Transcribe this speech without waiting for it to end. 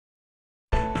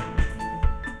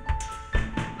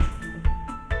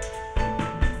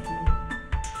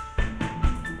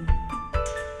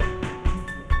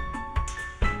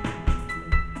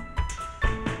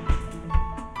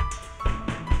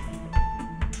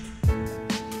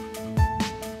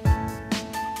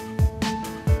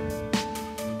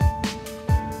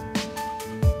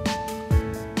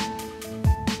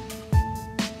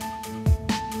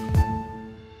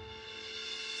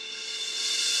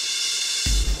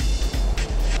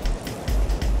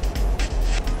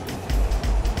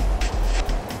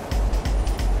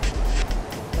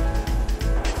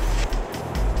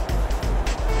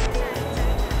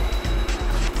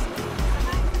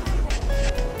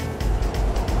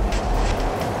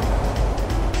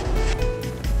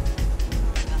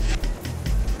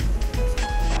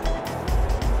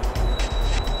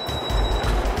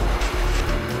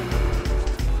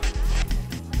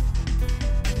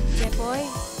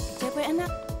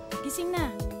gising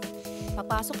na.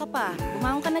 Papasok ka pa.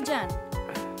 Bumangon ka na dyan.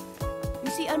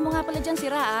 Yung CR mo nga pala dyan,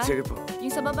 sira ah. Sige po.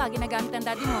 Yung sa baba, ginagamit ang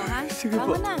daddy mo, ha? Sige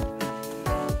po. Bangon na.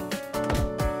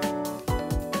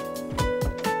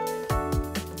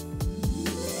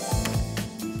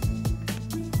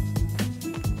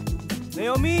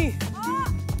 Naomi! Oh!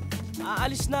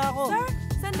 Aalis na ako. Sir,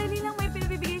 sandali lang may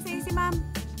pinabibigay sa'yo si ma'am.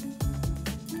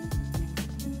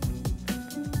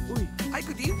 Uy. Ay,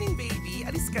 good evening, baby.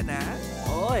 Alis ka na?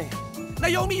 Oo eh.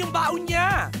 Naomi, yung baon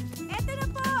niya! Eto na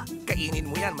po! Kainin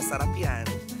mo yan, masarap yan.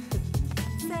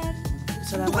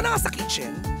 Sir. Doon ka na nga sa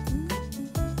kitchen.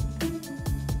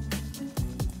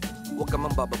 Huwag ka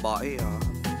mang bababae, ha?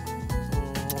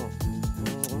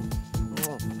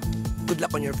 Good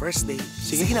luck on your first day.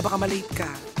 Sige na, baka malate ka.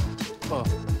 Oh,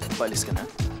 paalis ka na?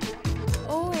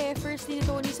 Oo first day ni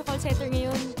Tonee sa call center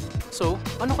ngayon. So,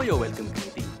 ano kayo welcome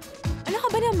committee? Ano ka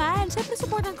ba naman? Siyempre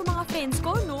supportan ko mga friends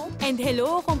ko, no? And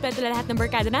hello, kompleto na lahat ng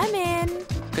barkada namin.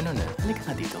 Ganun na, halika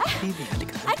nga dito. Baby,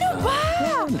 halika. Ano ba?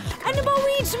 Ano ba,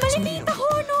 Widge? Maliliit ako,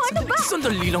 no? Ano ba?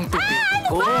 Sandali lang to, baby. Ano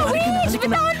ba, Widge?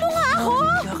 Bitawan mo nga ako!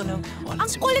 Halika lang. Ang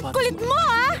kulit-kulit mo,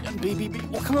 ah! Baby,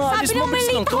 huwag ka nga alis. Sabi ng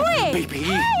maliit ko, eh! Baby!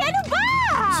 Ay, ano ba?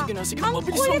 Sige na, ang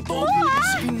kulit mo, ah!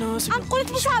 Sige na. Ang kulit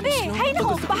mo sabi! Hay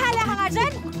nako, bahala ka nga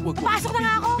dyan! Papasok na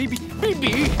nga ako! Baby!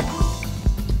 Baby!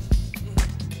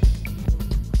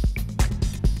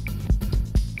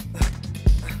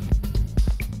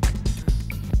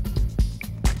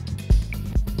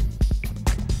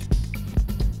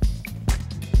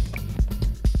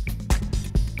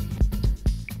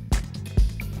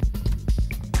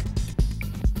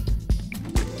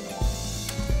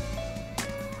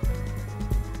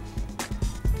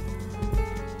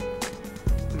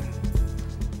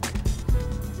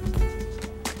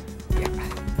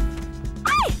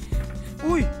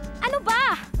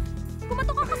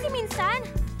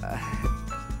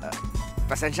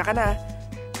 Pasensya ka na.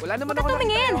 Wala naman ako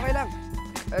nakita. Okay lang.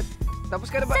 Tapos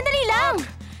ka na ba? Sandali lang!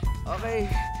 Okay.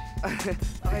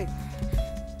 Okay.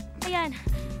 Ayan.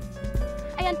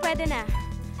 Ayan, pwede na.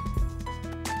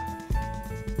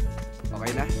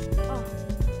 Okay na? Oh.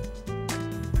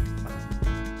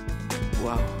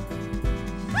 Wow.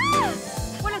 Ah!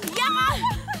 Walang hiya ka!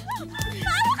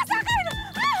 Maawa ka sa akin!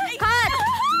 Cut!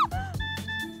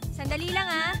 Sandali lang,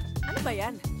 ah. Ano ba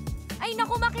yan? Ay,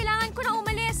 naku, kailangan ko na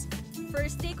umalis.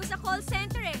 First day ko sa call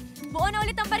center eh. Buo na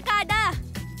ulit ang barkada.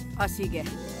 O, sige.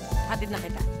 Hatid na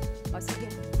kita. O, sige.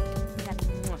 Ingat.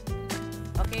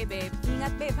 Okay, babe.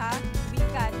 Ingat, babe, ha?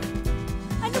 Bikat.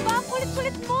 Ano ba? Ang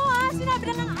kulit-kulit mo, ha? Sinabi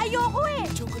na nga ayoko eh.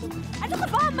 Ano ka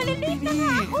ba? Maliliit na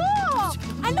nga ako.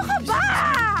 Ano ka ba?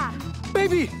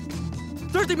 Baby!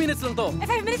 30 minutes lang to.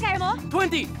 5 minutes kaya mo?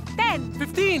 20! 10!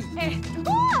 15!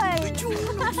 Cool!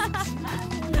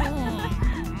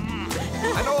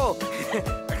 Ano?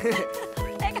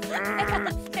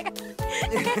 Teka.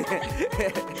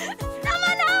 Tama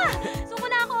na! Suko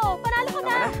na ako. Panalo ko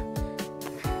na.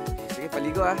 Sige,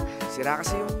 paligo ah. Sira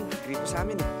kasi yung gripo sa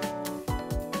amin eh.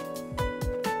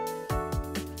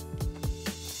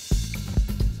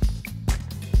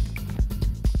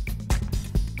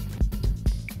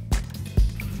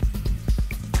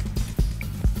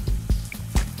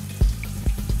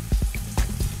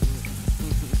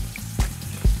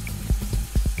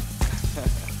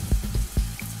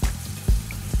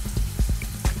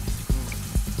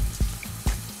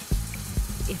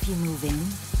 If you move in,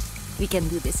 we can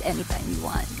do this anytime you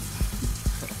want.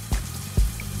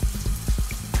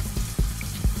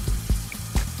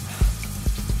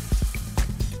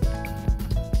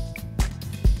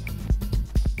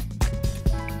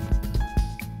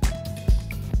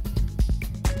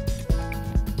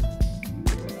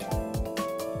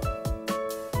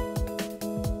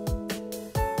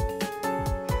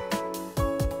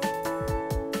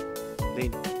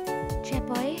 Lane.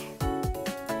 Jepoi?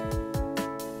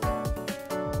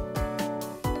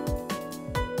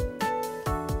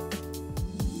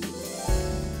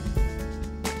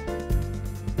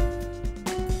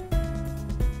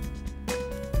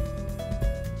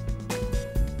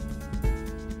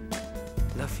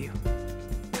 Love you.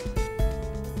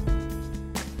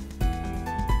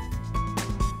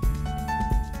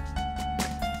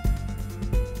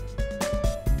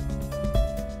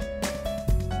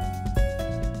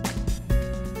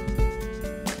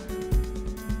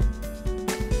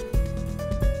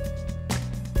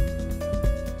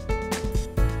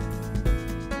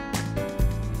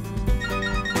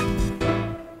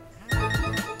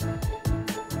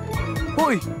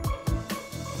 Hoy!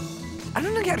 Ano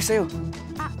nangyari sa'yo?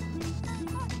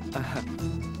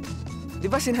 Di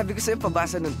ba sinabi ko sa'yo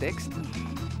pabasa ng text?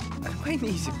 Ano ba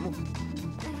iniisip mo?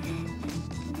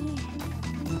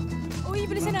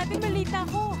 bilisan natin. Malate na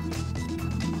ako.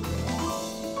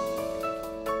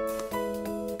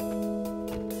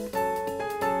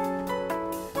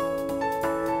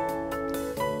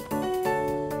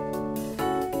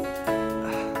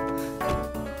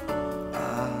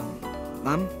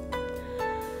 Ma'am?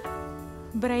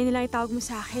 Baray na lang itawag mo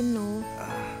sa akin, no?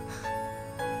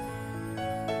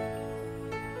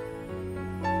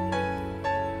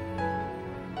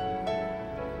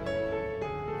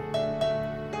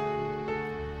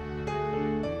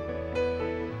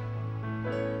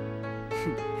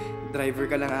 Driver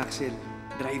ka lang, Axel.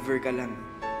 Driver ka lang.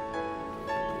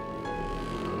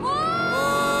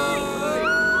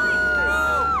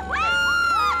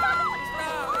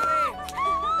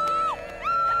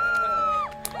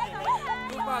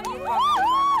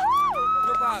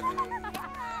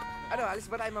 Ano, alis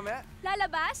ba tayo mamaya?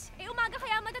 Lalabas? Umaga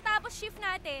kaya matatapos shift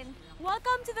natin.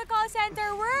 Welcome to the call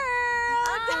center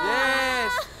world!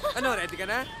 Yes! Ano, ready ka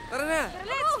na? Tara na!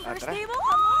 Let's first tara. day mo,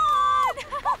 come on!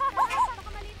 Baka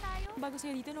mali tayo. Bago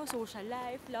sa'yo dito, no, social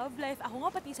life, love life. Ako nga,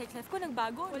 pati sex life ko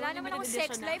nagbago. Wala naman akong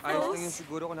sex life, Ayos Rose. lang yun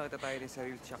siguro kung nakita tayo ni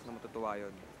Cyrill, siyak na matutuwa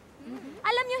yun.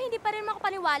 Alam niyo, hindi pa rin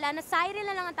makapaniwala na Cyrill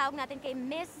na lang ang tawag natin kay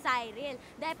Miss Cyrill.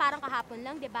 Dahil parang kahapon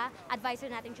lang, di ba? Advisor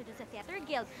natin siya dun sa Theater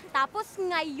Guild. Tapos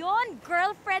ngayon,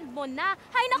 girlfriend mo na.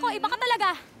 Hay nako, iba ka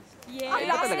talaga. Yes!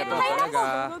 Iba talaga to, Hay talaga.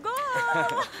 nako, go, go!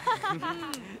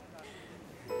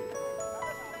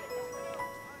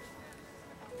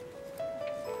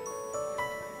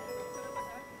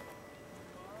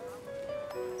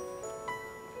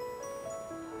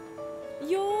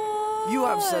 You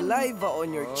have saliva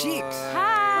on your cheeks.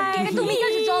 Hi! Kaya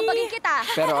tumigil si John, baging kita.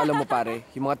 Pero alam mo pare,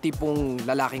 yung mga tipong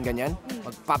lalaking ganyan,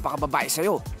 magpapakababae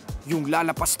sa'yo. Yung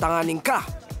lalapastanganin ka.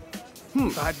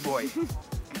 Bad boy.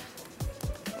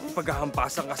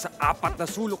 Paghahampasan ka sa 4 na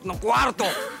sulok ng kwarto.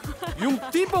 Yung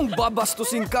tipong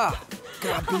babastusin ka.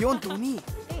 Grabe yun, Tonee.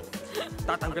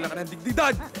 Tatanggalan ka ng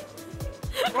digdidan.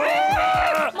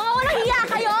 Mga walang hiya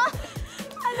kayo!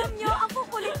 Alam niyo, ang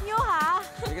kukulit niyo, ha?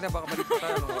 Sige na, baka balik pa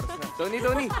tayo ng oras na.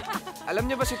 Tonee, alam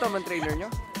niyo ba si Tom ang trainer niyo?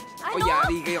 O Ano?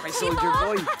 yari kayo kay Soldier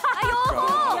Boy. Ayoko!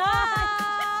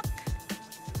 Yak!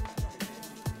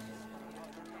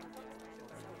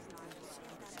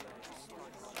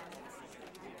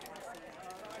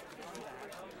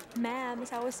 Ma'am,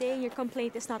 as I was saying, your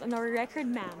complaint is not on our record,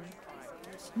 ma'am.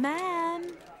 Ma'am!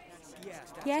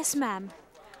 Yes, ma'am.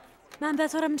 Ma'am,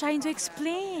 that's what I'm trying to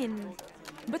explain.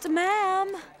 But,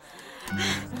 ma'am...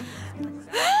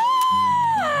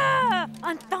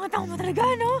 Ang tanga-tanga mo talaga,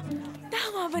 no?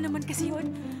 Tama ba naman kasi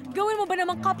yun? Gawin mo ba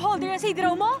naman cup holder na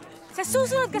sidraw mo? Sa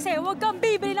susunod kasi, huwag kang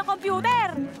bibili ng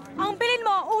computer. Ang bilin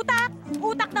mo, utak!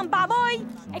 Utak ng baboy!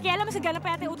 Eh kaya alam mo, sagana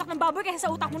pa yata yung utak ng baboy kaysa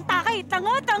sa utak mong takay.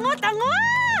 Tanga! Tanga! Tanga!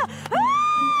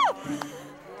 Ah!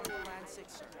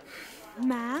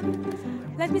 Ma'am,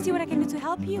 let me see what I can do to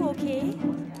help you, okay?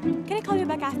 Can I call you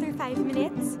back after 5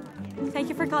 minutes? Thank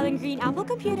you for calling Green Apple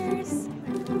Computers.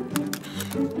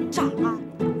 Tsaka.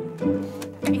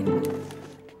 Kain.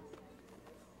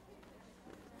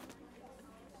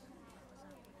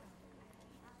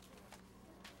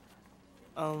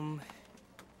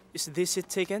 Is this it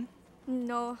taken?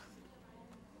 No.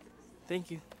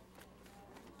 Thank you.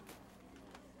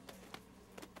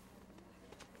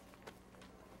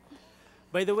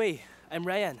 By the way, I'm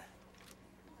Ryan.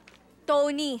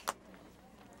 Tonee.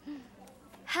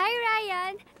 Hi,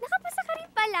 Ryan. Nakapasa ka rin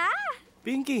pala.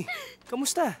 Pinky,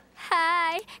 kamusta?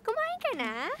 Hi. Kumain ka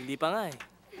na? Hindi pa nga eh.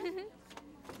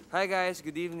 Hi guys,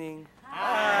 good evening.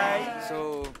 Hi.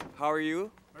 So, how are you?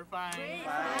 We're fine.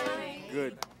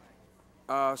 Good.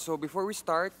 So before we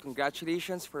start,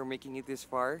 congratulations for making it this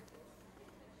far.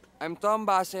 I'm Tom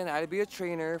Basen. I'll be a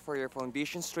trainer for your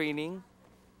foundations training.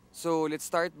 So let's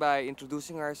start by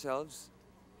introducing ourselves.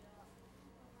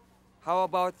 How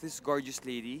about this gorgeous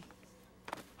lady?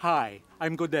 Hi,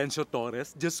 I'm Godencio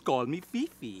Torres. Just call me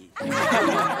Fifi.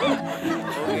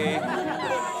 Okay.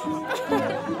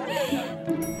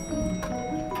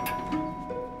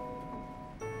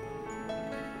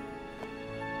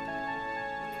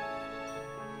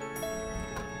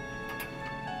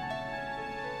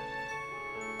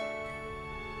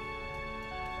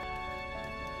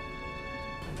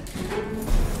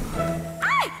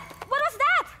 Ay! What was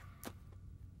that?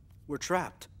 We're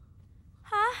trapped.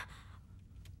 Ha?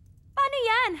 Paano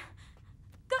yan?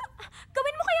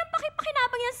 Gawin mo kaya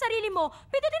pakipakinabang yan sa sarili mo.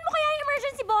 Pindutin mo kaya yung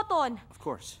emergency button. Of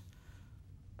course.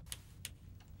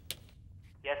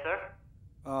 Yes, sir?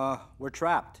 We're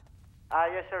trapped.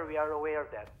 Yes, sir. We are aware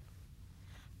of that.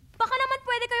 Baka naman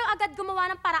pwede kayong agad gumawa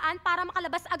ng paraan para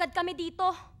makalabas agad kami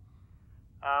dito.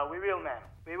 We will, ma'am.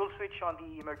 We will switch on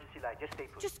the emergency light. Just stay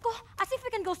put. Diyos ko, as if we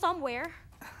can go somewhere.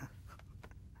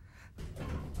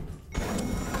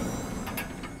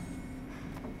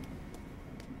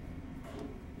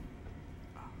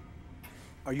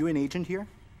 Are you an agent here?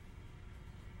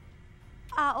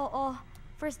 Oo.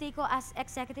 First day ko as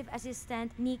executive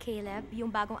assistant ni Caleb, yung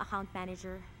bagong account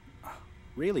manager.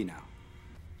 Really now?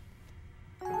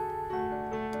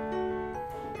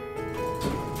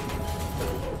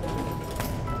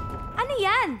 Ano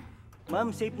yan? Ma'am,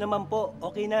 safe naman po.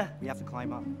 Okay na. We have to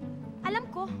climb up. Alam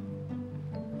ko.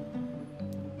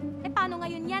 Paano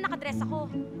ngayon yan? Nakadress ako.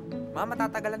 Ma'am,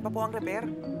 matatagalan pa po ang repair.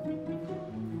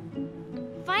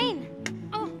 Fine.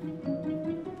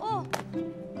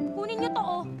 Kunin niyo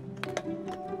to,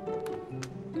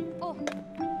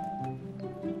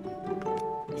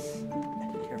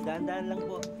 Dahan-dahan lang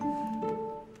po.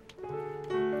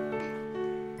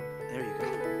 There you go.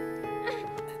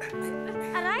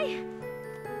 Aray!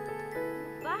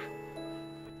 Ba?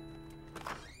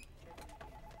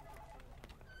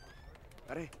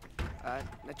 Pare,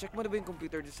 na-check mo na ba yung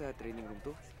computer dyan sa training room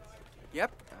to? Yep.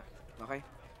 Okay.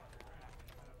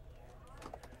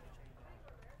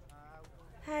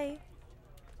 Hi.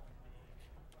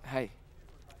 Hi.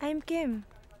 I'm Kim.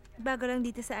 Bago lang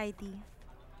dito sa IT.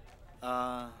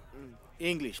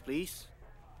 English, please.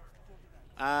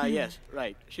 Yes,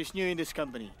 right. She's new in this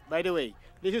company. By the way,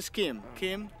 this is Kim.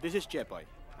 Kim, this is Jepoi.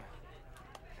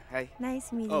 Hi.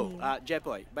 Nice meeting Oh, you.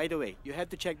 Jepoi, by the way, you have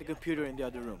to check the computer in the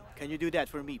other room. Can you do that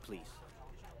for me, please?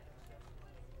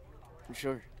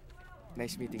 Sure.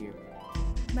 Nice meeting you.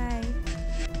 Bye.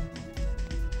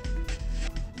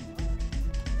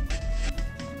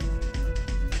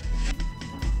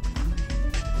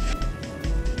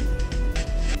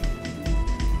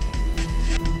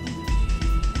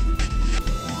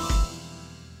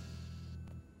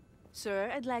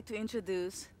 Sir, I'd like to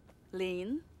introduce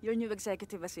Lane, your new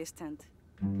executive assistant.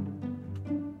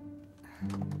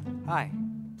 Hi.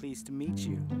 Pleased to meet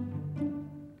you.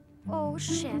 Oh,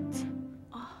 shit.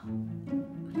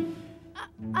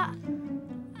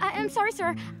 I'm sorry,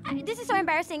 sir. This is so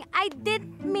embarrassing. I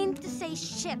didn't mean to say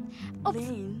shit. Oops.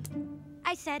 Lane.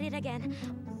 I said it again.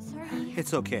 Sorry.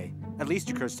 It's okay. At least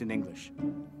you cursed in English.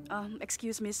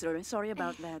 Excuse me, sir. Sorry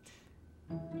about that.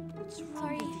 What's wrong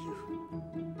Sorry. with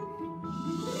you?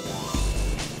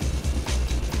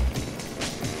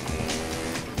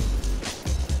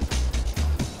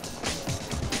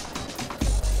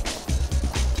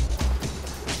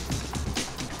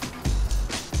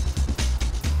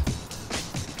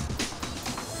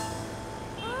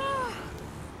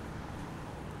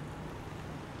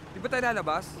 Di ba tayo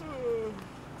lalabas?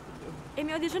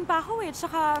 May audition pa ako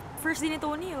Tsaka first day ni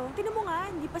Tonee Tinan mo nga,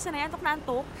 hindi pa sanay antok na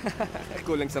antok.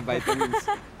 Kulang sa vitamins.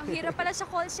 Ang hirap pala sa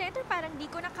call center, parang di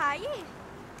ko na kaya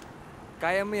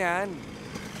Kaya mo yan.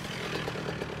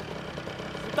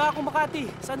 Punta ako Makati.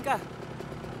 Saan ka?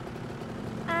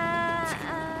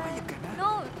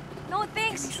 No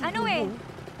thanks.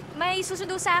 May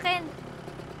susundo sa akin.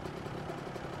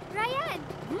 Ryan!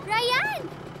 Ryan!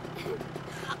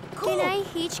 Can I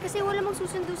hitch? Kasi wala mang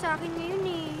susundo sa akin ngayon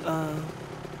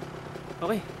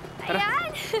Okay. Tara.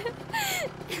 Ayan!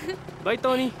 Bye,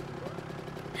 Tonee.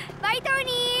 Bye,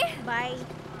 Tonee! Bye.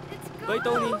 Let's go! Bye,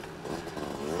 Tonee.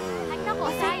 Ay, naku,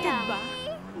 sayang.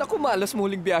 Naku, malas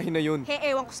muling biyahe na yun.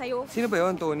 Ewan ko sa'yo. Sino ba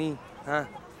yun, Tonee? Ha?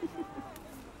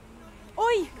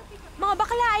 Uy! Mga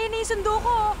bakla, ayan na yung sundo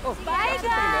ko. Bye,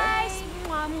 guys!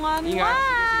 Ingat.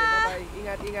 Sige, bye-bye.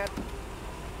 Ingat.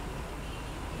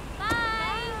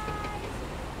 Bye!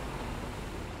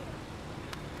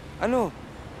 Ano?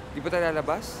 Di ba tayo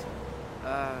lalabas?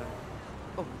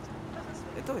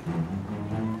 Ito eh.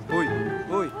 Hoy!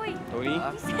 Uy! Tonee?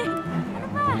 Ano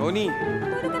ba? Tonee!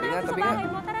 Tulog ka na ako sa bahay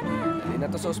mo. Tara na. Dalhin na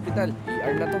to sa ospital.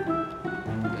 ER na to.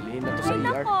 Dalhin na to sa Ay, ER.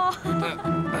 nako.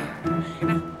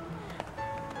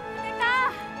 Teka!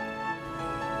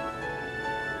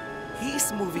 He is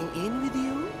moving in with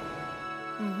you?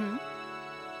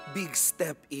 Big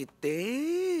step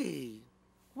ite.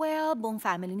 Well, buong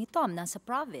family ni Tom nasa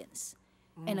province.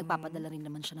 Nagpapadala rin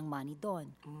naman siya ng money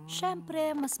doon.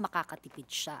 Siyempre, mas makakatipid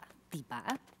siya. Diba?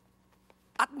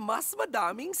 At mas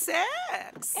madaming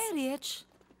sex. Rich,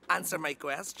 Answer my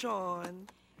question.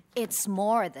 it's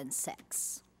more than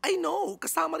sex. I know,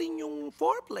 kasama rin yung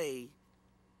foreplay.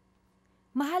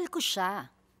 Mahal ko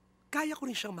siya. Kaya ko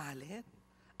rin siyang mahalin.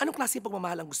 Anong klaseng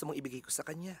pagmamahal ang gusto mong ibigay ko sa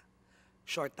kanya?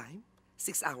 Short time?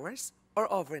 6 hours? Or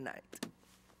overnight?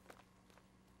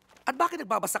 At bakit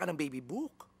nagbabasa ka ng baby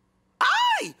book?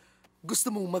 Ay! Gusto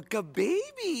mong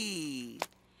magka-baby!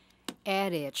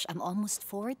 Rich, I'm almost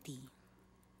 40.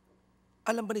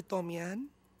 Alam ba ni Tom yan?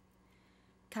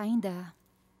 Kinda.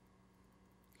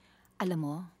 Alam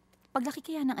mo, paglaki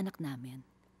kaya ng anak namin,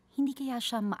 hindi kaya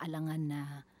siya maalangan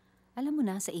na, alam mo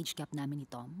na, sa age gap namin ni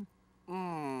Tom?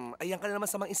 Ayan ka na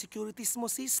naman sa mga insecurities mo,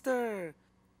 sister.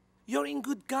 You're in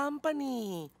good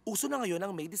company. Uso na ngayon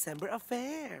ang May-December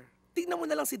affair. Tingnan mo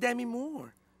na lang si Demi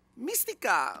Moore.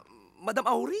 Mystica,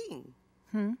 Madam Auring.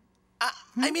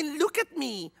 I mean, look at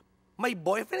me. My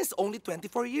boyfriend is only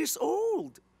 24 years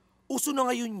old. Uso na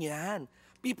ngayon yan.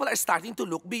 People are starting to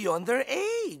look beyond their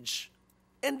age.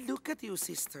 And look at you,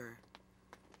 sister.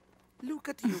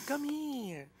 Look at you. Come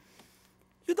here.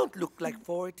 You don't look like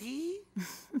 40.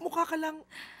 Mukha ka lang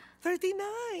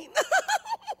 39.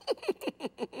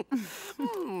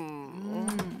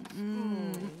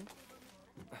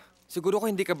 Siguro ko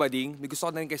hindi ka bading. May gusto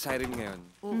ko na rin kay Cyrill ngayon.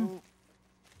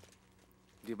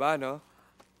 Di ba, no?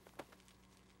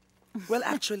 Well,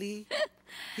 actually,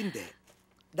 hindi.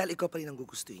 Dahil ikaw pa rin ang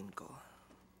gugustuhin ko.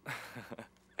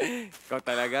 Ikaw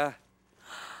talaga.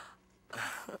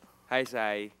 Hi,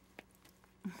 Sai.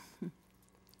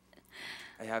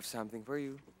 I have something for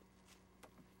you.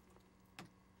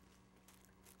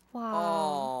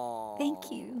 Wow.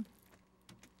 Thank you.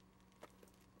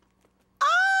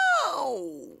 Ow!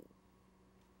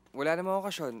 Wala namang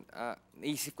okasyon.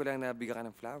 Naisip ko lang na bigyan ka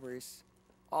ng flowers.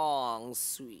 Ang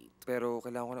sweet. Pero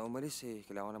kailangan ko na umalis eh.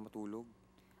 Kailangan ko na matulog.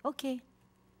 Okay.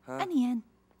 Ha? Ano yan?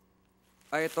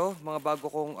 Ito. Mga bago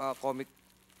kong comic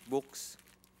books.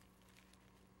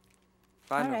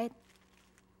 Paano? Alright.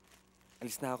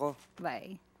 Alis na ako.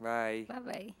 Bye. Bye.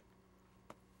 Bye-bye.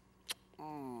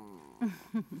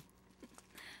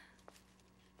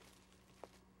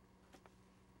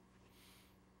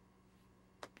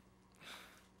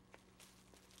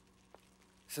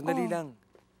 Sandali lang.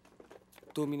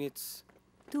 2 minutes.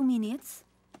 2 minutes?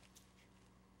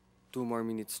 2 more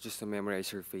minutes just to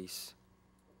memorize your face.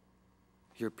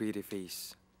 Your pretty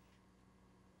face.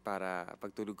 Para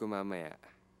pagtulog ko mamaya,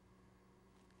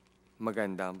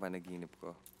 maganda ang panaginip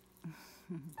ko.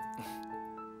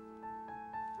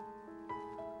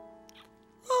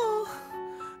 Oh,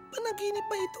 panaginip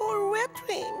pa ito or wet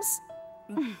dreams?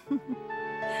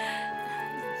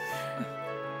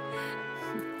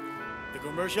 The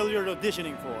commercial you're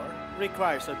auditioning for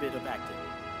requires a bit of acting.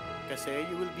 Kasi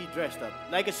you will be dressed up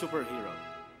like a superhero.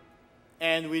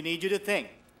 And we need you to think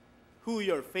who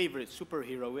your favorite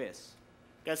superhero is.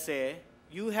 Kasi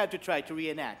you have to try to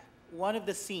reenact one of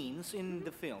the scenes in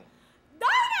the film.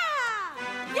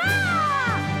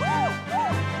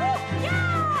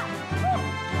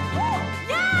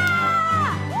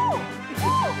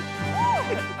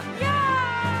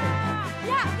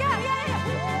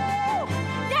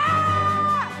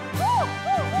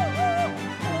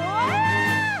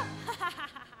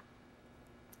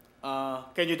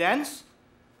 Can you dance?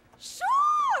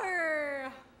 Sure!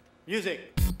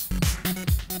 Music.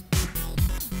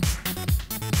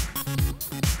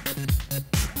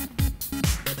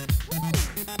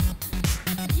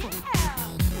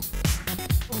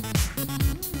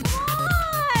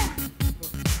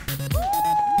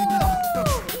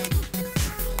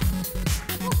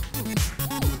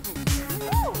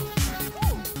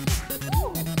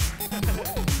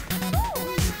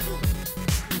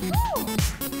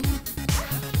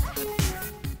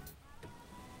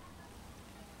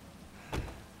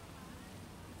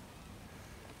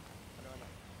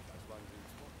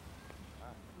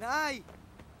 Nay!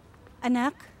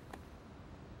 Anak?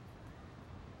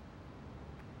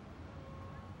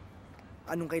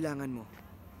 Anong kailangan mo?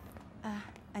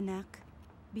 Anak,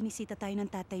 binisita tayo ng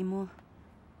tatay mo.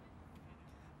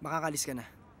 Makakalis ka na.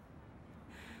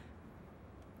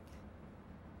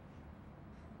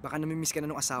 Baka namimiss ka na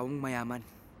nung asawa mong mayaman.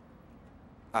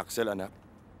 Axel, anak.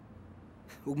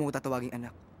 Huwag mo ko tatawaging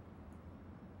anak.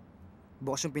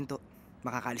 Bukas yung pinto.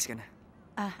 Makakalis ka na.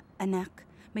 Anak,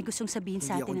 may gustong sabihin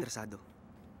sa Hindi ako atin. interesado.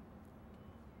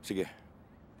 Sige.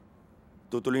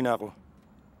 Tutuloy na ako.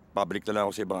 Pabalik na lang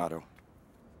ako sa ibang araw.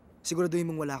 Siguraduhin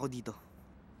mong wala ako dito.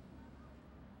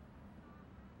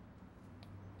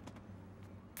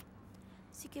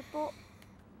 Sige po.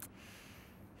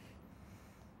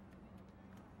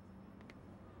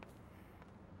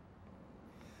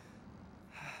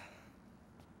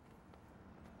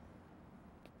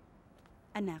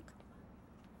 Anak,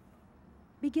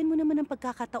 bigyan mo naman ng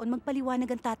pagkakataon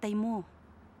magpaliwanag ang tatay mo.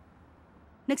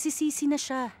 Nagsisisi na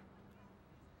siya.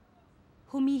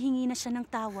 Humihingi na siya ng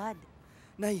tawad.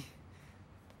 Nay,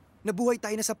 nabuhay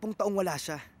tayo na 10 taong wala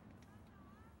siya.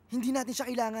 Hindi natin siya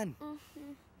kailangan.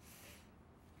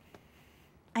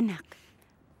 Anak,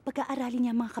 pag-aaralin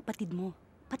niya ang mga kapatid mo.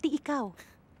 Pati ikaw.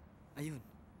 Ayun.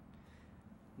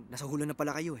 Nasa hulo na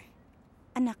pala kayo eh.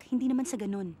 Anak, hindi naman sa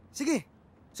ganun. Sige,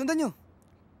 Sundan nyo.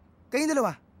 Kayong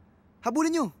dalawa.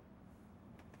 Habulin nyo.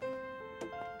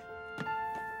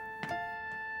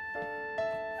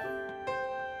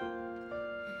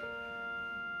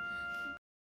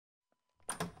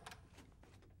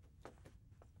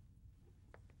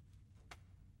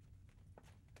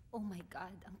 Oh my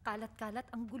God, ang kalat-kalat,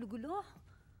 ang gulo-gulo.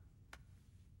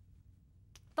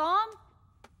 Tom?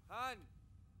 Han!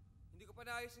 Hindi ko pa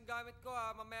naayos yung gamit ko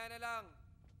ha, mamaya na lang.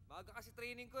 Maaga kasi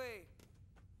training ko eh.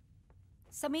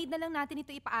 Sa maid na lang natin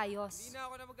ito ipaayos. Hindi na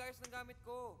ako na mag-ayos ng gamit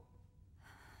ko.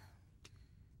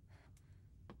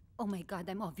 Oh my God,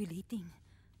 I'm ovulating.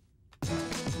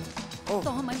 Oh.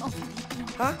 Tom, I'm ovulating.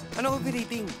 Ha? Ano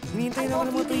ovulating? Hinihintay na ako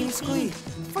ng mga trainings ko eh.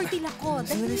 Fertile ako,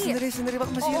 dali. Sandali,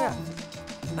 baka masira.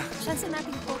 Chance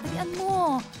natin ito, dalian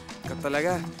mo. Ikaw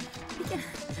talaga.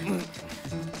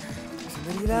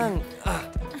 Sandali lang.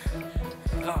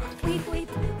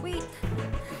 Wait.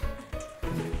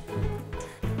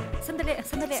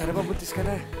 Sandali. Sana ba buntis ka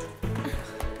na?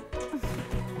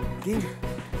 Game.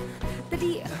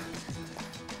 Dali.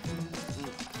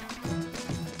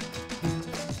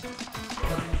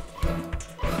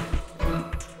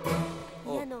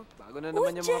 Bago na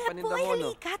naman yung mga paninda mo,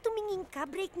 no? Halika, tumingin ka.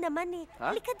 Break naman eh.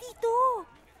 Ha? Halika dito.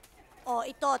 Oh,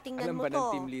 ito, tingnan Alam mo to. ba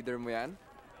ng team leader mo yan?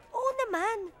 Oo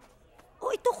naman.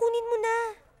 Oh, ito, kunin mo na.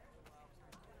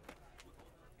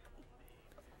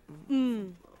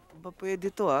 Ba pwede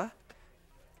to, ha?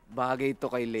 Bagay to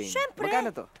kay Lane. Siyempre.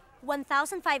 Magkano to?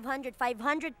 1,500,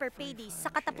 500 per payday sa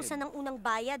katapusan ng unang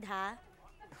bayad, ha?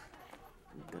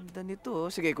 Ang ganda nito, oh.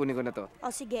 Sige, kunin ko na to.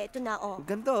 O, sige, ito na, oh. Ang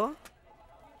ganda, oh.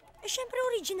 Eh, syempre,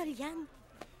 original yan.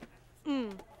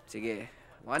 Sige,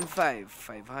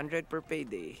 500 per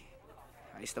payday.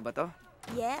 Ayos na ba to?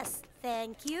 Yes,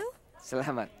 thank you.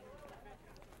 Salamat.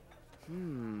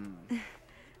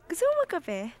 Gusto mo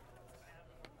magkape?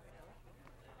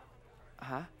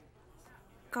 Ha?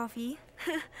 Coffee?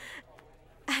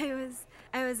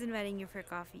 I was inviting you for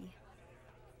coffee.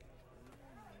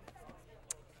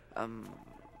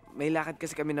 May lakad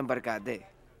kasi kami ng barkada eh.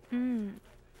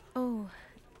 Oh,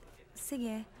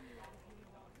 sige.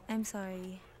 I'm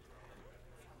sorry.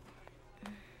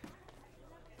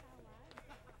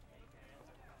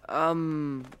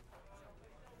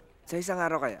 Sa isang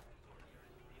araw kaya?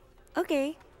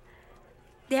 Okay.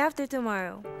 Day after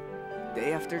tomorrow.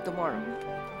 Day after tomorrow.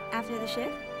 After the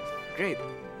shift? Great.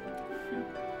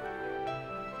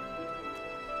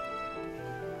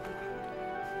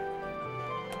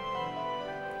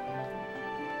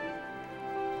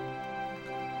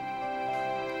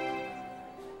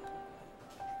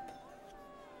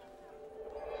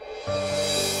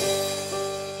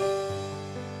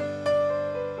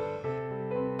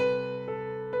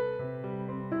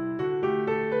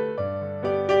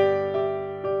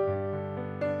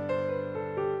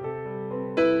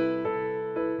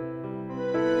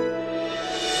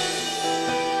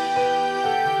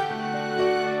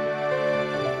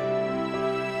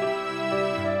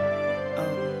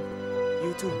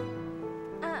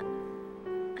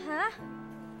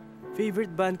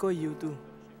 Favorite band ko, U2.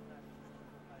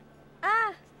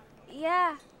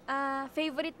 Yeah.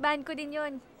 Favorite band ko din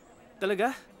yon.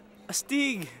 Talaga?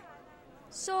 Astig!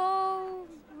 So,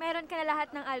 meron ka na lahat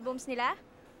ng albums nila?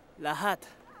 Lahat.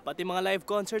 Pati mga live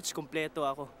concerts, kumpleto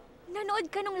ako. Nanood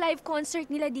ka nung live concert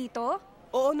nila dito?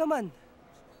 Oo naman.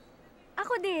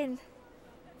 Ako din.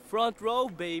 Front row,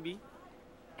 baby.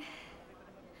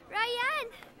 Ryan!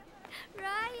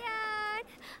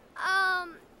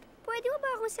 Pwede mo ba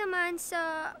akong samahan sa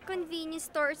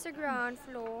convenience store sa ground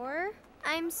floor?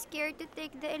 I'm scared to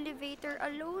take the elevator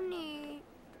alone eh.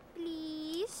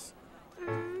 Please?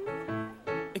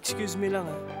 Excuse me lang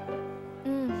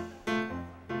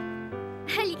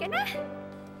Halika na!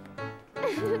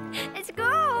 Let's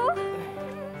go!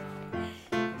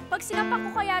 Pag sinapak ko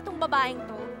kaya tong babaeng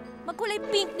to, magkulay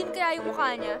pink din kaya yung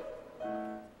mukha niya.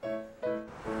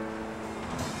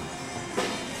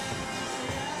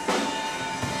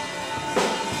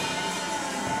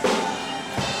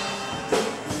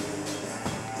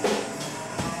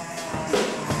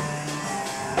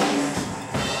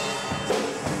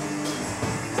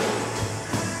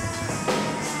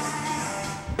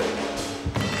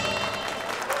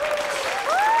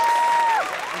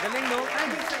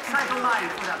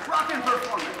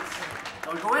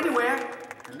 Don't go anywhere.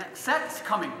 The next set's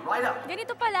coming right up.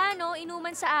 Ganito pala, no?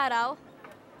 Inuman sa araw.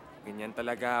 Ganyan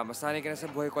talaga. Masanay ka na sa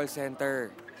buhay call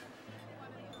center.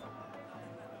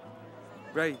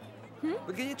 Bray,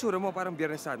 ba't ganyan tsura mo parang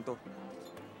Biyernes Santo?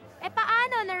 Eh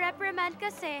paano? Na-reprimand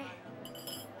kasi.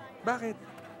 Bakit?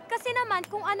 Kasi naman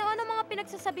kung ano-ano mga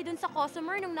pinagsasabi dun sa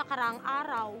customer nung nakaraang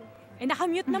araw. Eh,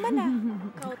 nakamute naman ah.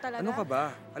 Ikaw talaga. Ano ka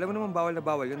ba? Alam mo naman bawal na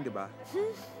bawal yun, di ba?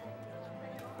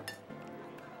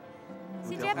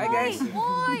 Si Hi, Jepoi! guys.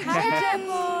 Uy! Hi,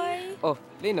 Jepoi! Oh,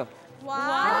 Lino. Wow!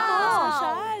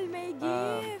 Social, may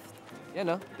gift. Yan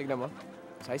oh, tignan mo.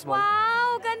 Size small. Wow!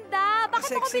 Ganda!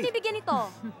 Bakit ako Sexy. binibigyan ito?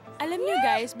 Alam niyo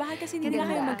guys, bakit kasi hindi na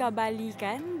kayo Ganda.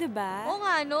 magkabalikan, di ba? Oo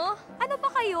nga, no? Ano ba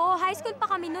kayo? High school pa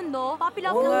kami nun, no? Puppy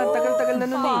love Oo nga, na. tagal-tagal na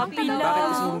nun eh. Puppy love. Bakit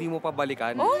gusto mo hindi mo pa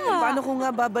balikan? Oo nga. Paano ko nga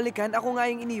babalikan? Ako nga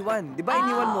yung iniwan. Di ba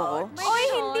iniwan mo ako? Oy,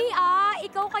 hindi ah!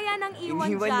 Ikaw kaya nang iwan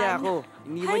Iniwan dyan. niya ako.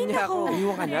 Iniwan Ay, niya naku. ako.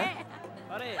 Iniwan ka niya?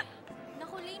 Pare,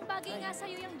 Naku, Lane, bagay nga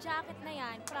sa'yo yung jacket na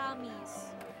yan. Promise.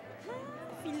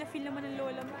 Feel na feel naman ng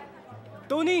lola mo.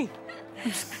 Tonee!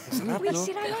 Sarap, Uy, no?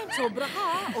 si Ryan, sobra ka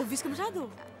ah. Obvious ka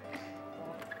masyado.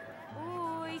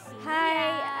 Uy, si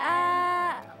Hi,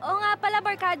 oo nga pala,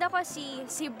 barkada ko si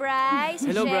Bryce, si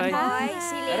Hello, Bryce. Jepoi,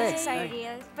 si Lane, Pare. si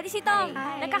Cyrill. Pati si Tom.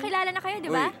 Nagkakilala na kayo, di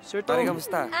ba? Uy, Sir pare, Tom.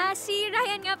 kamusta? Si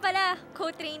Ryan nga pala,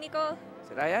 co-trainee ko.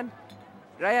 Si Ryan?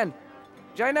 Ryan,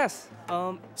 join us.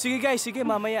 Sige guys, sige,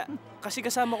 mamaya. Kasi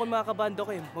kasama ko yung mga kabando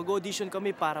ko eh. Mag-audition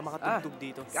kami para makatugtog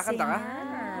dito. Kakanta ka?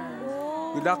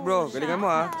 Good luck, bro. Galingan mo,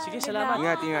 ha? Sige, salamat.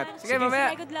 Ingat, ingat. Sige,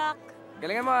 mamaya. Bye, good luck.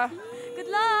 Galingan mo ah. Good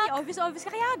luck. Obvious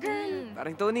ka kaya, girl.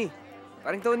 Paring Tonee.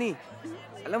 Paring Tonee.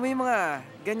 Alam mo yung mga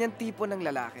ganyan tipo ng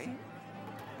lalaki?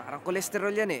 Parang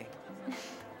kolesterol yan eh.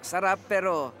 Sarap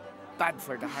pero bad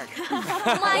for the heart.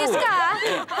 Umayos ka, ah.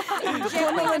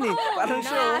 Totoo naman eh. Parang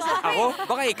show. Ako?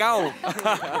 Baka ikaw.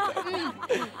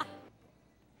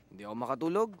 Hindi ako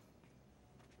makatulog.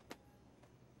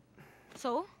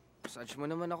 So? Massage mo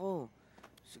naman ako.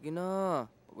 Sige na.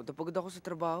 Pagod na pagod ako sa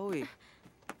trabaho eh.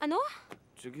 Ano?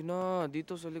 Sige na.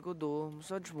 Dito sa likod oh.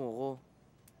 Massage mo ako.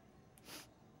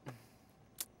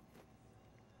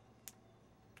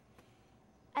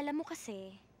 Alam mo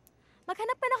kasi,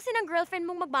 maghanap ka na kasi ng girlfriend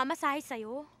mong magmamasahe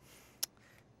sa'yo.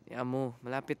 Yan mo.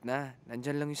 Malapit na.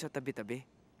 Nandyan lang yung sa tabi-tabi.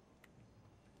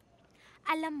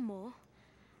 Alam mo,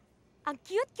 ang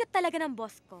cute-cute talaga ng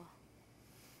boss ko.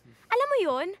 Alam mo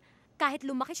yun, kahit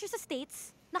lumaki siya sa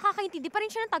States, nakakaintindi pa rin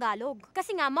siya ng Tagalog.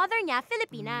 Kasi nga, mother niya,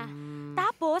 Filipina.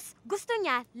 Tapos, gusto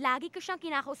niya, lagi ko siyang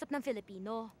kinakausap ng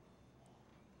Filipino.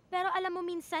 Pero alam mo,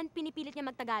 minsan, pinipilit niya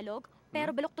mag-Tagalog,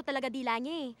 pero balok to talaga dila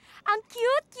niya eh. Ang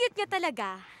cute-cute niya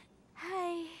talaga.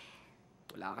 Ay,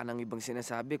 Wala ka nang ibang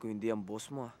sinasabi kung hindi ang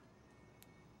boss mo ah.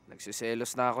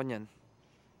 Nagsiselos na ako niyan.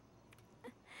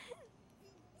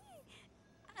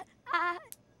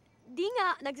 di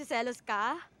nga, nagsiselos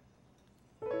ka?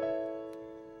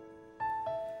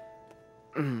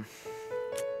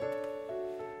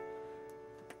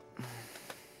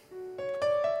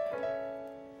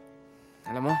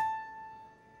 Alam mo,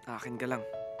 akin ka lang.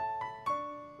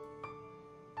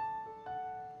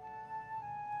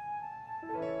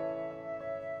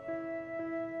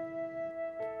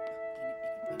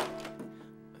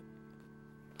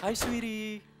 Hi,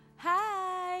 sweetie.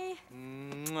 Hi!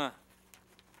 Mwah.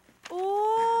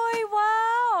 Uy,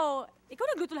 wow! Ikaw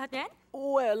nagluto lahat yan?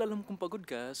 Well, alam kong pagod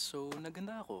ka, so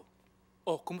naganda ako.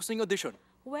 Oh, kumusta yung audition?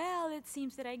 Well, it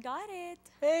seems that I got it.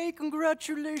 Hey,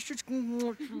 congratulations!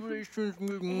 Congratulations!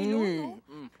 Hello, no?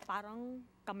 Parang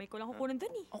kamay ko lang kukunan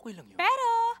dun eh. Okay lang yun. Pero,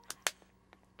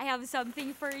 I have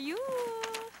something for you.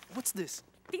 What's this?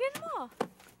 Tingnan mo.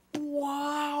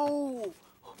 Wow!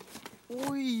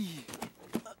 Uy!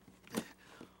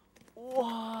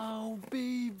 Wow,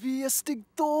 baby! Astig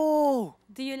to!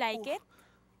 Do you like it?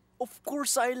 Of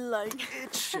course I like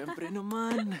it! Siyempre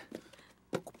naman.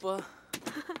 Ako pa.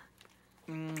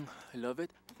 I love it.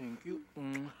 Thank you.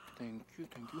 Thank you,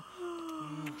 thank you.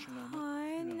 Salamat.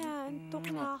 Ay, naantok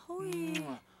na ako eh.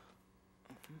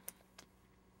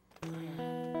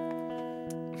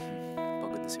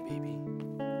 Pagod na si baby.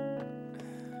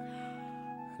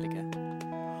 Halika.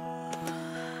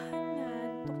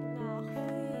 Naantok na ako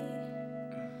eh.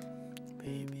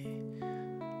 Baby.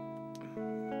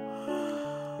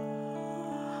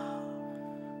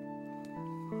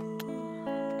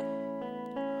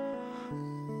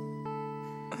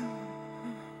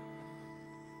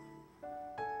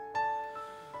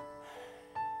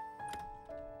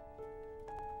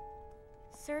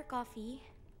 Sir, coffee?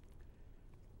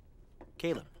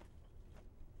 Caleb.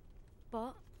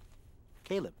 Po?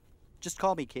 Caleb. Just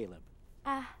call me Caleb.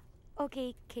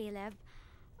 Okay, Caleb.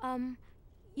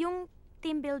 Yung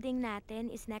team building natin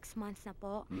is next month na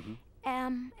po.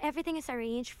 Everything is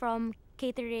arranged from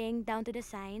catering down to the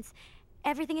signs.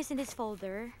 Everything is in this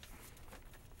folder.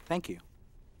 Thank you.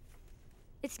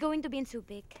 It's going to be in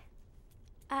Subic.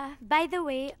 By the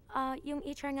way, yung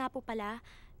HR nga po pala,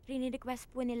 rini-request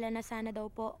po nila na sana daw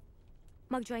po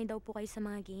mag-join daw po kayo sa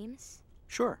mga games.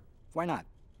 Sure. Why not?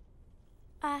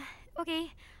 Okay.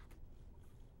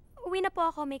 Uwi na po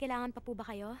ako. May kailangan pa po ba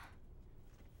kayo?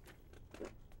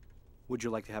 Would you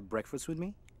like to have breakfast with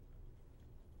me?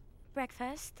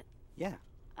 Breakfast? Yeah.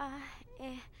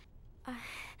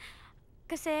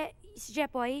 Kasi si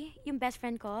Jepoi, yung best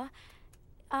friend ko,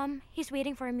 he's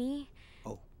waiting for me.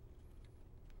 Oh.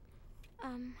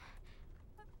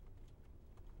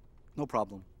 No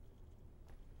problem.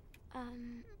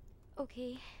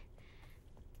 Okay.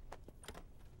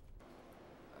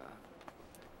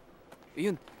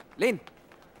 Yun, Lane!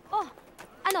 Oh,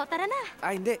 ano, tara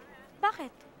na. Hindi.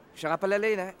 Bakit? Siya nga pala,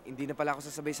 Lane, ha? Hindi na pala ako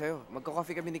sasabay sa'yo.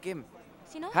 Magko-coffee kami ni Kim.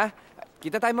 Sino? Ha?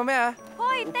 Kita tayo mamaya, ha?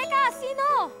 Hoy, teka! Sino?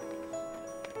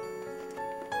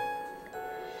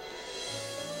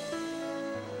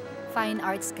 Fine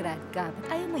arts grad ka, ba't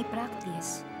ayaw mo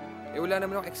i-practice? Wala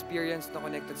naman akong experience na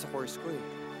connected sa course ko eh.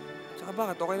 Tsaka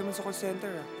bakit? Okay naman sa call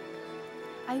center ah.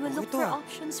 I will Okay look to, for ah.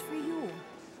 options for you.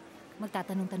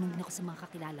 Magtatanong-tanong din ako sa mga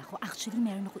kakilala ko. Actually,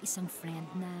 meron ako isang friend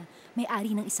na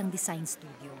may-ari ng isang design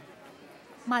studio.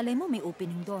 Malay mo, may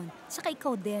opening doon. Saka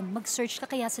ikaw din, mag-search ka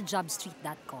kaya sa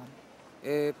jobstreet.com.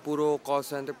 Puro call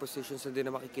center positions na din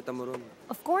na makikita mo ron.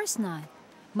 Of course not.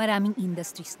 Maraming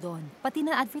industries doon, pati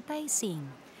na advertising.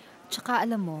 Tsaka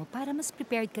alam mo, para mas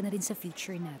prepared ka na rin sa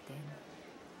future natin.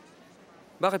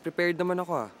 Bakit? Prepared naman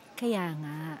ako ah. Kaya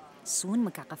nga, soon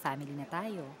magkaka-family na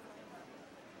tayo.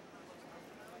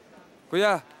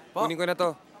 Kuya, kunin ko na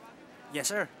to. Yes,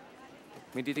 sir.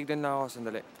 May titignan lang ako,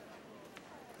 sandali.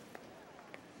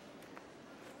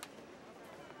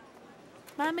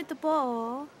 Ma'am, ito po,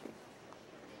 oh.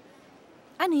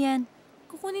 Ano yan?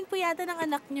 Kukunin po yata ng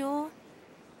anak nyo.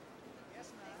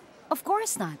 Of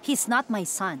course not. He's not my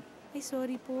son. Ay,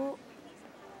 sorry po.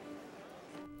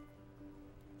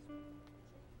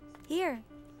 Here.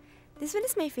 This one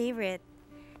is my favorite.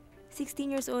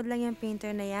 16 years old lang yung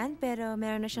painter na yan, pero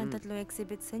meron na siyang 3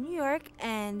 exhibits sa New York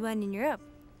and 1 in Europe.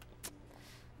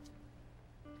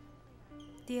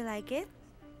 Do you like it?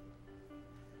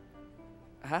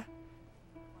 Ha?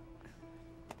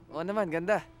 Oo naman,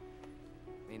 ganda.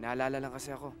 May naalala lang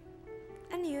kasi ako.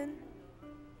 Ano yun?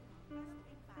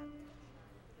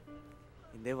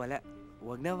 Hindi, wala.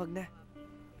 Wag na.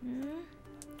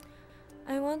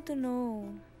 I want to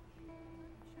know.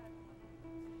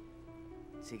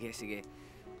 Sige.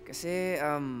 Kasi,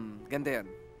 ganda yun.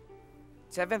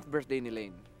 7th birthday ni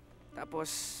Lane.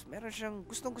 Tapos, meron siyang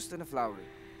gustong-gusto na flower.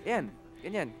 Yan,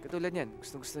 ganyan, katulad yan.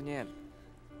 Gustong-gusto niya yan.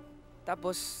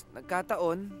 Tapos,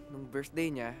 nagkataon, nung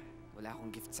birthday niya, wala akong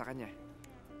gift sa kanya.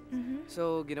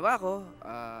 So, ginawa ko,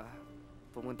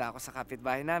 pumunta ako sa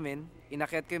kapitbahay namin,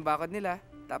 inakyat ko yung bakod nila,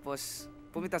 tapos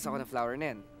pumitas ako ng flower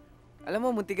na yan. Alam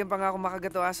mo, muntikan pa nga ako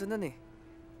makagato aso nun eh.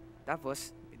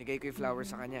 Tapos, binigay ko yung flower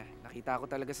sa kanya. Nakita ko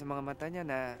talaga sa mga mata niya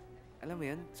na, alam mo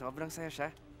yun, sobrang saya siya.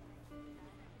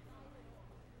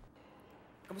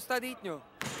 Kamusta date nyo?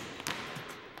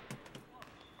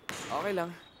 Okay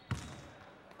lang.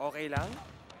 Okay lang?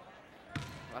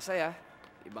 Masaya.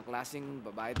 Ibang klaseng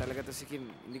babae talaga to si Kim.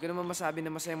 Hindi ko naman masabi na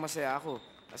masayang-masaya ako.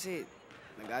 Kasi,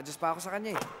 nag-adjust pa ako sa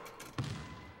kanya eh.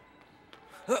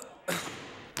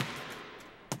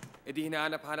 Di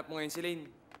hinahanap-hanap mo ngayon si Lane.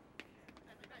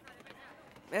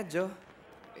 Medyo.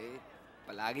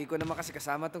 Palagi ko naman kasi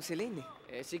kasama tong si Lane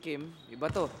eh. Si Kim,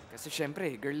 iba to. Kasi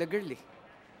syempre, girl na girl eh.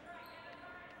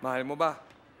 Mahal mo ba?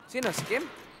 Sino? Si Kim?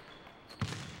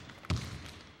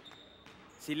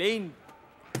 Si Lane.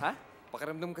 Ha?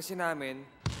 Pakiramdam kasi namin,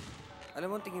 alam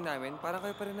mo ang tingin namin, parang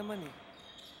kayo pa rin naman eh.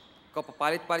 Ikaw,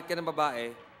 papalit-palit ka ng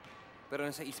babae, pero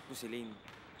nasa isip mo si Lane.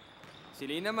 Si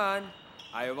Lane naman,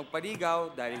 ayaw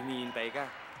magpaligaw dahil hinihintay ka.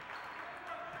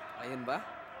 Ayun ba?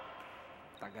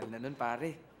 Tagal na nun,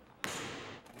 pare.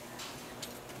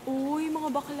 Uy,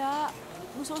 mga bakla.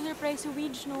 Gusto ko surprise si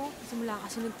Widge, no? Kasi mula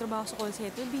kasi nagtrabaho sa call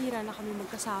center, bihira na kami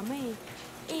magkasama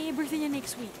eh. Birthday niya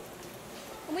next week.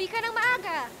 Umuwi ka ng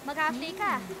maaga, mag-half day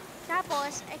ka.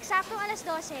 Tapos, eksaktong alas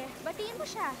 12, batiin mo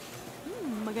siya.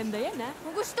 Maganda yan, ha?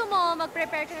 Kung gusto mo,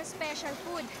 mag-prepare ka ng special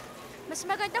food. Mas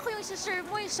maganda kung yung isa-serve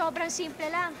mo, yung sobrang simple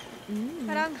lang.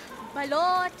 Parang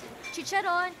balot,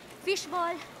 chicharon,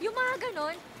 fishball, yung mga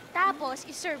ganon. Tapos,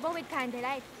 iserve mo with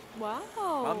candlelight.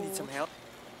 Wow! Mom, need some help?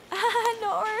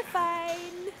 No, we're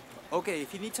fine. Okay,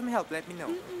 if you need some help, let me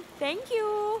know. Thank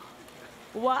you!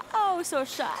 Wow!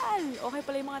 Social! Okay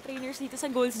pala yung mga trainers dito sa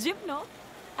Gold's Gym, no?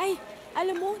 Ay,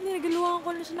 alam mo, niregaluhan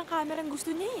ko na siya ng camera ang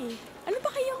gusto niya eh. Ano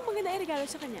ba kayang maganda i-regalo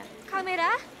sa kanya?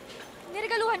 Camera?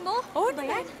 Niregaluhan mo? Oo, ba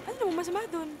yan? Ano naman masama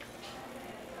doon?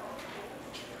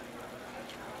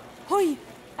 Hoy!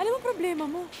 Alam mo problema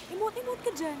mo? Emote-emote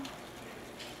ka dyan.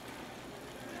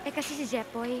 Kasi si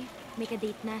Jepoi, may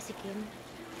ka-date na si Kim.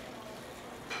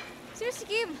 Sino si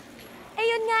Kim? Eh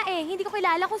yun nga eh, hindi ko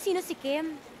kilala kung sino si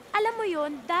Kim. Alam mo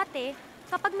yun, dati,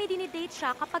 kapag may dinidate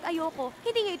siya, kapag ayoko,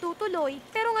 hindi niya itutuloy.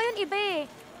 Pero ngayon iba eh.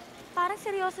 Parang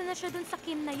seryoso na siya dun sa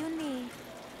Kim na yun eh.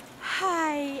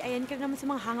 Hay, ayan ka naman sa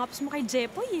mga hang-ups mo kay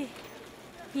Jepoi eh.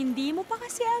 Hindi mo pa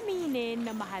kasi aminin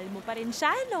na mahal mo pa rin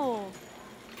siya, no?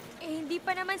 Eh, hindi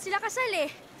pa naman sila kasal eh.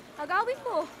 Agawin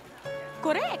mo.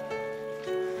 Correct!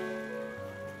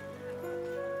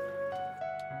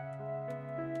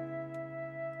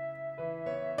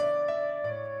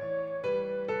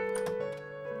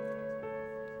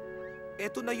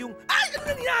 Eto na yung... Ay!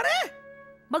 Ano nangyari?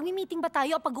 Magmi-meeting ba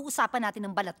tayo o pag-uusapan natin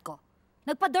ng balat ko?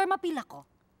 Nagpa-dermapil ako.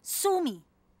 Sue me.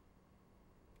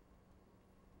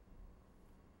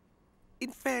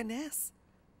 In fairness,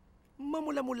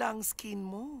 mamula-mula ang skin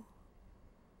mo.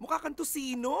 Mukha kang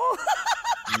tusino.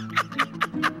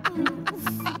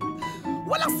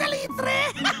 Walang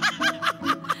salitre!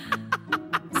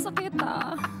 Sakit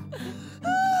ah.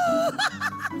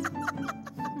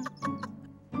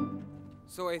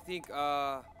 So I think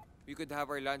we could have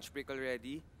our lunch break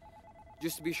already.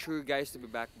 Just be sure guys to be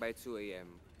back by 2 a.m.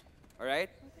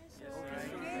 Alright?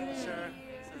 Yes, sir.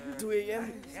 2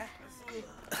 a.m.?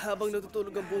 Habang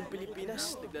natutulog ang buong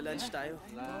Pilipinas, nagla-lunch tayo.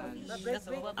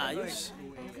 Ayos.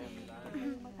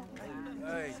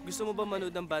 Gusto mo ba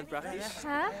manood ng band practice?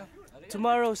 Ha?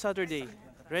 Tomorrow, Saturday.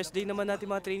 Rest day naman natin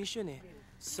mga trainees yun eh.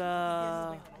 Sa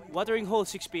Watering Hole,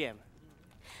 6 p.m.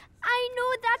 I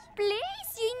know that place!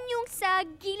 Yun yung sa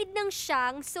gilid ng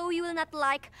siyang, so you will not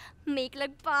like make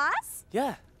lagpas?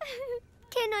 Yeah.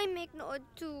 Can I make nood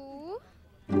too?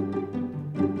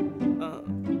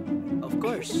 Of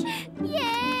course.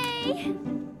 Yay!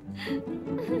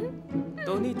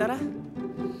 Tonee, tara.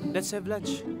 Let's have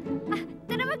lunch.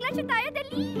 Tara mag-lunch tayo,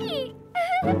 dali!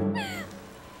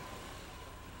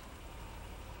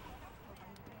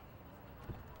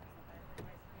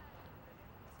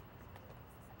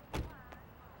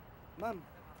 Ma'am,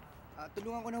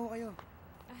 tulungan ko na ho kayo.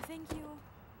 Thank you.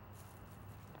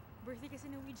 Birthday kasi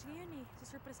ng Widge ngayon eh.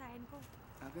 Susurpresahin ko.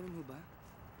 Ganun ho ba?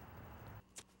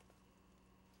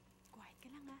 Quiet ka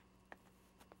lang ah.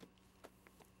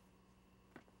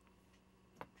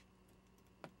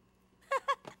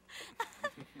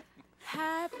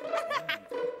 Happy...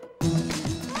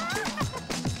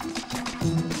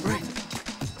 Brent!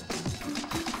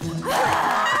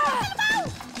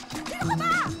 Sino ka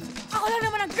ba? Ako lang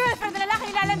naman ang girlfriend na lalaki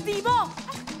nilalandi mo!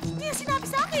 Hindi na sinabi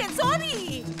sa akin!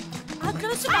 Sorry! Ang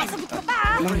ganun sumasagot ka pa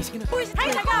ah! Sige na. Buwisit ka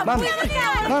talaga! Buwisit ka!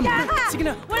 Walang Ma'am! hiya ka! Sige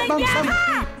na! Walang hiya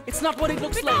ka! It's not what it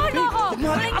looks like! Bitawan mo ako!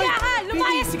 Walang hiya ka!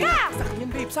 Lumayas ka! Sa akin yan,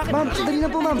 babe. Sa akin. Ma'am, sandali na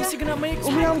po, ma'am. Sige na, may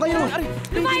Umiyaw kayo.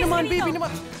 Baby naman, baby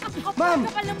naman. Ma'am!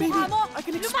 Kapal ng mukha mo! I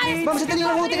can Lumayas explain. Ma'am, sandali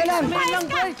lang, huti ka lang. Lumayas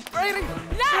ka!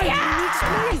 Layas!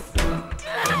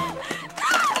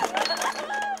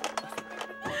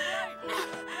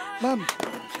 Ma'am!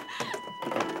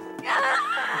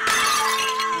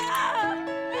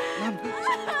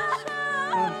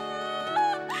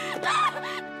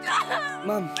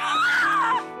 Ma'am!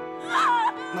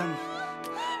 Ma'am!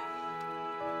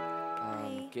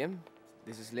 Kim,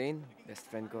 this is Lane, best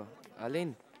friend ko.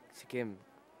 Lane, si Kim,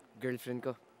 girlfriend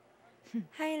ko.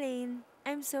 Hi, Lane.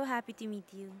 I'm so happy to meet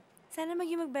you. Sana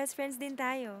maging mag-best friends din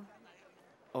tayo.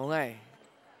 Oo nga eh.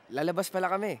 Lalabas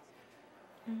pala kami.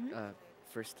 Mhm.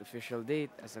 First official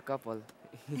date as a couple.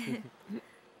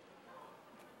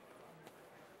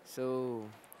 So,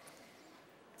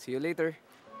 see you later.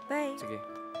 Bye. Sige.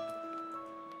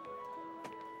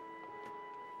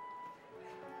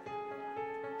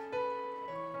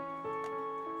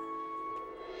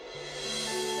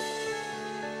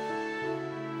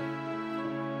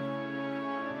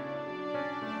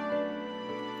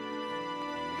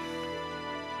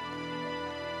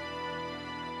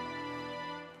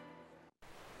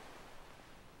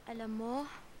 Alam mo,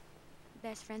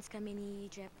 best friends kami ni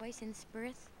Jepoi since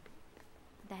birth.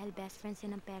 Dahil best friends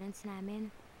yan ng parents namin.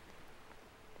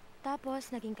 Tapos,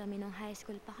 naging kami nung high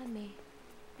school pa kami.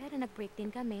 Pero nag-break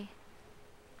din kami.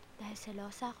 Dahil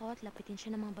selosa ako at lapitin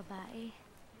siya ng mga babae.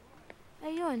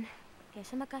 Ayun,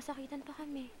 kesa magkasakitan pa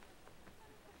kami.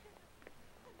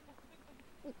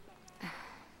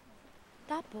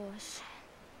 Tapos,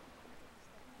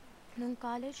 nung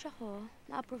college ako,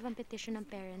 na-approve ang petition ng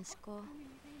parents ko.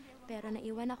 Pero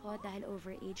naiwan ako dahil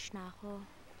overage na ako.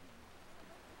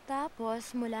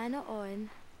 Tapos, mula noon,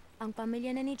 ang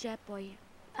pamilya na ni Jepoi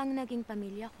ang naging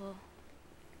pamilya ko.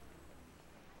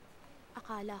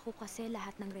 Akala ko kasi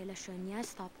lahat ng relasyon niya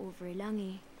stopover lang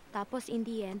eh. Tapos in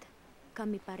the end,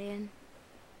 kami pa rin.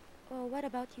 Oh, what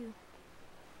about you?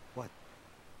 What?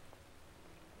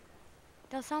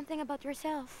 Tell something about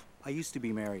yourself. I used to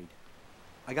be married.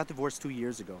 I got divorced 2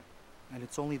 years ago. And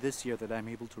it's only this year that I'm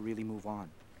able to really move on.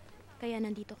 Kaya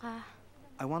nandito ka.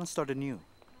 I want to start anew.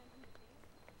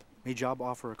 May job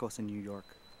offer ako sa New York.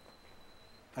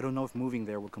 I don't know if moving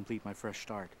there will complete my fresh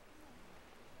start.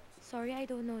 Sorry, I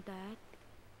don't know that.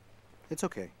 It's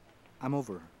okay. I'm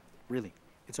over her. Really,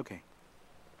 it's okay.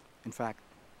 In fact,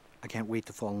 I can't wait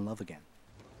to fall in love again.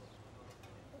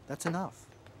 That's enough.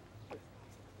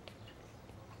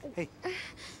 Hey.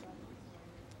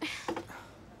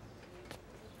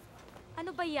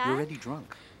 Ano ba yan? You're already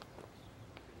drunk.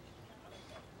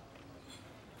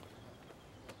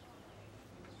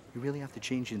 You really have to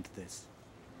change into this.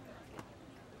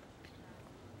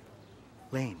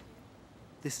 Lane,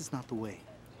 this is not the way.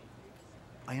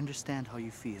 I understand how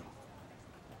you feel.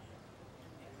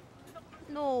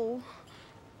 No.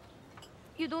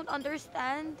 You don't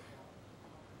understand.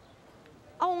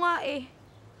 Ako nga eh.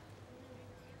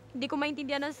 Hindi ko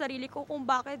maintindihan ang sarili ko kung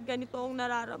bakit ganito ang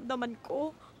nararamdaman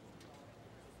ko.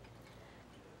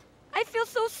 I feel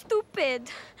so stupid.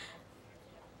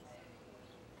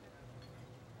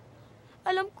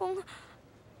 Alam kong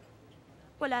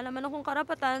wala naman akong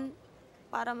karapatan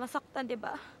para masaktan, di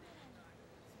ba?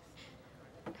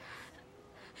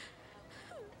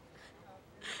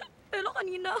 Pero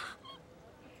kanina,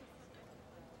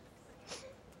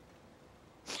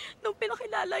 nung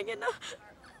pinakilala niya na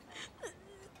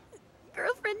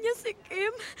girlfriend niya si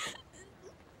Kim,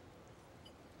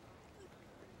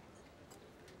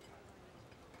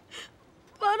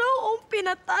 parang akong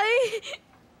pinatay.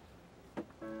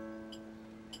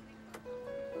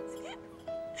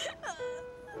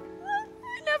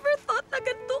 I never thought na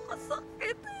ganito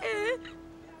kasakit eh.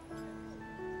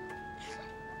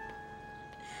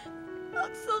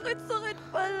 Ang sakit-sakit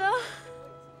pala.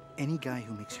 Any guy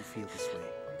who makes you feel this way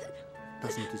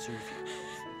doesn't deserve you.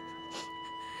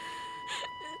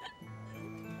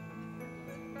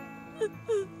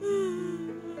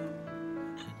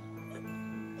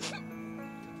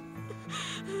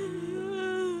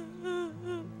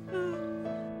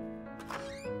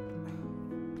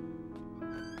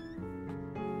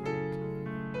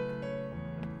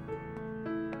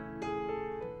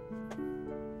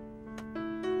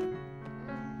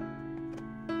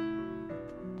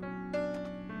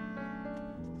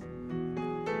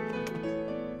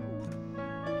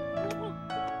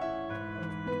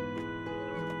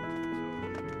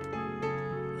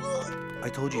 I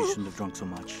told you you shouldn't have drunk so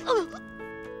much.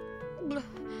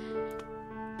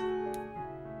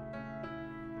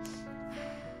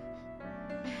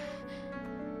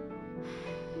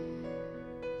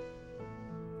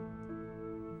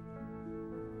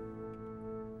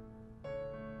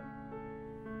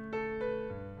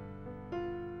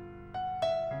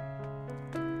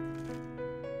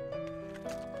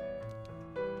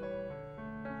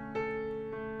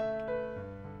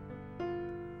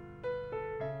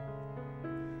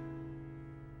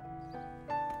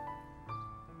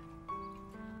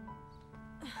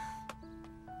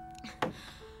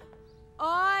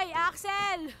 Oy,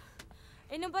 Axel!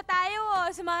 Inom pa tayo, oh.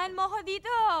 Samahan mo ako dito.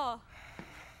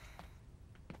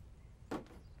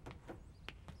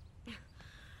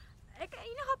 Eh,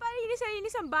 kanina ka pa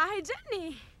linis ang bahay dyan,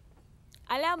 eh.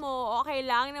 Alam mo, okay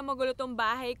lang na magulo tong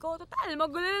bahay ko. Total,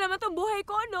 magulo na naman tong buhay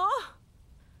ko, no?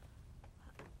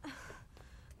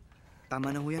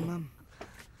 Tama na ho yan, ma'am.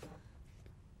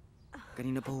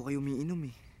 Kanina pa ho kayo umiinom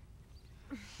eh.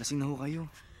 Lasing na ho kayo.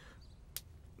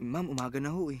 Ma'am, umaga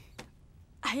na ho eh.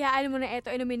 Hayaan mo na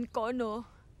eto inumin ko, no?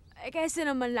 Eh, kaysa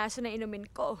naman laso na inumin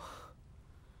ko.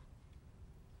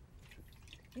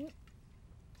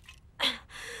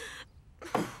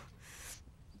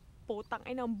 Putang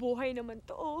inang buhay naman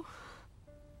to, oh.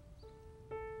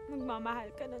 Magmamahal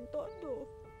ka ng todo.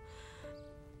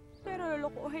 Pero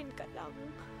lulukuhin ka lang.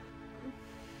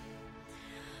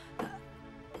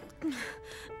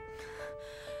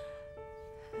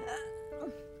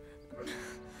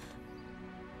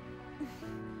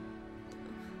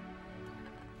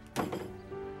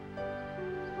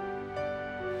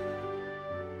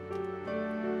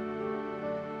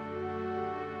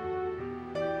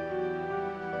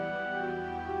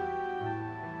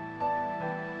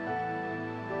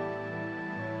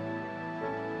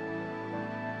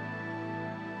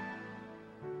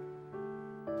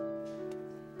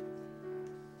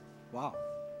 Wow,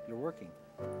 you're working.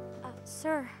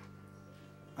 Sir.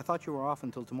 I thought you were off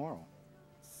until tomorrow.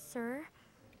 Sir?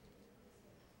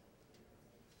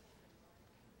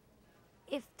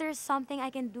 If there's something I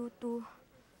can do to...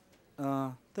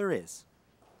 There is.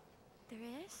 There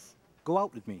is? Go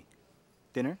out with me.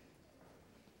 Dinner?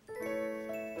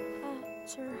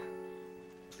 Sir.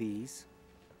 Please.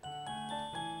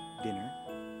 Dinner?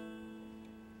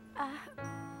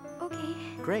 Okay.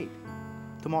 Great.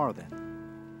 Tomorrow then.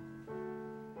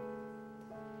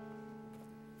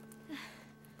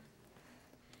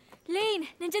 Lane,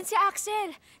 nandyan si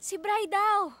Axel. Si Bri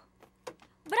daw.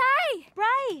 Bri!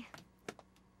 Bri!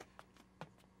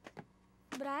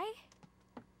 Bri?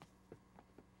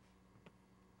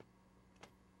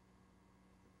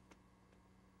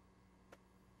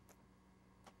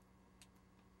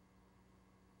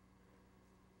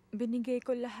 Binigay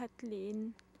ko lahat,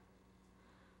 Lane.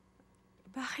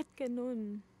 Bakit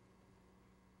ganun?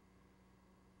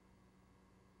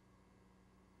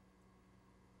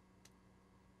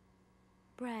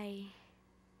 Bri,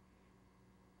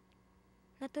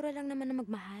 natural lang naman na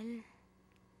magmahal.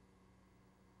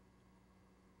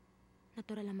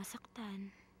 Natural lang masaktan.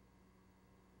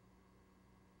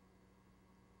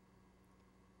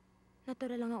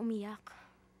 Natural lang na umiyak.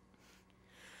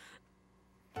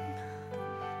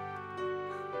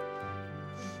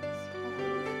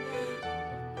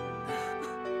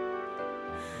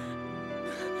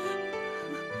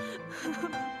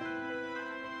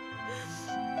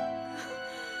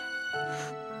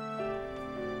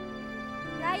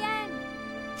 Ryan!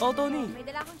 Oh, Tonee. May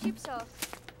dala akong chips, oh.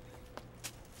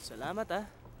 Salamat, ah.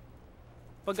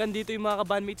 Pag andito yung mga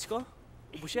ka-bandmates ko,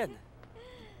 ubos yan.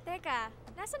 Teka,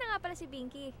 nasa na nga pala si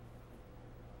Binky?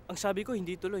 Ang sabi ko,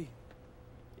 hindi tuloy.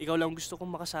 Ikaw lang gusto kong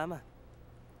makasama.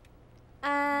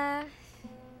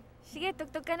 Sige,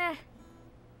 tugtog ka na.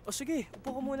 O sige,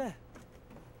 upo ka muna.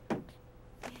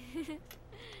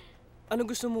 Anong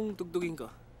gusto mong tugtugin ko?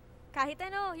 Kahit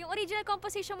ano, yung original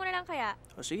composition mo na lang kaya.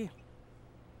 O sige.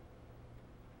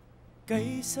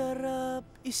 Kay sarap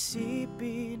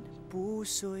isipin,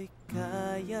 puso'y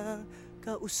kayang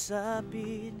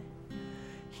kausapin.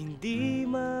 Hindi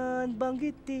man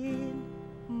banggitin,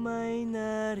 may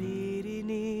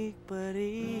naririnig pa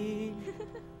rin.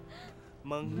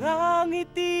 Mga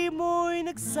ngiti mo'y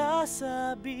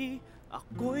nagsasabi,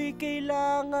 ako'y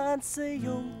kailangan sa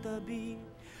iyong tabi.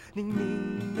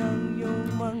 Ningning ng iyong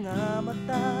mga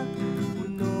mata,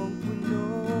 punong-puno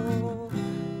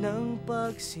ng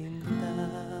pagsinta.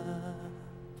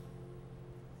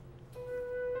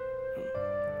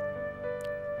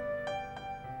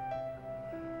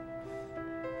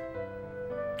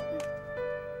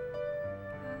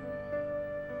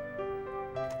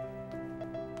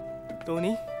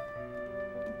 Tonee?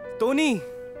 Tonee!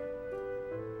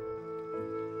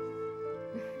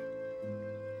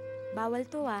 Bawal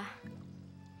to, ah.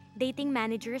 Dating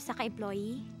manager saka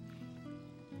employee.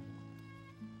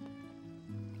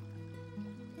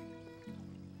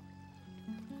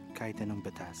 Kahit anong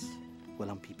batas,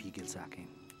 walang pipigil sa akin.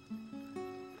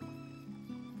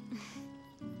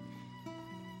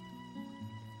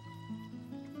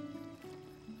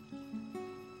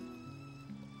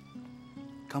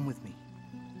 Come with me.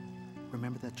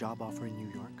 Remember that job offer in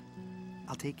New York?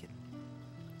 I'll take it.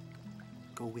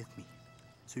 Go with me,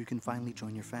 so you can finally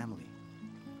join your family.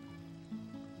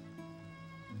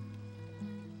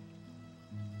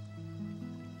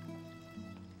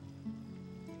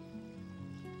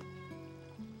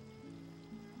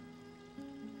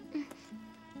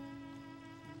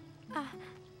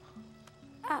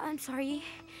 I'm sorry.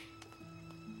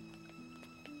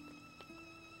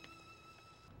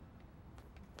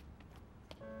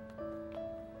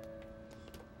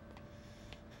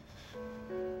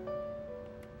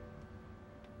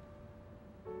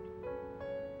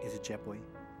 Is it Jepoi?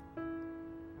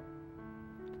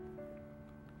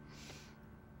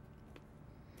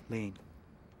 Lane,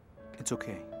 it's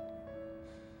okay.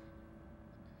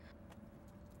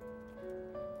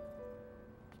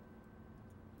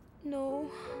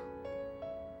 No.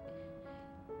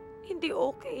 Hindi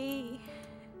okay.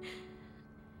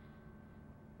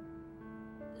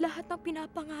 Lahat ng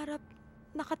pinapangarap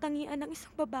na katangian ng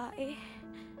isang babae,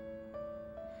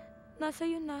 nasa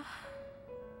iyo na.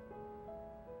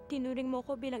 Tinuring mo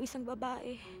ko bilang isang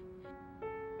babae.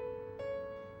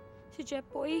 Si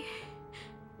Jepoi,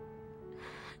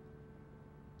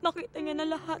 nakita niya na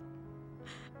lahat.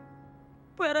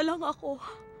 Pwera lang ako.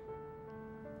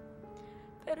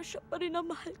 Pero siya pa rin ang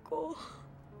mahal ko.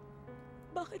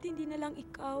 Bakit hindi na lang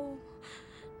ikaw?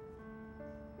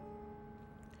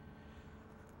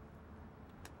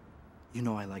 You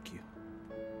know I like you.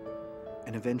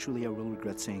 And eventually I will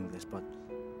regret saying this, but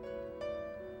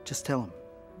just tell him.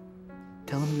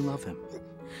 Tell him you love him.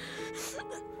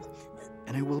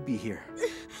 And I will be here.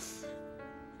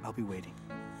 I'll be waiting.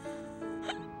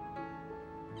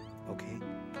 Okay?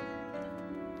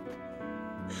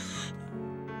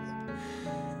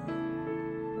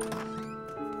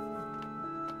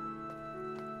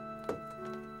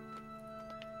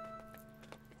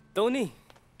 Tonee!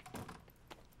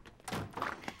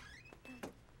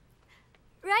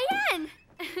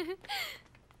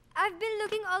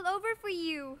 for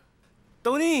you.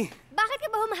 Tonee! Bakit ka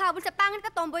ba humahabol sa pangit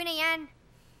na tomboy na yan?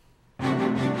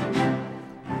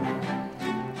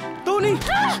 Tonee!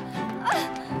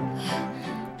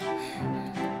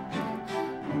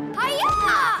 Haya!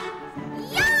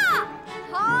 Ya!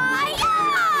 Haya!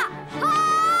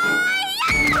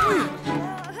 Haya!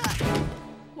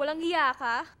 Walang hiya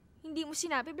ka? Hindi mo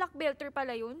sinabi black belter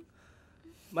pala yun?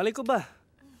 Malay ko ba?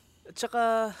 At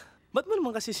saka, ba't mo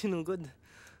naman kasi sinugod?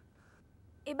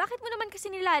 Eh bakit mo naman kasi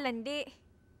nilalandi?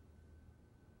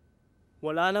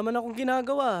 Wala naman akong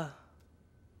ginagawa.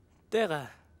 Teka,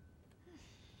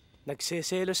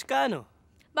 nagseselos ka, no?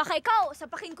 Baka ikaw,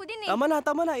 sapakin ko din eh.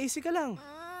 Tama na. Easy ka lang.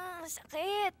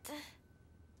 Sakit.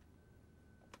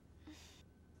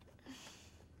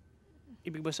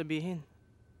 Ibig ba sabihin,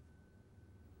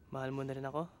 mahal mo na rin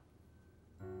ako?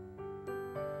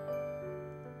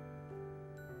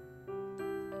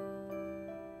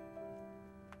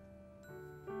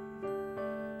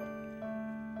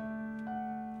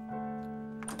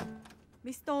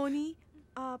 Miss Tonee,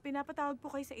 pinapatawag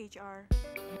po kayo sa HR.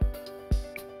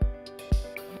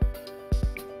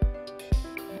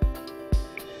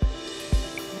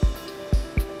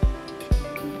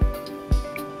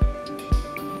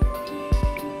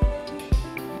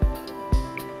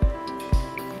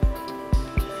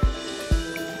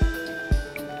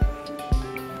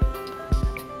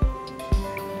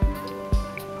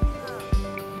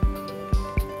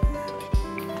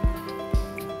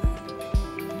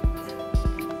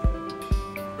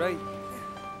 Bray,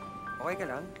 okay ka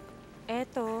lang?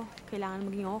 Eto, kailangan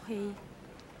maging okay.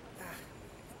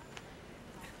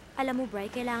 Alam mo, Bray,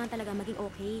 kailangan talaga maging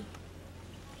okay.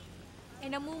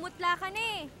 Eh namumutla ka na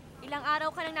eh. Ilang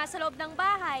araw ka nang nasa loob ng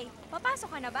bahay.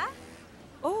 Papasok ka na ba?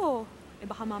 Oo.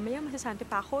 Baka mamaya masasante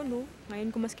pa ako, no?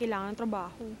 Ngayon ko mas kailangan ng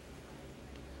trabaho.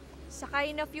 Saka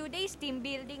in a few days, team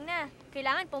building na.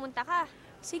 Kailangan pumunta ka.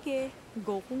 Sige,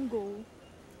 go kung go.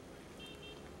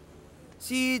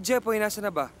 Si Jepoi, nasa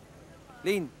na ba?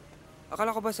 Lane,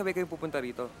 akala ko ba sabay kayong pupunta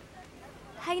rito?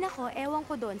 Hay nako, ewan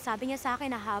ko doon. Sabi niya sa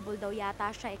akin na habol daw yata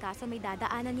siya, kaso may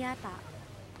dadaanan yata.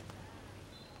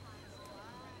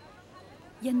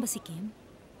 Yan ba si Kim?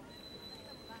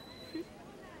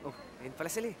 Oh, ayun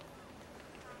pala sila eh.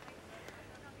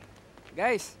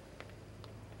 Guys!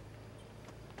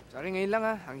 Sorry ngayon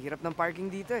lang Ang hirap ng parking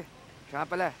dito eh. Siya nga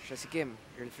pala, siya si Kim,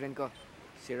 girlfriend ko.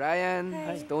 Si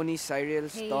Ryan, si Tonee, Cyrill,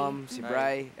 si Tom, si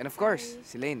Bry, and of course,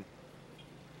 si Lane.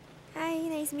 Hi,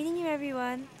 nice meeting you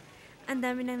everyone. Ang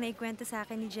dami nang naikwento sa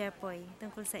akin ni Jepoi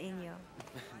tungkol sa inyo.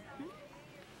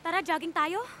 Tara, jogging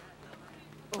tayo?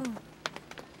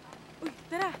 Uy,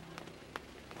 tara!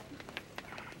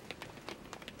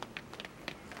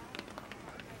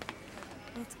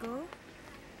 Let's go.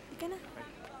 Ika na.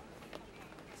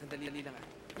 Sandali lang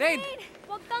Lane!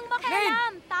 Huwag kang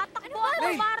makialam! Tatakbo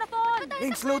ako marathon!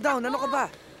 Lane, slow down! Ano ka ba?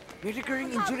 May recurring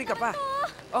injury ka pa.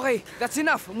 Okay, that's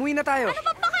enough. Umuwi na tayo. Ano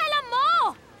ba pakialam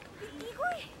mo? Hindi ko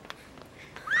eh.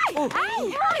 Oh!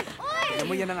 Ay! Alam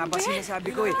mo, yan ang nga ba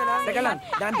sinasabi ko eh. Teka lang,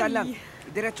 dahan-dahan lang.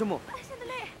 Diretso mo.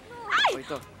 Sandali. O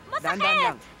ito, dahan-dahan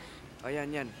lang. O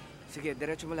yan. Sige,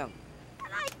 diretso mo lang.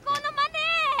 Aray ko naman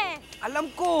eh!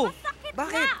 Alam ko! Masakit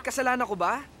Bakit? Kasalanan ko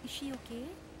ba? Is she okay?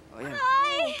 O yan.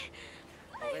 Ay!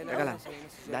 Teka lang,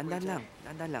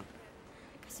 dahan-dahan lang.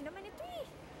 Kasi naman ito eh.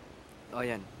 O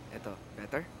yan, ito.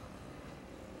 Better?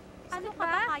 Ano ka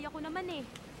ba? Kaya ko naman eh.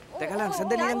 Teka lang,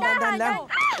 sandali lang, dahan-dahan lang.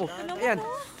 Oh, ayan.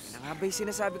 Yan nga ba yung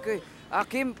sinasabi ko eh.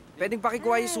 Kim, pwedeng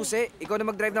pakikuha yung susi? Ikaw na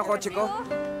mag-drive ng kotse ko?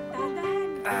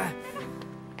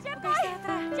 Jepoi!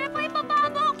 Jepoi,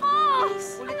 bababo ko!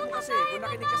 Ulit mo kasi, kung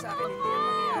nakinig ka sa akin, hindi yan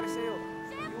mangyayari sa'yo.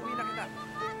 Iuwi na kita.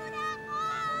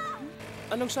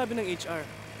 Anong sabi ng HR?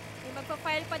 May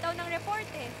magpa-file pa daw ng report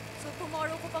eh. So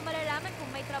tomorrow ko pa malalaman kung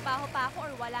may trabaho pa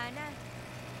ako or wala na.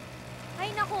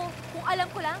 Ay nako, kung alam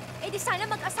ko lang, di sana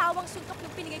mag-asawang suntok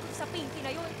yung pinigay ko sa pinky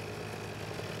na yun.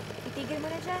 Itigil mo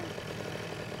na dyan.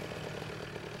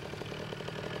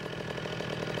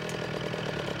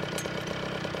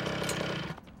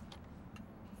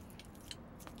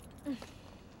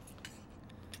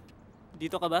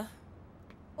 Dito ka ba?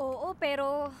 Oo,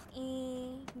 pero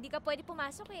hindi ka pwede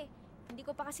pumasok eh. Hindi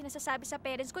ko pa kasi nasasabi sa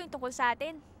parents ko yung tungkol sa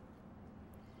atin.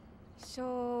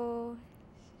 So,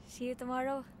 see you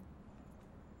tomorrow.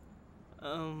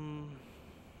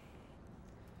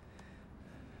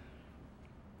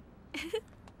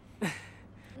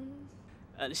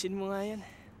 Alisin mo nga yan.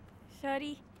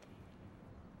 Sorry.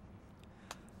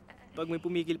 Pag may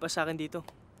pumigil pa sa akin dito,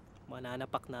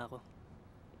 mananapak na ako.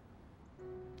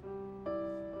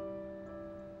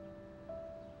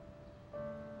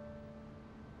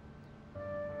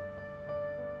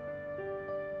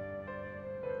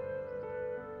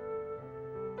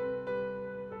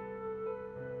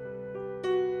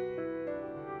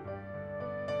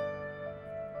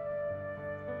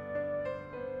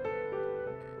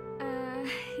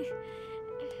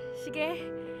 Sige.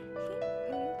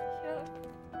 Sure.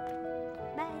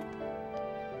 Bye.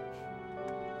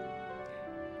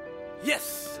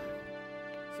 Yes!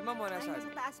 Si Ma'am mo nasaan?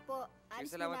 Sa taas po.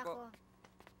 Alis Salamat na po. ako.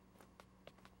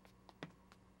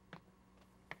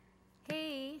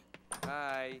 Hey.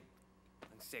 Hi.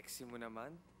 Ang sexy mo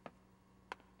naman.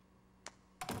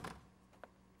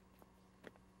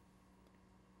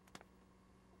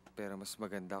 Pero mas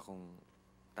maganda kung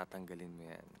tatanggalin mo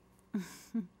yan.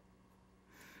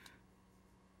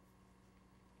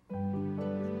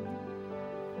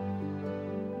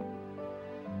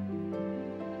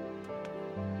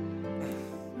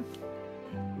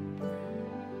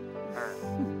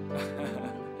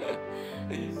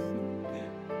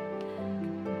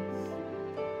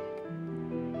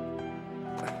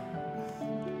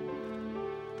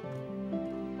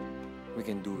 We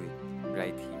can do it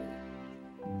right here.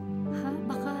 Ha?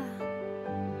 Baka...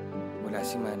 Wala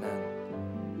si Manang.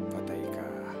 Patay ka.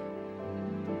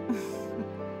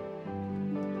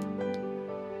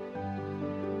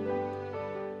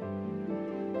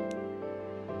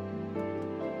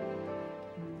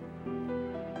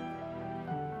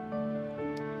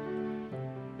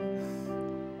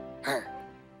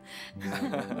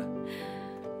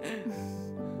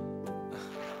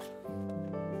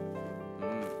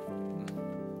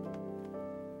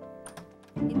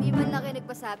 Hindi man lang kayo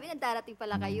nagpasabi na darating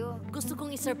pala kayo. Gusto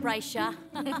kong i-surprise siya.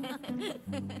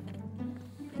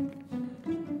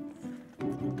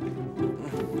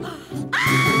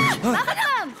 Bakit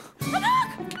naman? Anak!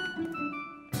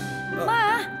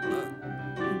 Ma!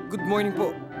 Good morning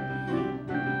po.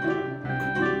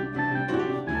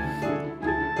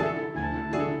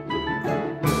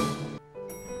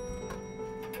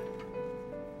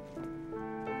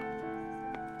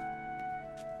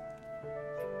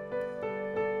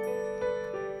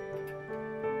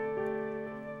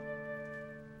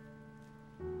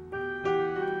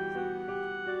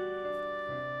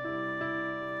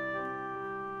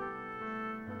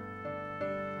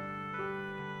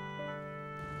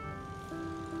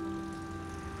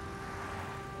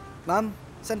 Ma'am,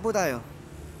 saan po tayo?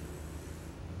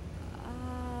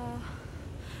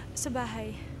 Sa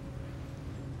bahay.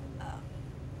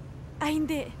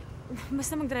 Hindi.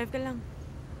 Basta mag-drive ka lang.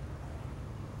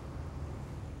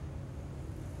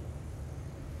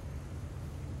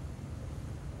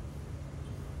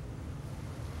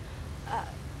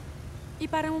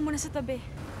 Iparang mo muna sa tabi.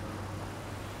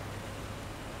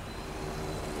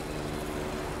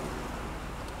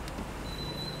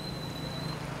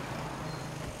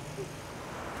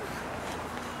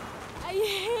 I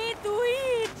hate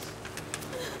weeds!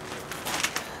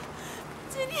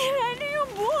 Sinira niyo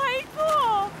yung buhay ko!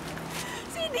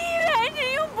 Sinira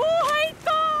niyo yung buhay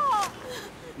ko!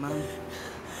 Ma'am,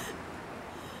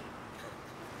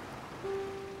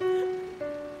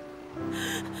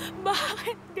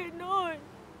 Bakit ganon?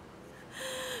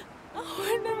 Ako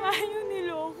na nga yung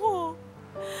niloko.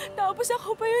 Tapos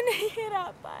ako pa yung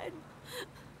nahihirapan.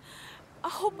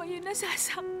 Ako pa yung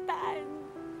nasasaktan.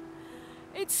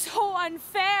 It's so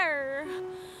unfair.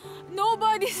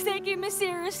 Nobody's taking me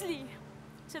seriously.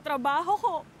 Sa trabaho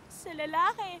ko, sa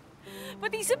lalaki,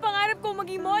 pati sa pangarap ko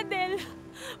maging model,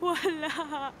 wala.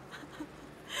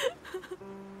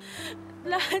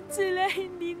 Lahat sila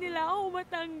hindi nila ako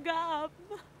matanggap.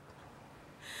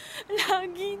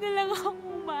 Lagi na lang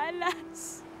akong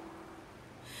malas.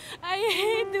 I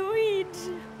hate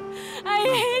weeds. I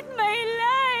hate my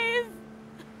life.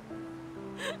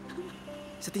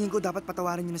 sa tingin ko dapat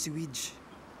patawarin niyo na si Widge.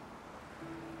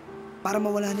 Para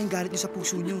mawala na yung galit niyo sa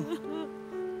puso niyo.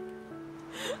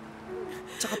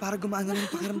 Tsaka para gumaan na lang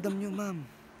yung pakiramdam niyo, ma'am.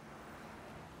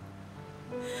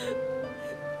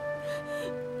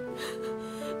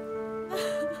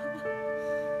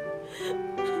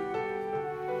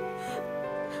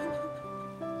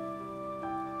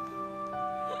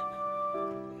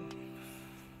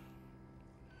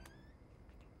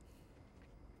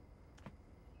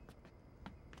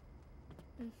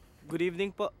 Good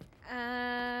evening po.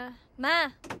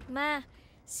 Ma,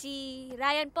 si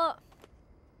Ryan po.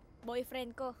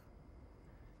 Boyfriend ko.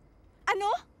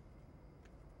 Ano?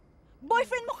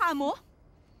 Boyfriend mo ka mo?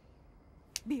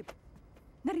 Babe,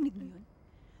 narinig mo yun?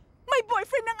 May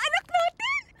boyfriend ng anak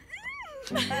natin!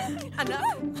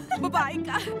 Anak? Babae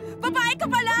ka? Babae ka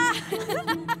pala!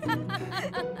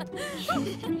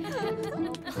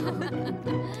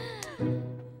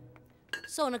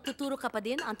 So, nagtuturo ka pa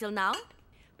din until now?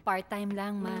 Part-time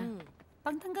lang, ma.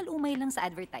 Pangtanggal umay lang sa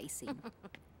advertising.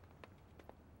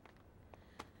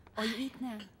 O, you eat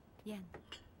na. Yan.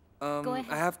 Go ahead.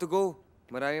 I have to go.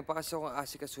 Marami pa kasi akong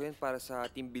asikasuhin para sa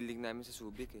team building namin sa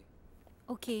Subic eh.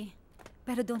 Okay.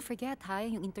 Pero don't forget, ha,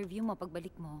 yung interview mo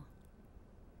pagbalik mo.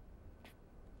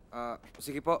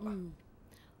 Sige po.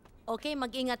 Okay,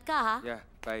 mag-ingat ka, ha? Yeah,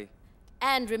 bye.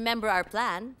 And remember our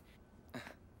plan.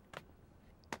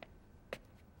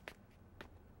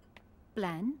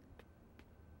 Plan?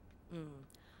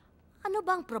 Ano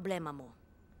bang problema mo?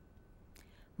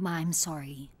 Ma, I'm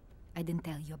sorry. I didn't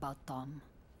tell you about Tom.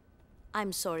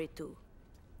 I'm sorry too.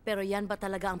 Pero yan ba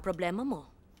talaga ang problema mo?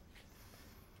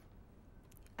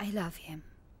 I love him.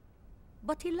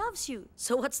 But he loves you.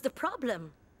 So what's the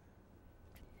problem?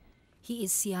 He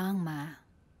is young, Ma.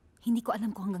 Hindi ko alam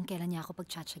kung hanggang kailan niya ako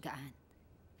pagtsatsagaan.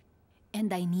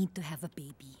 And I need to have a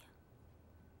baby.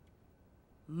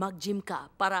 Mag-gym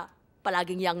ka para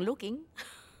palaging young looking.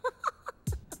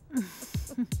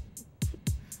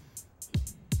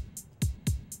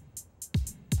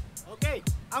 Okay,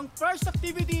 ang first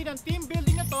activity ng team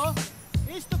building na to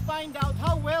is to find out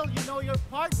how well you know your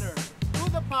partner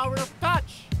through the power of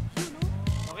touch.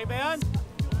 Okay ba yan?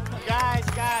 Guys,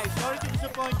 sorry to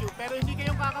disappoint you, pero hindi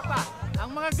kayong kakapa.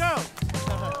 Ang mga girls.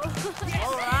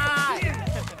 Alright.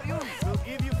 We'll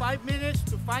give you 5 minutes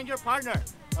to find your partner.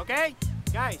 Okay?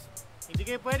 Guys, hindi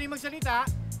kayo pwedeng magsalita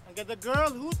hanggang the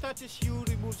girl who touches you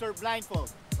removes her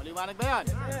blindfold. Maliwanag ba yan?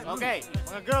 Okay,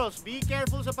 mga girls, be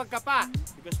careful sa pagkapa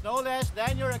because no less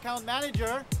than your account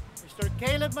manager, Mr.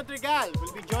 Regal Madrigal,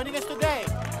 will be joining us today.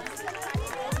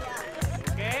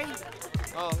 Okay?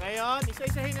 Oh, ngayon,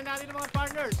 isa-isahin na natin ang mga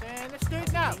partners and let's do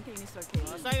it now.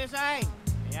 Assign.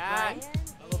 Ayan.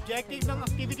 Ang objective ng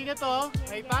activity na to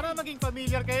ay para maging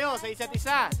familiar kayo sa isa't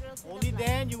isa. Only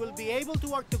then you will be able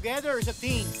to work together as a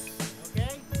team.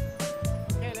 Okay?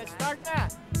 Okay, let's start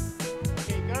na.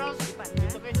 Okay, girls,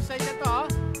 dito kayo sa side na to.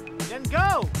 Then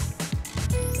go!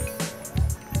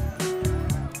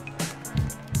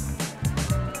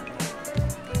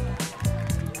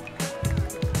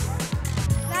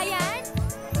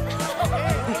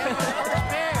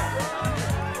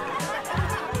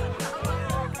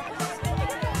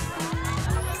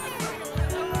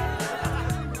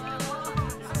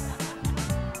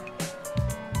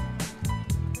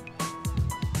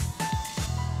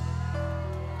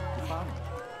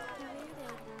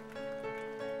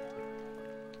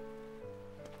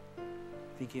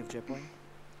 Thinking of Jepoi?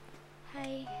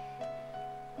 Hi.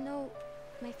 No,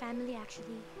 my family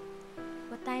actually.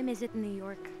 What time is it in New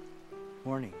York?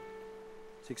 Morning.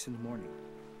 6 in the morning.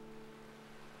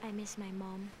 I miss my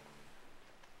mom.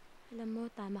 Alam mo,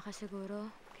 tama ka siguro.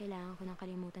 Kailangan ko nang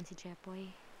kalimutan si Jepoi.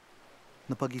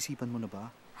 Napag-isipan mo na ba?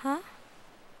 Huh?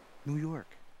 New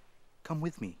York. Come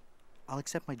with me. I'll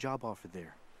accept my job offer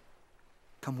there.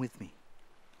 Come with me.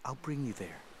 I'll bring you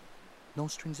there. No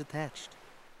strings attached.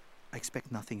 I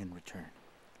expect nothing in return.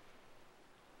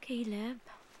 Caleb?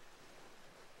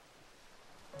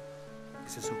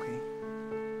 Is this okay?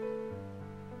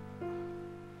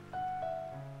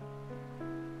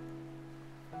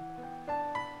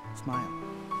 Smile.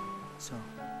 So,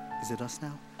 is it us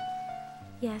now?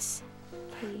 Yes.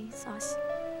 Okay, it's us.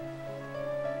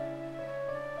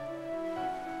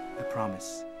 I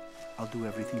promise. I'll do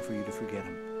everything for you to forget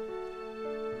him.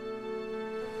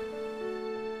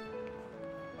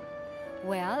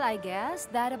 Well, I guess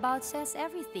that about says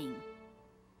everything.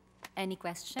 Any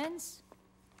questions?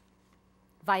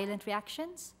 Violent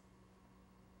reactions?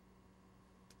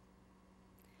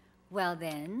 Well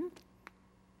then...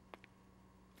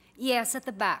 Yes, at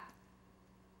the back.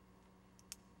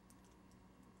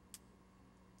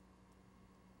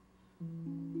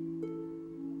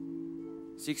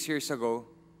 Six years ago,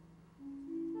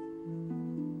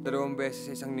 2 beses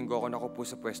sa isang linggo ako nakupo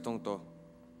sa pwestong to.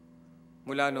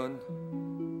 Mula nun,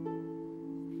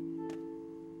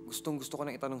 gustong-gusto ko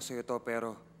nang itanong sa'yo to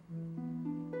pero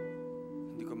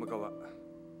hindi ko magawa.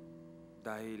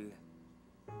 Dahil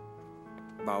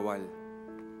bawal.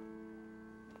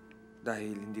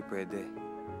 Dahil hindi pwede.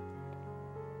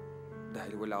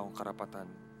 Dahil wala akong karapatan.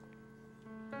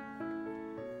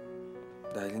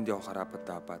 Dahil hindi ako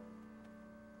karapat-dapat.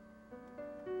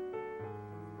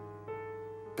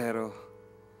 Pero,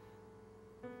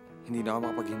 hindi na ako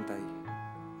makapaghintay.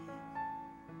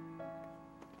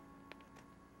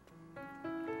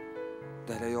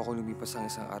 Dahil ayoko lumipas ang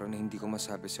isang araw na hindi ko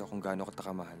masabi sa'yo kung gaano kita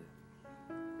kamahal.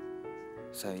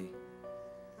 Sai.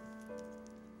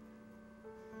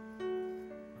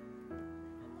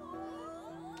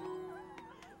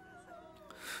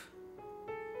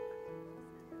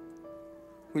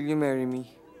 Will you marry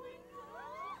me?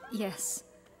 Yes,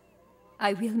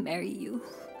 I will marry you.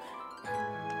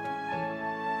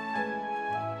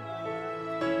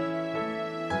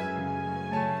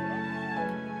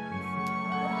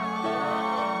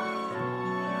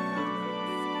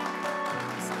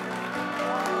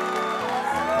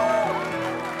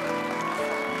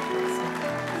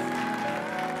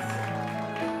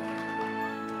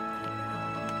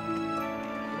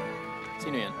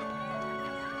 Sino yan?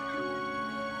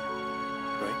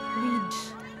 Reed,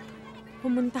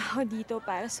 pumunta ako dito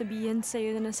para sabihin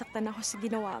sa'yo na nasaktan ako sa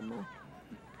ginawa mo.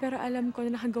 Pero alam ko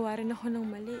na nakagawa rin ako ng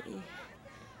mali eh.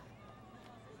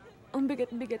 Ang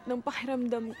bigat-bigat ng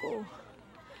pakiramdam ko.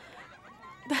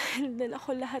 Dahil dala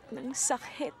ko lahat ng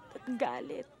sakit at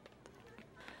galit.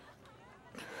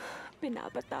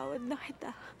 Pinapatawad na kita.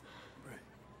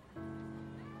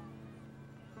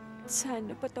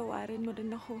 Sana patawarin mo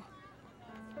rin ako.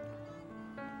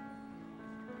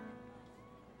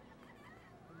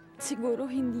 Siguro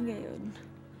hindi ngayon.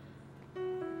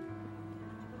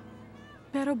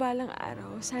 Pero balang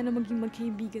araw, sana maging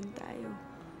magkaibigan tayo.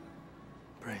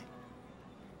 Pray.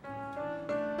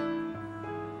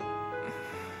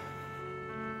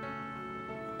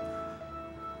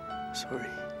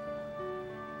 Sorry.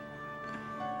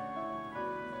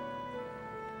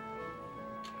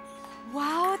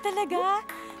 Wow, talaga?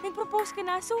 Nag-propose ka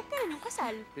na, so kailan yung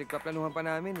kasal? Pinagpaplanuhan pa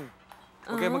namin eh.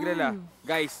 Huwag kayo maglala.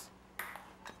 Guys,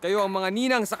 kayo ang mga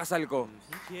ninang sa kasal ko.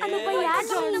 Ano ba yan,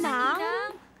 Ninang?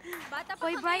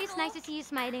 Boy, Bryce, nice to see you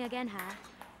smiling again, ha?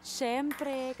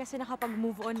 Siyempre, kasi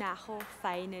nakapag-move on na ako,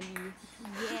 finally.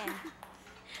 Yeah.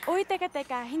 Uy, teka,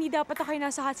 hindi dapat ako yung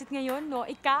nasa hot seat ngayon, no?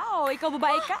 Ikaw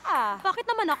babae ka ah. Bakit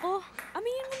naman ako?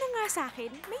 Aminin mo na nga sa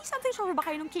akin. May something sure ba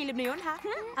kayo nung Caleb na yun, ha?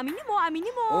 Aminin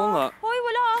mo. Oo nga. Hoy,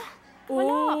 wala.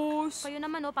 Wala. Oh, Kayo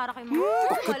naman, no? Para kayo mga...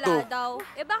 Wala daw.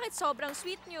 Eh bakit sobrang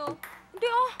sweet nyo? Hindi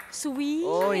sweet.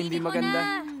 Oo, hindi Hindi ko maganda. na.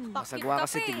 Masagwa Bakit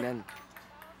kasi ka pa eh? tignan.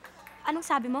 Anong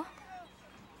sabi mo?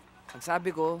 Ang sabi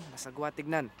ko, masagwa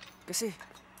tignan. Kasi,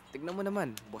 tignan mo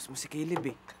naman, boss mo si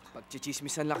Caleb eh.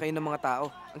 Pagchichismisan lang kayo ng mga tao.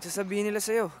 Ang sasabihin nila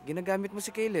sa'yo, ginagamit mo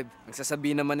si Caleb. Ang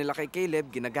sasabihin naman nila kay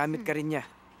Caleb, ginagamit ka rin niya.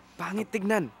 Pangit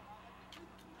tignan.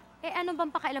 Eh, ano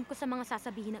bang pakialam ko sa mga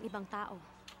sasabihin ng ibang tao?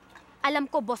 Alam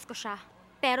ko, boss ko siya.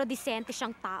 Pero disente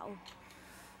siyang tao.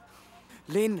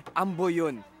 Lane, ambo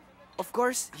yun. Of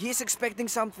course, he is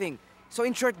expecting something. So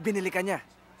in short, binili ka niya.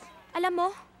 Alam mo,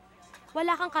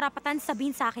 wala kang karapatan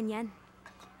sabihin sa akin yan.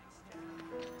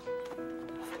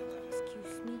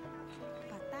 Excuse me.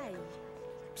 Patay.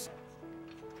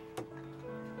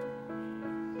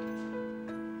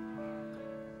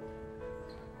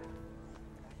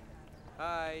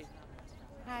 Hi.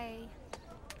 Hi.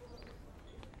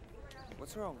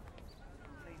 What's wrong?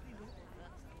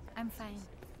 I'm fine.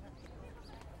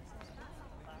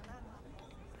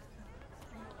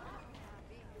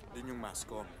 Din yung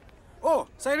mascom. Oh,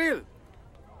 Cyrill!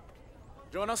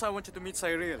 Jonas, I want you to meet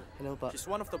Cyrill. Hello pa. She's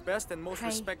one of the best and most Hi.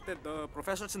 respected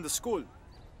professors in the school.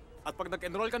 At pag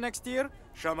nag-enroll ka next year,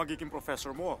 siya magiging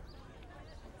professor mo.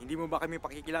 Hindi mo ba kami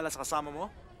pakikilala sa kasama mo?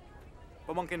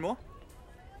 Pamangkin mo?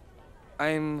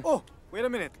 Oh, wait a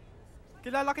minute.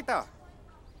 Kilala kita.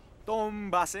 Tom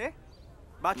Base?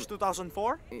 Batch 2004?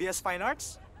 BS Fine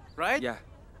Arts? Right? Yeah.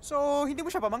 So, hindi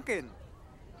mo siya pamangkin.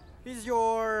 He's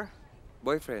your...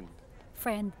 Boyfriend.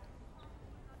 Friend.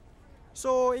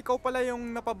 So, ikaw pala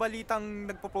yung napabalitang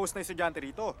nagpo-post na estudyante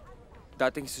rito?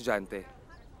 Dating estudyante.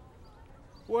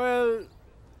 Well,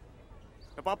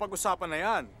 napapag-usapan na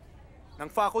yan. Ng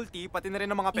faculty, pati na rin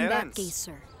ng mga In that parents. case,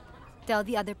 sir, tell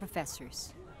the other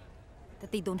professors that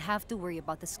they don't have to worry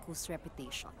about the school's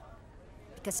reputation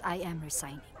because I am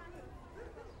resigning.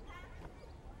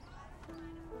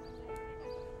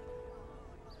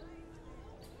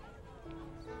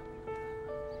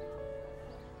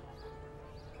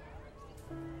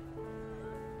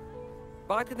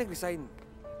 Bakit ka nag-resign?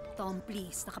 Tom,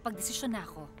 please, nakapag-desisyon na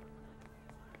ako.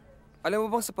 Alam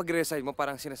mo bang sa pag-resign mo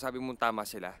parang sinasabi mong tama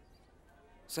sila?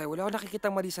 Say, wala akong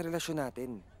nakikitang mali sa relasyon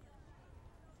natin.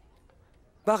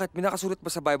 Bakit? May nakasulat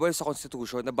ba sa Bible sa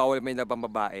Constitution na bawal may labang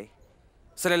babae?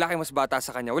 Sa lalaki mas bata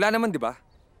sa kanya? Wala naman, di ba?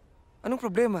 Anong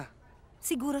problema?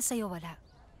 Siguro sa'yo wala.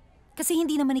 Kasi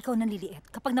hindi naman ikaw nanliliit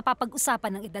kapag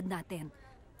napapag-usapan ng edad natin.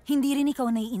 Hindi rin ikaw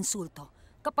naiinsulto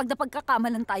kapag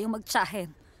napagkakamalan tayong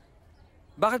magtsahen.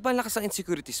 Bakit ba ang lakas ang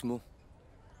insecurities mo?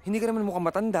 Hindi ka naman mukhang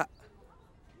matanda.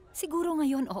 Siguro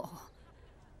ngayon, oo.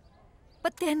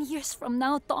 But 10 years from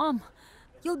now, Tom,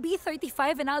 you'll be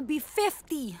 35 and I'll be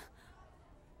 50.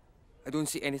 I don't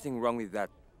see anything wrong with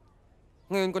that.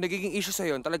 Ngayon, kung nagiging issue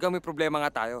sa'yo, talagang may problema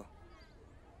nga tayo.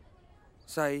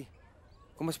 Sai,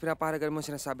 kung mas pinapahalagan mo ang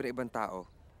sinasabi ng ibang tao,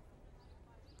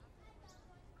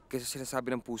 kaysa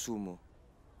sinasabi ng puso mo,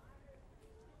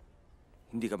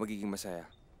 hindi ka magiging masaya.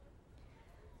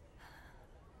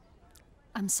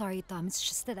 I'm sorry, Tom. It's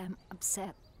just that I'm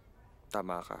upset.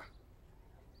 Tama ka.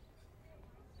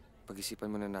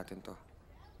 Pag-isipan muna natin to.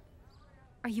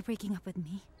 Are you breaking up with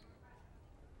me?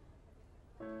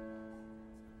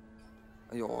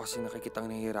 Ayoko kasi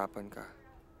nakikitang nahihirapan ka.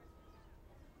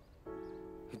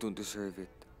 You don't deserve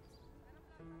it.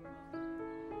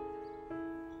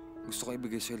 Gusto ko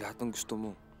ibigay sa'yo lahat ng gusto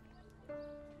mo.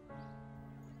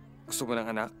 Gusto mo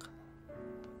ng anak?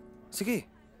 Sige.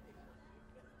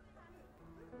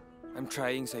 I'm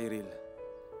trying, Cyrill.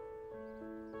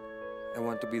 I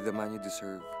want to be the man you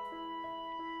deserve.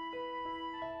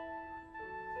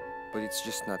 But it's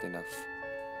just not enough.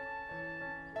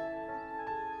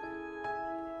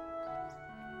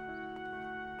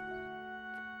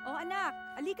 Oh, anak,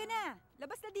 alika na.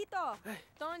 Labas na dito.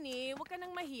 Tonee, huwag ka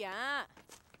nang mahiya.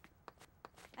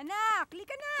 Anak,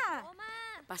 alika na. Oo, ma.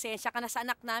 Pasensya ka na sa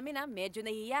anak namin, ha. Medyo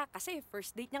nahiya kasi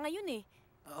first date niya ngayon, eh.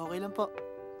 Okay lang po.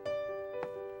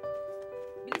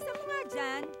 Bilisan mo nga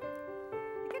dyan.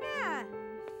 Alika na.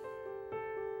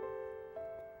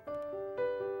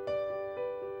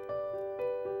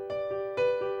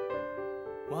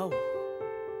 Wow.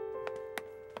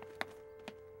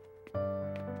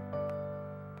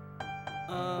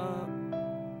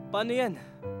 Paano yan?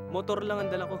 Motor lang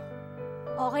ang dala ko.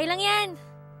 Okay lang yan.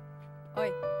 Oy,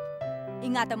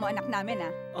 ingatan mo anak namin, ha?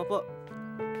 Opo.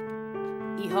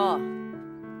 Iho,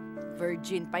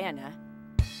 virgin pa yan, ha?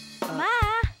 Ma!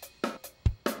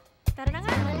 Tara na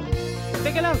nga.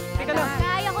 Teka lang.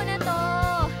 Kaya ko na to.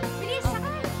 Bilis, saka.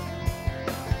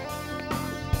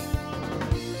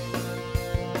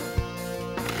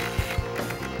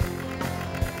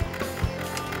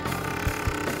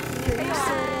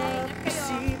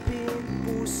 Isipin,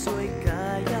 puso'y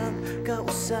kayang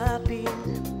kausapin.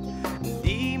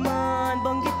 Di man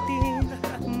banggitin,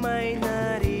 may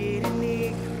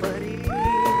naririnig pa rin.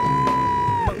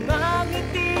 Mga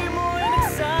ngiti mo'y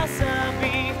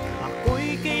nagsasabi,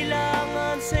 ako'y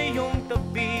kailangan sa iyong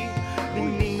tabi.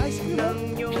 Uning ng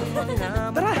iyong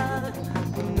mga mata,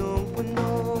 punong-puno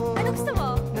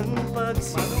ng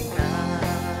pagsinta.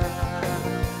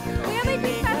 Kuya, may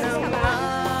pagpasok ka ba?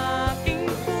 Aking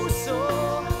puso,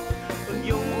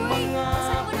 iyong mga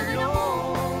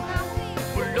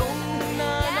pulong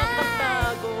na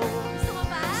nakatago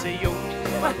sa iyong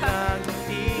mga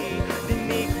ngiti.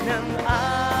 Dinig ng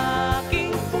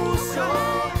aking puso,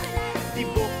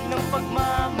 tibok ng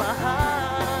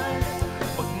pagmamahal,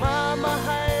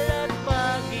 pagmamahal at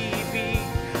pag-ibig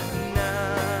na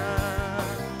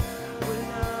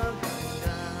walang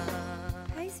hanggan.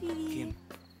 Hi, sweetie. Kim.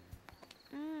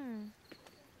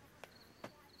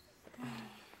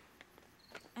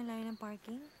 Ang layo ng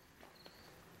parking?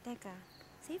 Teka,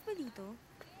 safe ba dito?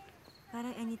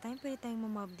 Parang anytime pwede tayong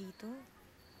mamob dito.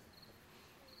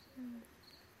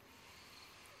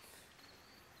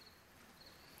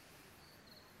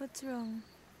 What's wrong?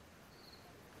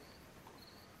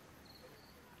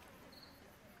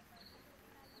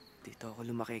 Dito ako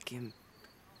lumaki, Kim.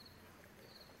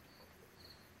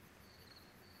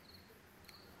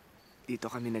 Dito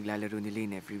kami naglalaro ni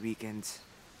Lane every weekends.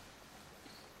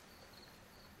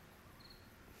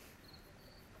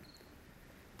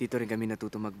 Dito rin kami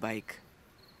natuto mag-bike.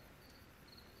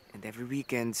 And every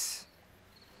weekends,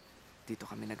 dito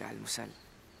kami nag-aalmusal.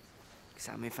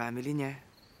 Kasama yung family niya,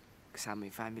 kasama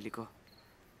yung family ko.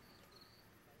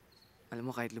 Alam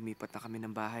mo, kahit lumipat na kami ng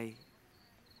bahay,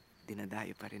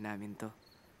 dinadayo pa rin namin to.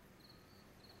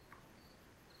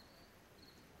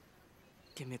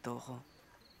 Kim, ito ako.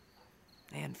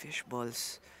 Ayan, fish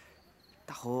balls,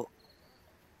 tako,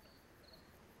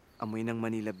 amoy ng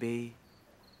Manila Bay,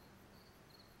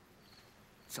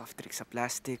 soft drink sa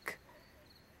plastic,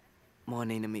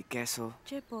 monay na may keso.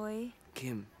 Jepoi.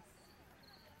 Kim,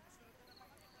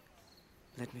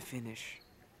 let me finish.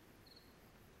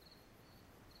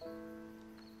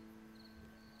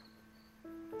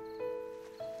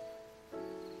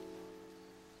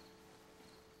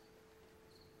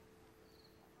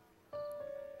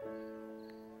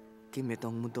 Kim, ito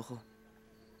ang mundo ko.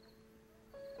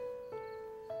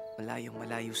 Malayong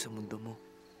malayo sa mundo mo.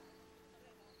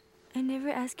 I never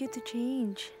asked you to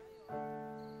change.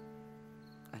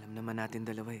 Alam naman natin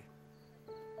dalawa eh.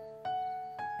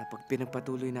 Na pag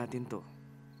pinagpatuloy natin to,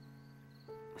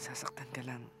 masasaktan ka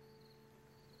lang.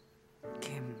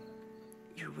 Kim,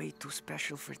 you're way too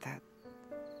special for that.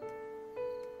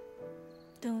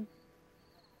 Don't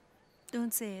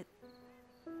say it.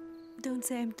 Don't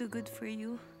say I'm too good for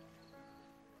you.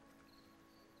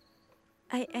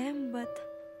 I am, but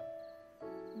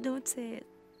don't say it.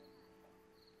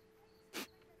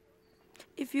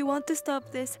 If you want to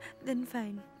stop this, then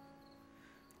fine.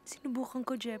 Sinubukan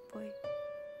ko, Jepoi.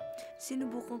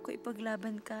 Sinubukan ko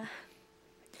ipaglaban ka.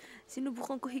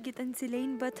 Sinubukan ko higitan si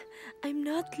Lane, but I'm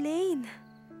not Lane.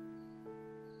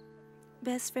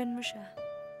 Best friend mo siya.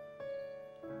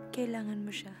 Kailangan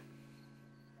mo siya.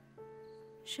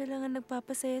 Siya lang ang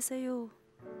nagpapasaya sa'yo.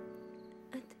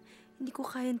 At Hindi ko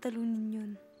kayang talunin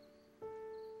yun.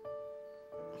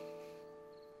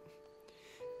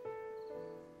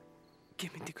 Kim,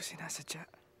 hindi ko sinasadya.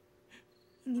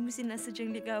 Hindi mo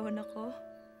sinasadyang ligawan ako?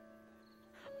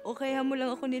 O kaya mo lang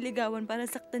ako niligawan para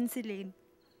saktan si Lane?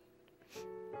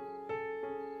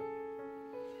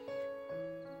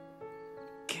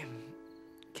 Kim,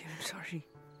 I'm sorry.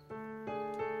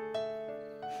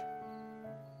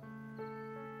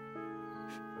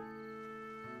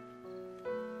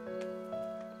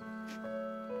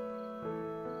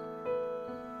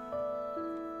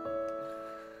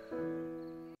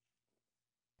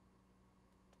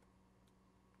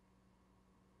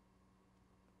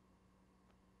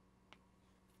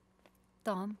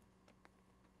 Tom?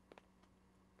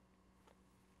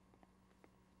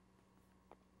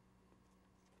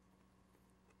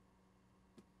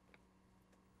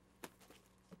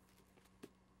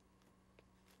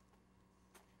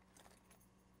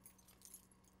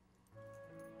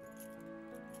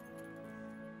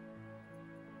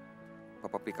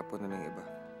 Papapick up po na ng iba.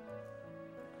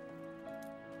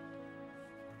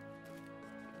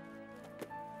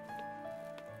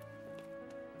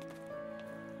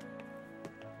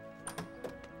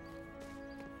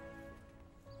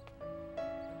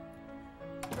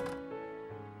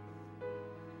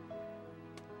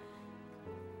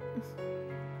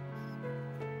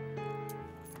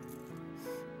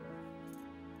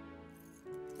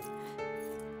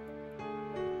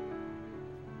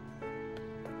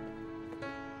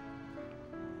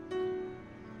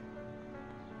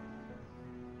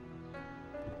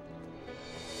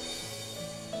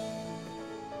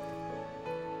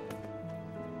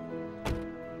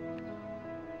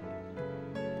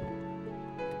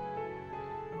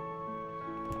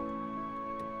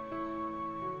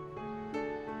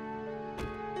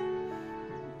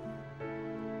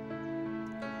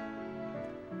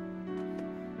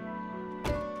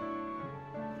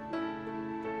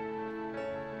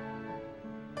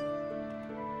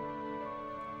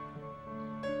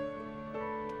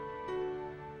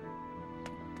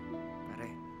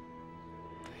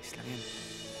 Lang yan.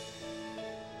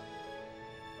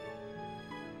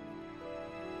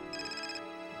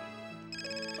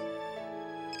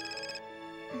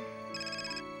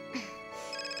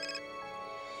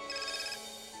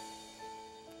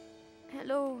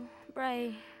 Hello,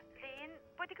 Bri. Lane,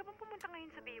 pwede ka bang pumunta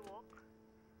ngayon sa Baywalk?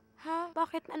 Ha?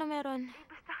 Bakit? Ano meron?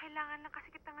 Basta kailangan lang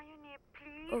kasi kita ngayon eh,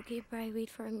 please. Okay, Bri,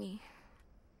 wait for me.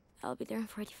 I'll be there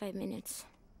in 45 minutes.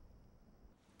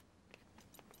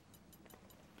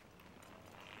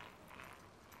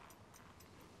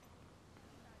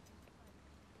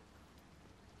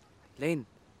 Lane.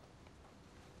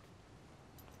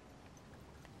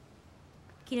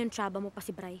 Kinontraba mo pa si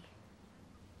Bri.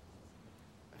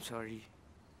 I'm sorry.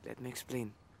 Let me explain.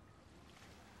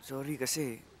 Sorry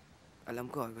kasi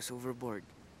alam ko I was overboard.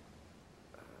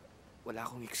 Wala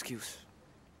akong excuse.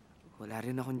 Wala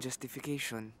rin akong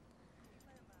justification.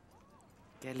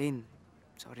 Kaya Lane,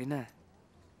 sorry na.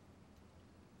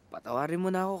 Patawarin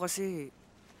mo na ako kasi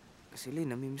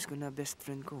Lane, namimiss ko na best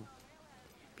friend ko.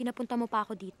 Pinapunta mo pa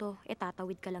ako dito,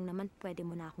 tatawid ka lang naman, pwede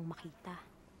mo na akong makita.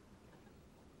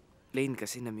 Lane,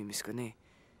 kasi namimiss ko na eh.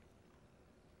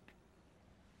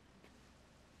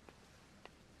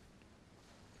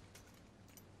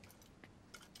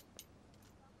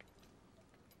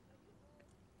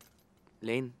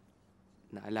 Lane,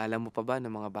 naalala mo pa ba ng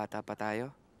mga bata pa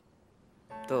tayo?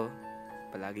 Ito,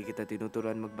 palagi kita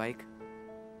tinuturuan mag-bike.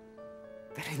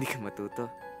 Pero hindi ka matuto.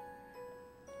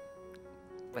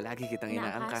 Palagi kitang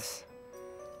inaangkas.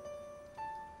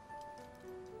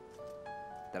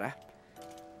 Tara.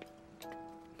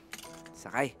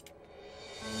 Sakay.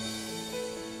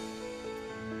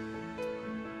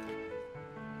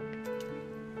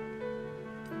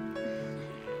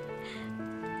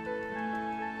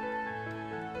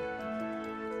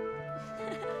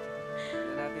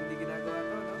 Hindi natin di ginagawa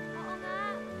to, no? Oo nga.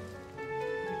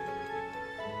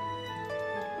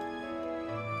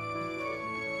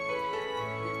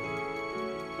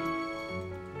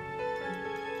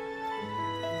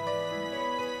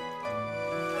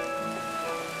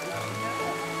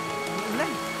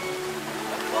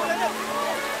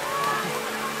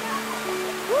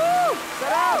 Woo!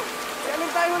 Sarap! Kailan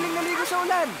tayo huling naligo sa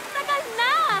ulan? Tagal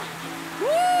na!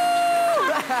 Woo!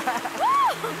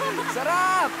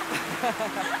 Sarap!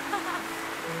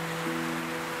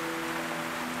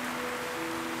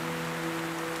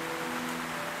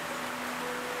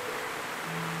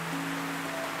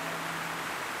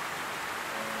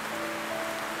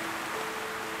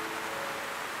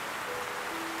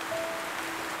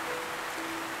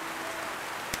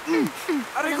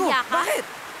 Aray ko! Walang yaka? Bakit?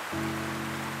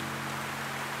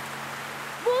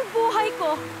 buhay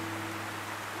ko,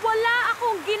 wala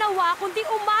akong ginawa kundi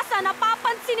umasa na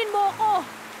papansinin mo ko.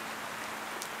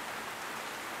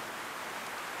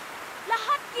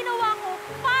 Lahat ginawa ko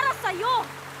para sa'yo.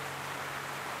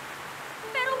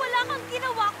 Pero wala kang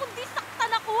ginawa kundi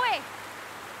saktan ako eh.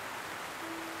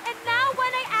 And now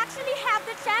when I actually have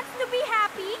the chance to be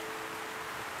happy,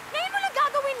 ngayon mo lang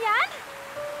gagawin yan?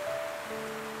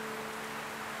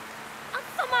 Ang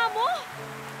sama mo!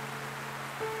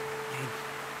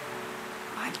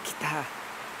 Mahal kita.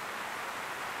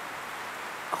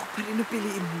 Ako pa rin ang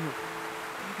piliin mo.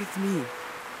 Be with me.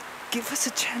 Give us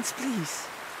a chance, please.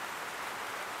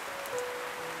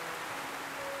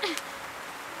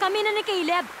 Kami na ni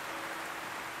Caleb.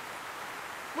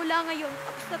 Mula ngayon,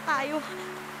 tapos na tayo.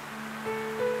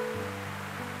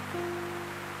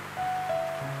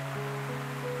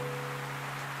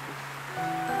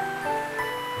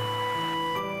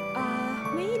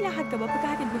 May lakad ka ba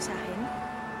pagkahatid mo sa akin?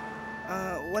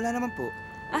 Wala naman po.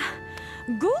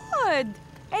 Good!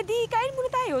 Eh di, kain muna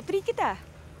tayo. Treat kita.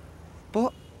 Po?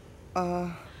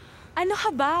 Ano ka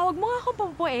ba? Huwag mo nga akong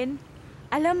papupuin.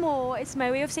 Alam mo, it's my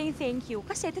way of saying thank you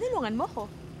kasi tinulungan mo ko.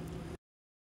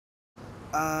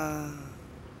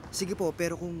 Sige po,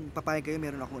 pero kung papayag kayo,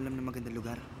 meron akong alam na magandang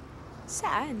lugar.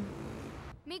 Saan?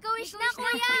 Make a wish na,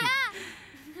 kuya!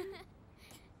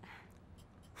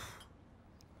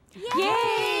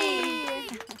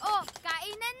 Yay! Oh,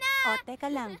 kainan na! O,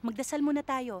 teka lang. Magdasal muna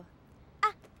tayo.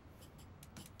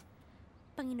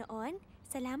 Panginoon,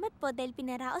 salamat po dahil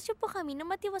pinaraos niyo po kami ng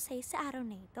matiwasay sa araw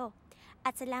na ito.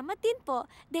 At salamat din po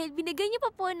dahil binigay niyo pa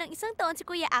po ng 1 taon si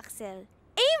Kuya Axel.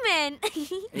 Amen!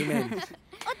 Amen.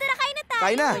 O tara, kain na tayo!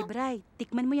 Kain na! Ay, Bray,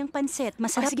 tikman mo yung pansit.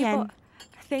 Masarap sige yan. po.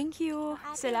 Thank you.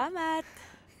 Salamat.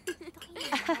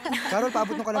 Carol,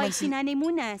 paabot ng Oy, kalamansi. si nanay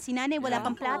muna. Si nanay wala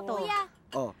pang plato.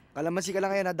 Oh, kalamansi ka lang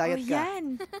ngayon, ha? Diet ka. Yan.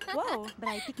 Wow.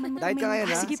 Bray, tikman mo Diet ka ngayon,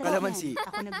 ha? Sige po. Kalamansi.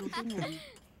 Ako nagluto niyan.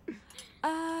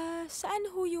 Saan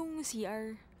ho yung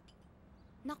CR?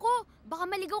 Naku, baka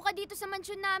maligaw ka dito sa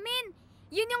mansyon namin.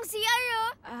 Yun yung CR,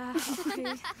 oh.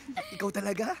 Okay. Ikaw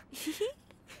talaga?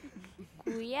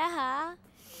 Kuya, ha?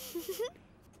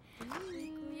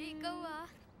 Kuya, ikaw, ah.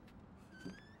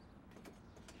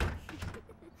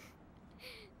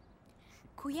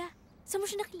 Kuya, saan mo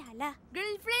siya nakilala?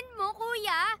 Girlfriend mo,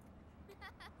 kuya.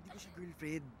 Hindi ko siya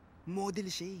girlfriend. Model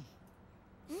siya eh.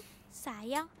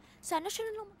 Sayang. Sana siya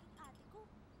na lang maging ate ko.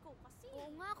 Ikaw kasi. Oo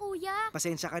nga, kuya.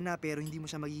 Pasensya ka na, pero hindi mo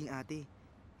siya magiging ate.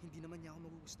 Hindi naman niya ako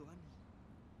magugustuhan.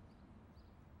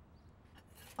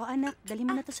 O anak, dali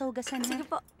mo na to sa hugasan, ha? Sige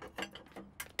po.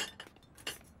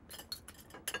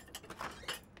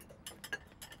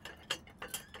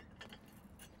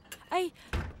 Ay,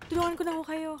 tulungan ko na ho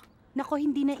kayo. Nako,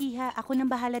 hindi na iha. Ako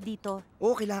nang bahala dito.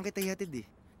 Oo, kailangan kita ihatid eh.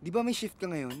 Di ba may shift ka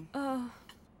ngayon?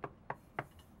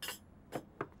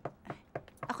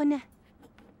 Ako na.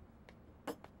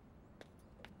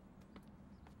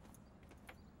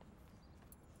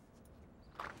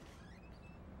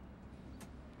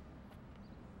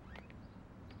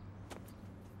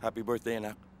 Happy birthday,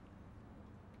 anak.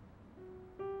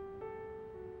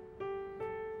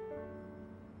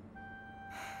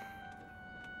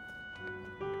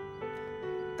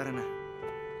 Tara na.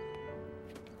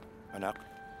 Anak,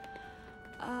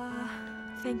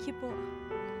 Thank you po.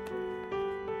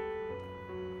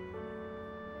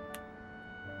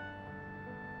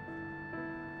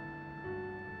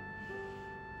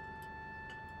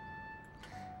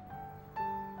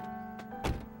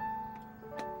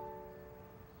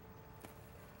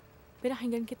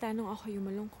 Pinakinggan kita nung ako yung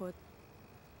malungkot.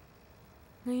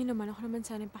 Ngayon naman, ako naman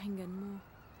sana yung pakinggan mo.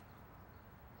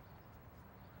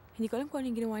 Hindi ko alam kung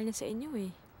anong ginawa niya sa inyo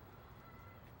eh.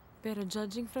 Pero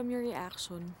judging from your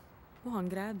reaction, mukhang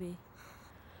grabe.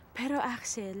 Pero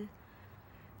Axel,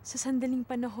 sa sandaling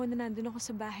panahon na nandun ako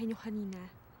sa bahay niyo kanina,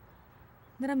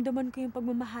 naramdaman ko yung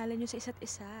pagmamahalan niyo sa isa't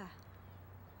isa.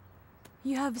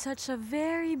 You have such a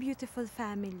very beautiful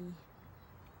family.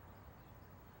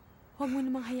 Huwag mo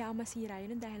namang hayaang masira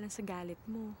yun dahil lang sa galit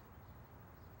mo.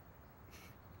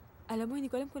 Alam mo, hindi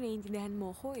ko alam kung naiintindihan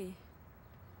mo ko eh.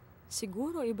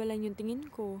 Siguro, iba lang yung tingin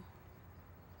ko.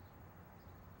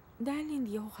 Dahil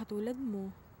hindi ako katulad mo.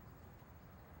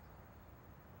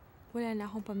 Wala na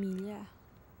akong pamilya.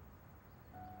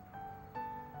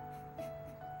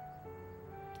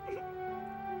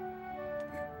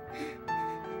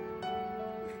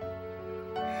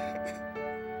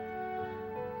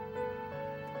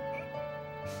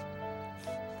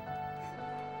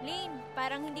 Lane,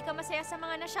 parang hindi ka masaya sa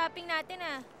mga na-shopping natin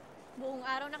ah. Buong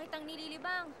araw na kitang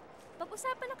nililibang.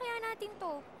 Pag-usapan na kaya natin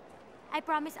to. I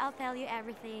promise I'll tell you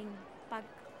everything.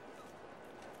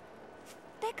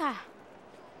 Teka,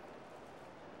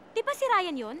 Di ba si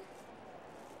Ryan yun?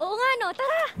 Oo nga, no?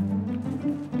 Tara!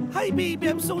 Hi, baby.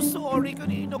 I'm so sorry.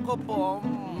 Kanino ka ba?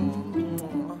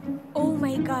 Oh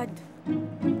my God.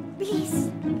 Bilis!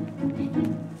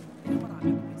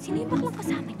 Sino yung baklang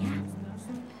kasama niya?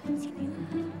 Sino yun?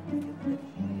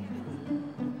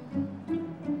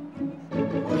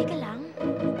 Okay ka lang?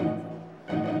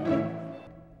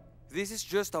 This is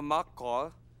just a mock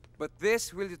call, but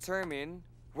this will determine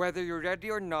whether you're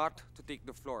ready or not to take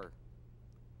the floor.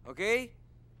 Okay?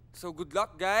 So good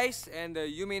luck, guys, and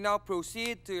you may now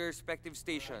proceed to your respective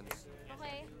stations.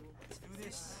 Okay. Let's do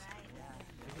this.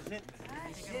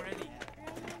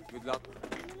 Good luck.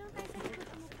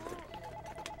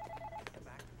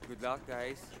 Good luck,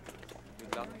 guys.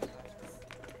 Good luck.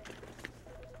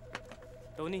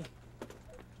 Tonee,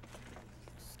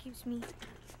 Excuse me.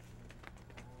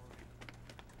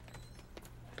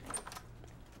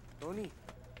 Tonee.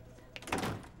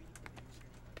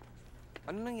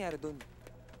 Ano nangyari doon?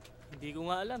 hindi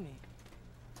ko nga alam eh.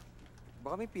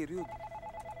 Baka may period.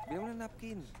 Bilang mo ng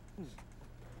napkin.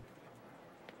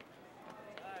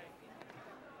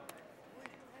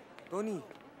 Tonee.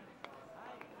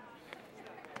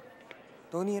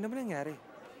 Tonee, ano ba nangyari?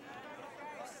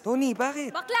 Tonee,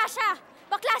 bakit? Bakla siya!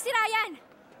 Bakla si Ryan!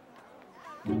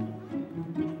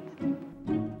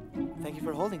 Thank you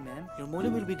for holding, ma'am. Your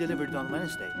modem will be delivered on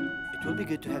Wednesday. It will be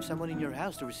good to have someone in your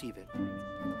house to receive it.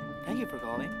 Thank you for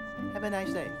calling. Have a nice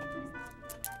day.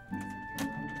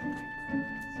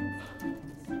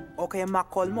 Okay ang mock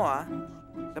call mo, ah.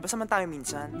 Labas naman tayo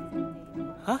minsan.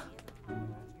 Ha?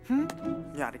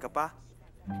 Nyari ka pa?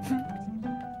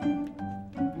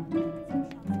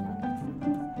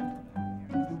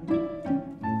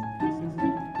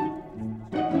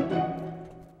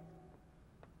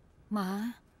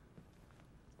 Ma,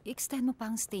 i-extend mo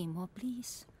pa ang stay mo,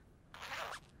 please.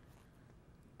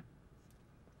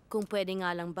 Kung pwede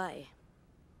nga lang ba eh.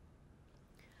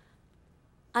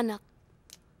 Anak,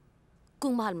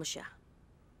 kung mahal mo siya,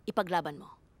 ipaglaban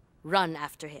mo. Run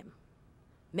after him.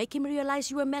 Make him realize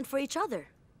you were meant for each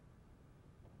other.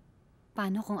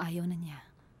 Paano kung ayaw na niya?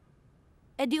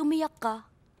 Eh di umiyak ka.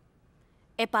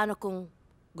 Eh paano kung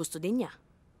gusto din niya?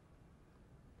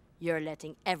 You're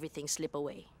letting everything slip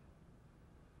away.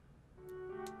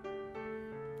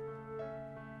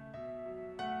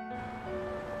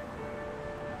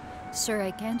 Sir,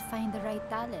 I can't find the right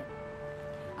talent.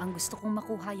 Ang gusto kong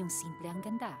makuha yung simple ang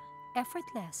ganda.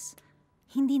 Effortless.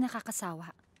 Hindi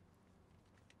nakakasawa.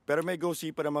 Pero may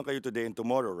go-see pa naman kayo today and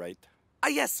tomorrow, right?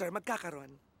 Yes, sir.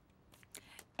 Magkakaroon.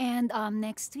 And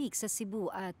next week sa Cebu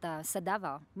at sa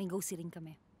Davao, may go-see rin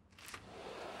kami.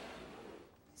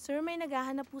 Sir, may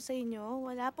naghahanap po sa inyo.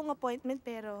 Wala pong appointment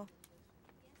pero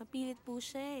mapilit po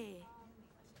siya eh.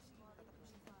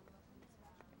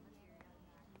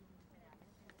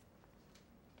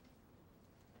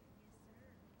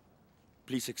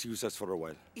 Please excuse us for a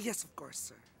while. Yes, of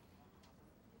course, sir.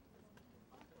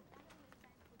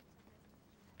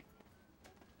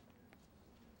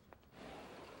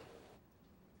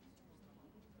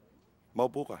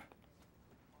 Maupo ka.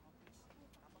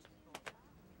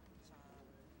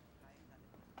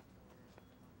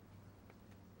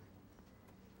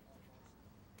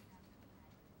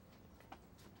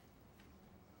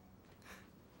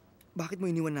 Bakit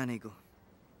mo iniwan nanay ko?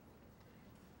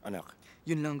 Anak.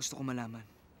 Yun lang gusto ko malaman.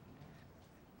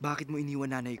 Bakit mo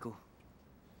iniwan nanay ko?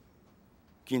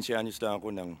 15 anyos lang ako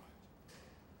nang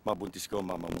mabuntis ko ang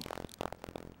mama mo.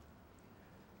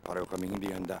 Pareho kaming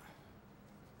hindi handa.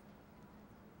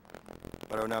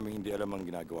 Pareho namin hindi alam ang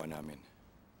ginagawa namin.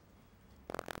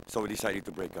 So we decided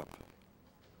to break up.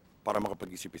 Para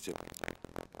makapag-isip-isip.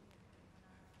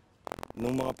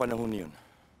 Noong mga panahon niyon,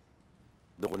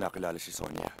 doon ko nakilala si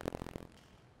Sonia.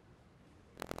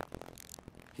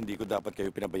 Hindi ko dapat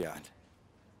kayo pinabayaan.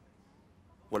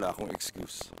 Wala akong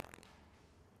excuse.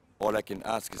 All I can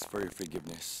ask is for your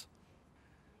forgiveness.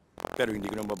 Pero hindi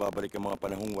ko na mababalik ang mga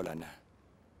panahong wala na.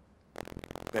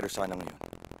 Pero sana ngayon,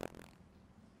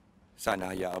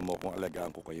 sana hayaan mo kung alagaan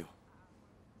ko kayo.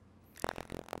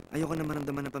 Ayoko na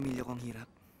maramdaman ng pamilya ko ang hirap.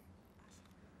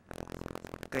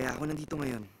 Kaya ako nandito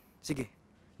ngayon. Sige,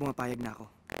 bumapayag na ako.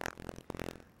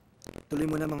 Tuloy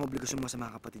mo na mga obligasyon mo sa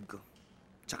mga kapatid ko.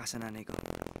 Tsaka sa nanay ko.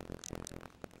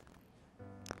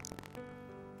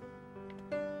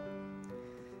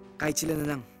 Kahit sila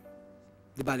na lang,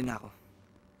 di bali na ako.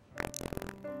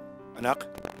 Anak?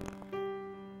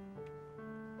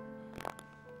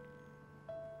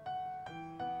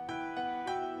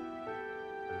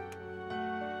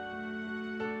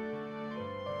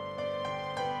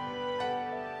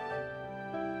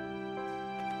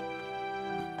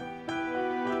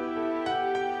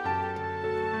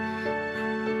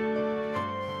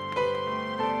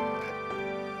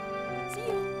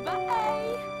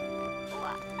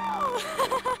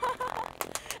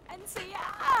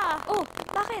 Oh,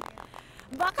 bakit?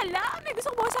 Bakala, may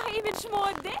gusto ko sa image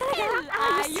model.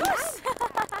 Ayos!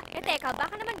 Teka,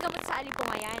 baka naman gamot sa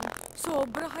alipunga yan.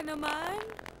 Sobra ka naman.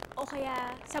 O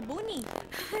kaya sabuni.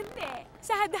 Hindi,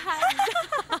 sa hadhad.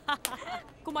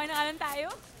 Kumain na nga lang tayo.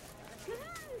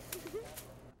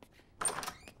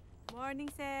 Morning,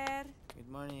 sir. Good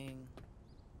morning.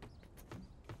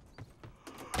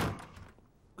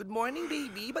 Good morning,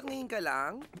 baby. Ba't ngayon ka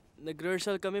lang?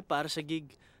 Nag-rehearsal kami para sa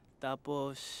gig.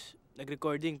 Tapos,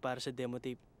 nag-recording para sa demo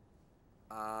tape.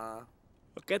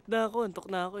 Bakit na ako? Antok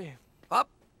na ako eh. Pop!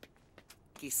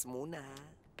 Kiss muna.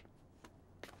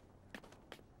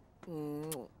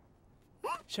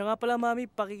 Siya nga pala, Mami.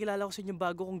 Pakikilala ko sa inyong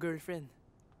bago kong girlfriend.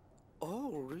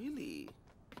 Oh, really?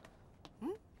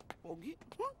 Pogi?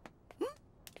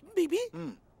 Baby?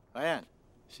 Ayan.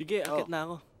 Sige, akit na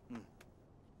ako.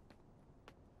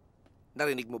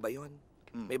 Narinig mo ba yon?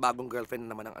 May bagong girlfriend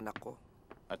na naman ang anak ko.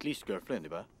 At least girlfriend,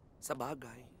 di ba? Sa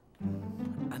bagay.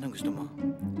 Anong gusto mo?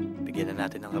 Bigyan na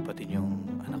natin ng kapatid yung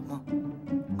anak mo.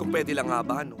 Kung pwede lang nga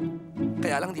ba, no?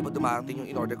 Kaya lang di ba dumarating yung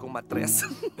in-order kong matres?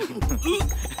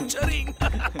 Charing!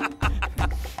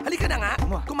 Halika na nga,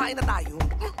 kumain na tayo.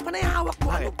 Panay hawak mo,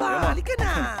 ano ba? Halika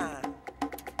na!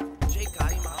 Jeka,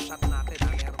 yung mga shot natin,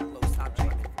 merong close up.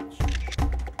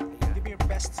 Give me your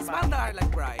best smile. Smile na,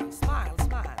 like Brian. Smile,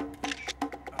 smile.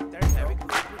 Very good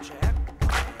project.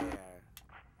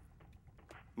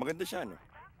 Maganda siya, no?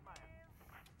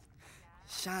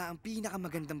 Siya ang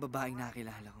pinakamagandang babaeng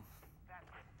nakilala ko.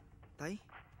 Tay?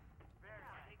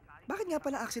 Bakit nga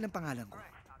pala Axel ang pangalan ko?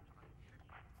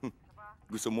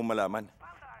 Gusto mo malaman?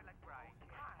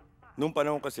 Noong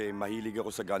panahon kasi, mahilig ako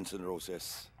sa Guns N'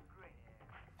 Roses.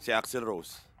 Si Axl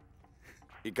Rose.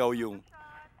 Ikaw yung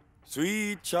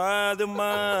Sweet Child of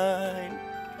Mine.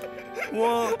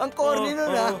 Wow. Ang corny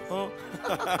nun, ah.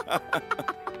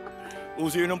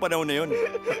 Uso yun nung panahon na yun.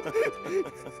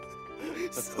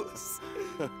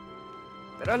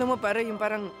 Pero alam mo pare, yung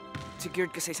parang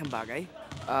secured ka sa isang bagay.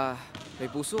 May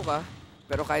puso ka,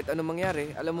 pero kahit anong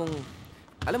mangyari, alam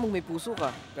mong may puso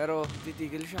ka. Pero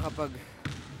titigil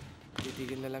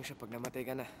na lang siya pag namatay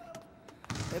ka na.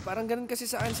 Parang ganun kasi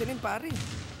sa Anselin, pare.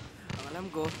 Ang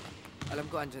alam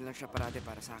ko andyan lang siya parate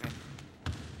para sa akin.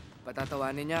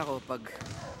 Patatawanin niya ako pag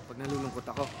nalulungkot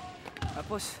ako.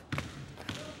 Tapos,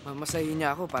 mamasahin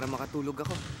niya ako para makatulog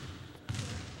ako.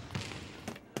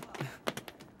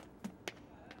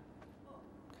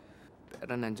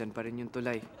 Pero nandyan pa rin yung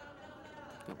tulay.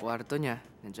 Yung kwarto niya,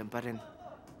 nandyan pa rin.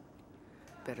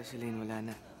 Pero si Lane wala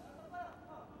na.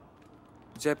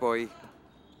 Jepoi,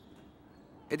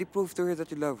 edi prove to her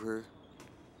that you love her.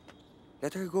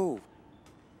 Let her go.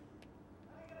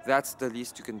 That's the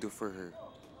least you can do for her.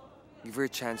 Give her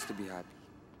a chance to be happy.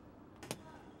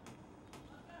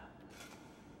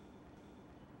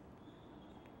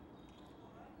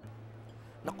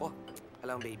 Nako,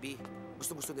 alam baby,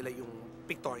 gusto nila yung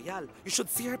pictorial. You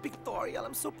should see her pictorial.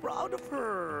 I'm so proud of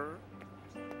her.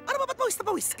 Ano ba, ba't pawis na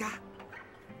pawis ka?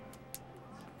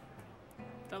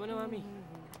 Tama na, Mami.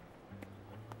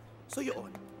 So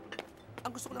yun,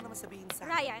 ang gusto ko lang naman sabihin sa...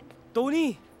 Ryan?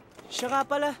 Tonee! Siya ka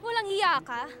pala. Walang hiya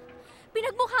ka?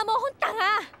 Pinagmukha mo akong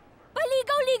tanga!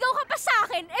 Paligaw-ligaw ka pa sa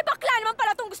akin, bakla naman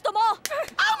pala tong gusto mo!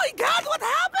 Oh my God! What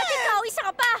happened? At ikaw, isa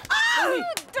ka pa!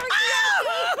 Dirty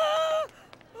Yaki!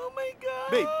 Oh my God!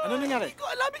 Babe, ano nangyari? Hindi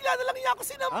ko alam, bigla na lang niya ako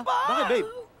sinamba. Bakit, babe?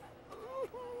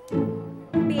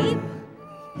 Babe?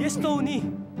 Yes, Tonee.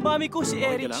 Mami ko si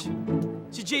Okay Erich.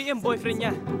 Si JM, boyfriend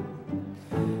niya.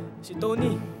 Si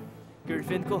Tonee,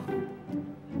 girlfriend ko.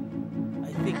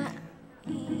 I think.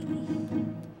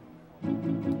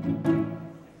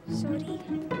 Sorry.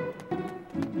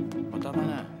 Tama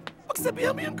na.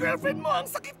 Pagsabihan mo yung girlfriend mo, ang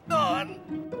sakit nun!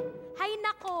 Hay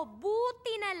nako,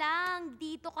 buti na lang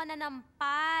dito ka na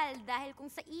nampal. Dahil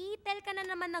kung sa itel ka na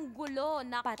naman ng gulo,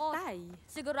 nako. Patay.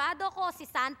 Sigurado ako, si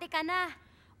Sante ka na.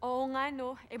 Oo nga,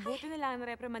 no. Buti na lang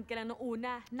na-reprimand ka lang nung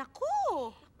una. Naku!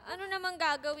 Ano namang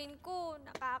gagawin ko?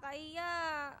 Nakakahiya.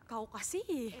 Ikaw kasi.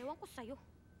 Ewan ko sa'yo.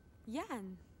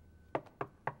 Yan.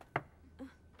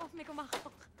 Oh, may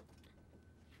kumakatok.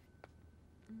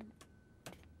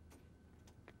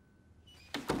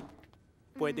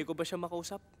 Pwede ko ba siya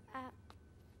makausap?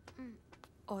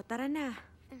 O, tara na.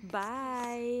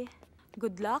 Bye.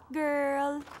 Good luck,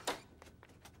 girl.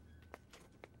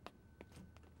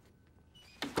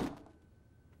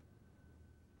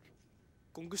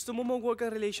 Kung gusto mo mag-work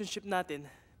ang relationship natin,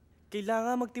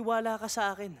 kailangan magtiwala ka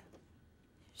sa akin.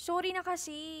 Sorry na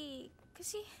kasi.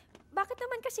 Kasi, bakit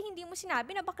naman kasi hindi mo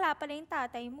sinabi na bakla pala yung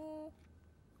tatay mo?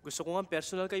 Gusto ko nga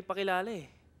personal kayo pakilala eh.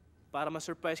 Para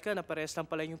ma-surprise ka na parehas lang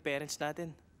pala yung parents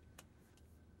natin.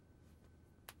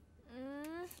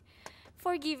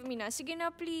 Forgive me na. Sige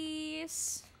na,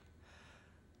 please.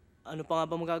 Ano pa nga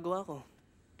ba magagawa ko?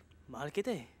 Mahal kita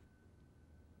eh.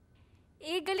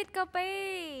 Galit ka pa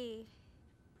eh.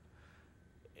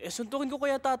 Suntukin ko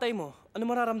kaya tatay mo. Ano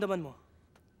mararamdaman mo?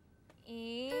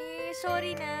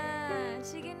 Sorry na.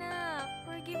 Sige na.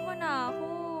 Forgive mo na ako.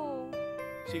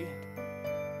 Sige.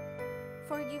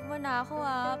 Forgive mo na ako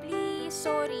Please.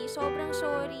 Sorry. Sobrang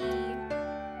sorry.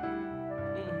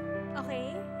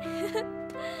 Okay?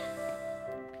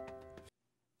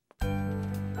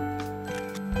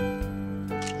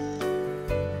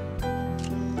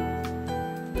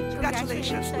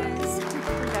 Congratulations, Prats.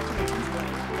 Congratulations, boy.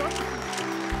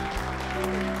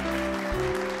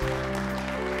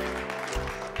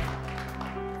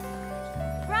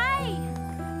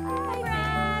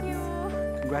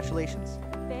 Congratulations.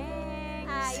 Thanks.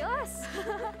 Ayos.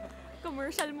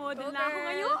 Commercial model na ako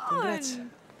ngayon. Congrats.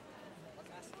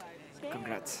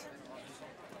 Congrats.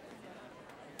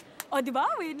 O, di ba?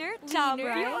 Winner.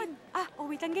 Champion.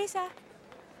 Wait lang guys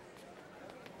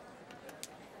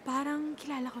Parang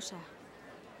kilala ko siya.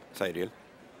 Cyrill?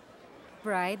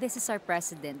 Bride, this is our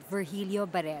president, Virgilio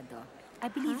Barredo. I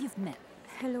believe you've met.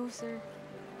 Hello, sir.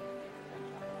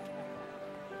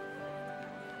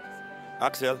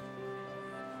 Axel?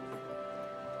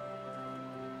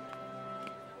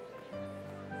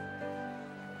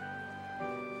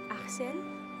 Axel?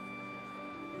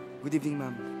 Good evening,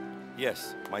 ma'am.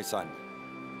 Yes, my son.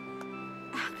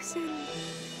 Axel,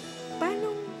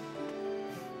 paano?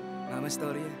 Mama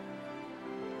storya.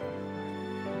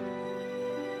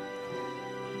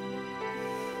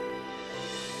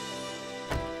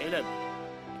 Caleb,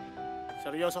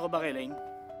 seryoso ka ba kay Lane?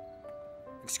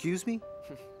 Excuse me?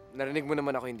 Narinig mo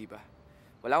naman ako, hindi ba?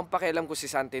 Wala akong pakialam kung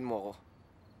sisantin mo ako.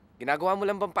 Ginagawa mo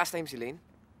lang bang pastime si Lane?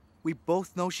 We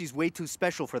both know she's way too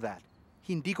special for that.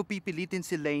 Hindi ko pipilitin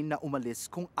si Lane na umalis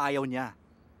kung ayaw niya.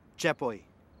 Jepoi,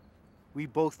 we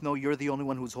both know you're the only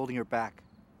one who's holding her back.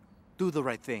 Do the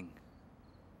right thing.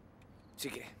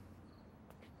 Sige.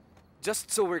 Just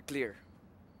so we're clear,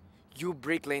 you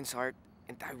break Lane's heart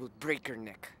and I will break her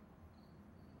neck.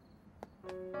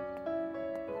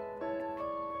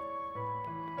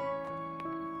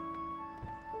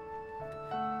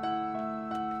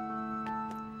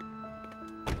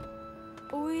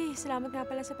 Uy, salamat nga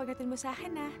pala sa pagdating mo sa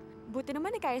akin Buti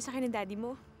naman nagkaya sa akin ng daddy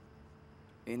mo.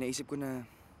 Naisip ko na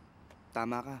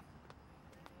tama ka.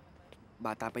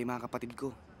 Bata pa yung mga kapatid ko.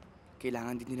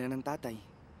 Kailangan din nila ng tatay.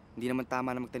 Hindi naman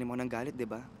tama na magtanim ako ng galit, di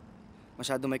ba?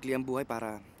 Masyado maikli ang buhay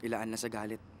para ilaan na sa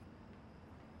galit.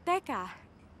 Teka,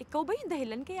 ikaw ba yung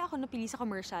dahilan kaya ako napili sa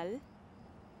commercial?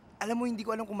 Alam mo, hindi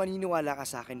ko alam kung maniniwala ka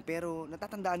sa akin, pero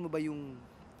natatandaan mo ba yung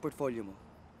portfolio mo?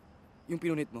 Yung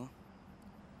pinunit mo?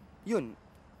 Yun,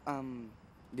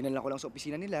 dinala ko lang sa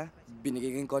opisina nila,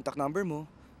 binigay ko yung contact number mo,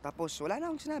 tapos wala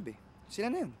na akong sinabi. Sila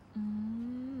na yun.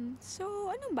 So,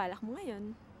 anong balak mo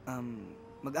ngayon?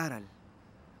 Mag-aral.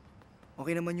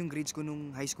 Okay naman yung grades ko nung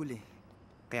high school eh.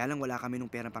 Kaya lang wala kami nung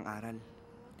pera pang-aral.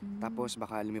 Tapos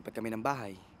baka lumipat kami ng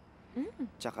bahay.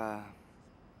 Tsaka,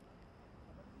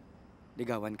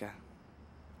 ligawan ka.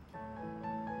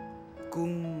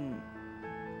 Kung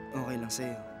okay lang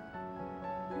sa'yo.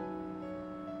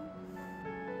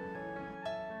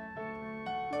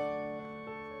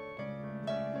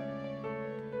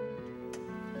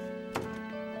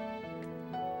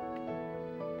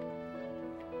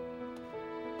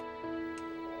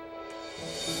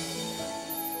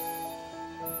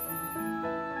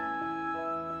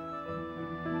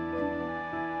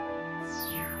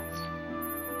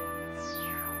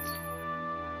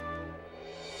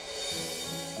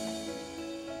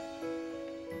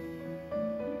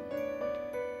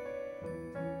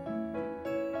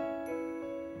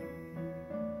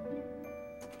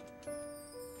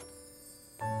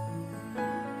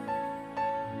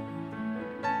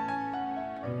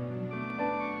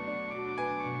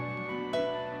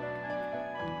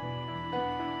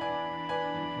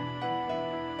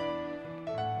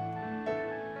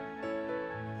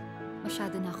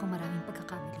 Masyado na ako maraming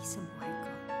pagkakamali sa buhay ko.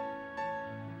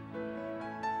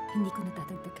 Hindi ko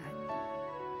natatagdagan.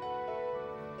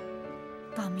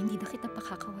 Tom, hindi na kita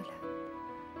pakakawala.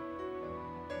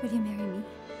 Will you marry me?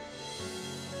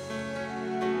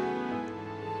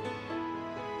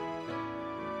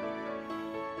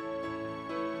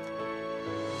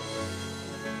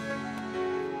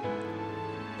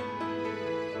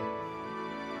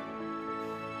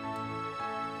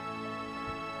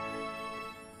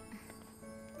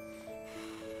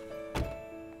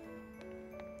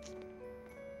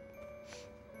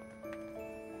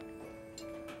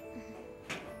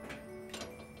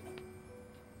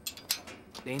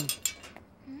 Lane?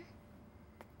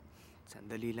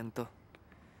 Sandali lang to.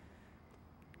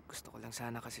 Gusto ko lang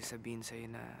sana kasi sabihin sa'yo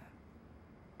na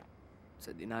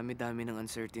sa dinami-dami ng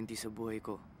uncertainty sa buhay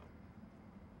ko,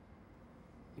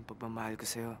 yung pagmamahal ko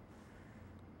sa'yo,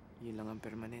 yun lang ang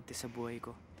permanente sa buhay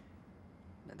ko.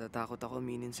 Natatakot ako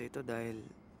aminin sa ito dahil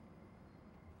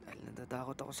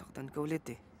natatakot ako saktan ka ulit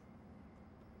eh.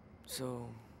 So,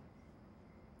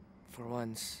 for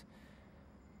once,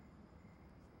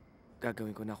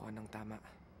 gagawin ko na kung anong tama.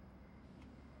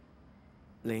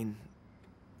 Lane,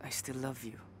 I still love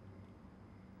you.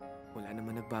 Wala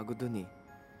naman nagbago dun eh.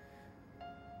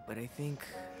 But I think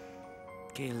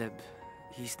Caleb,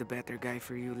 he's the better guy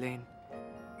for you, Lane.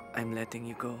 I'm letting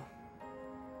you go.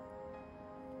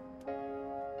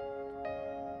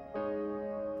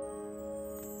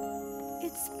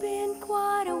 It's been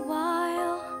quite a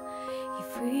while.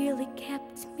 You've really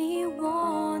kept me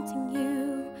wanting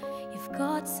you. You've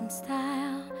got some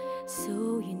style,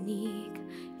 so unique.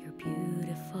 You're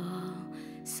beautiful,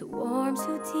 so warm,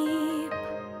 so deep.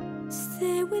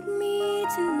 Stay with me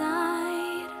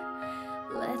tonight.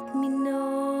 Let me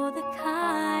know the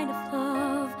kind of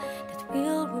love that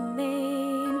will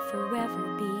remain forever,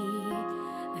 be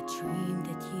a dream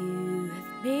that you have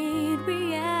made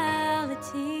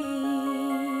reality.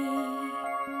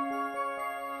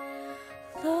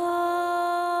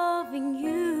 Loving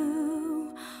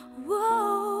you,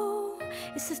 whoa,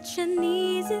 is such an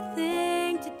easy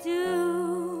thing to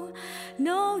do.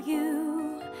 No,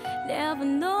 you never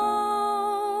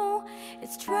know.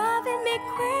 It's driving me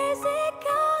crazy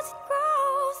 'cause it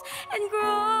grows and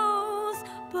grows.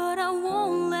 But I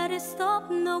won't let it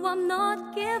stop, no, I'm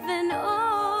not giving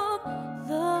up.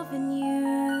 Loving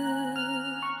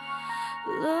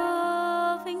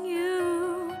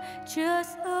you,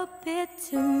 just a bit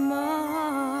too much.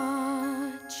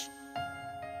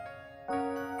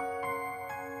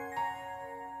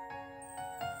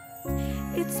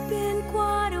 It's been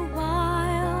quite a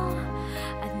while.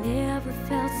 I've never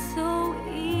felt so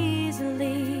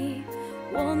easily.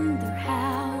 Wonder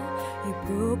how you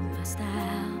broke my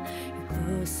style. You're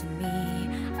close to me,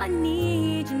 I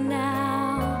need you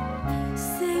now.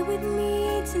 Stay with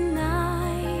me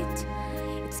tonight.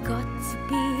 It's got to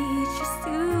be just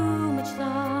too much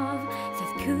love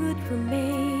that could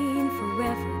remain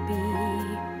forever, be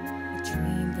a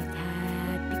dream that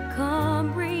had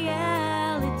become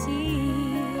reality.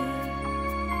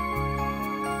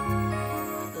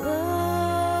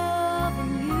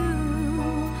 Loving you,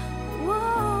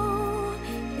 whoa,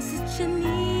 is such an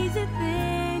easy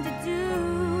thing to do.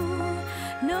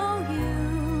 No, you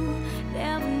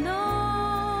never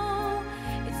know.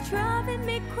 It's driving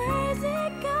me crazy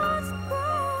 'cause it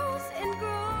grows and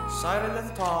grows. Cyrill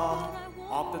and Tom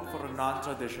opted for a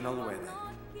non-traditional wedding.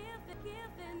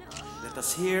 Let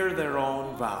us hear their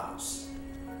own vows.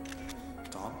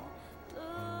 Tom?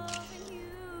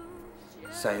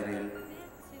 Cyrill,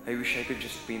 I wish I could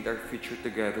just paint our future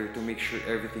together to make sure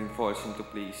everything falls into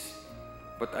place.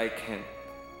 But I can't.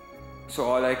 So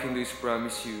all I can do is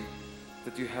promise you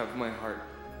that you have my heart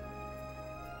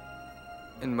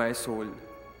and my soul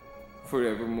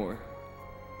forevermore.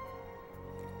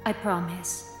 I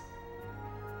promise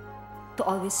to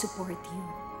always support you.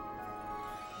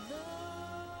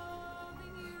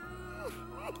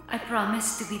 I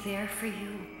promise to be there for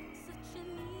you.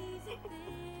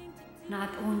 Not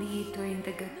only during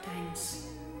the good times,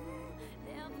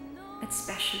 but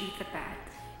especially the bad.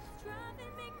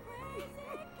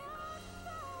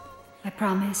 I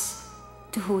promise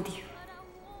to hold you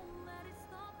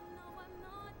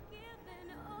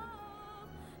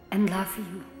and love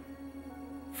you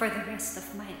for the rest of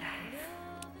my life.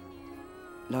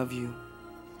 Love you.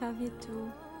 Love you too.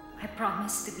 I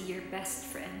promise to be your best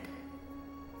friend,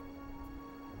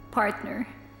 partner,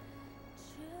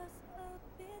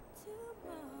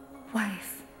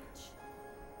 wife.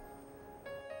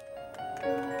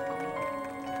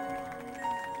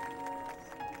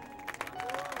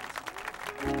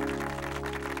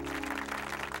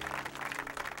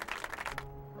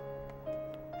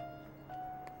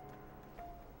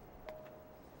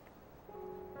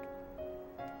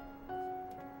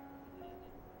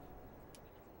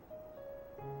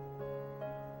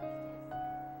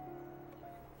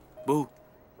 Boo!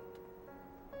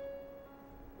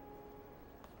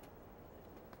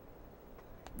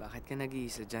 Bakit ka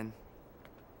nag-iisa dyan?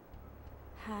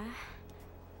 Ha?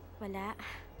 Wala.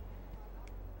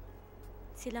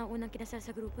 Sila ang unang kinasal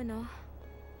sa grupo, no?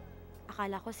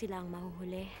 Akala ko sila ang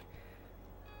mahuhuli.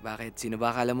 Bakit? Sino ba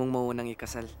akala mong maunang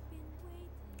ikasal?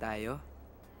 Tayo?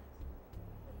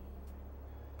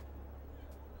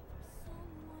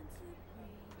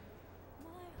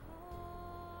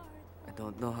 I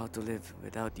don't know how to live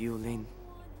without you, Lane.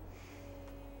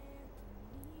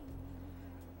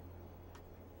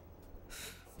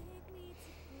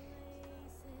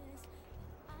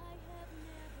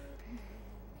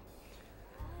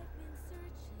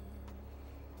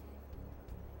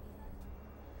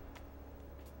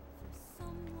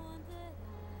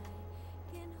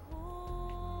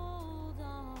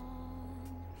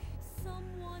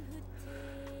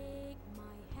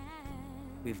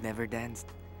 We've never danced.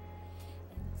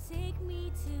 Take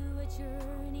me to a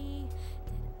journey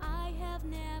that I have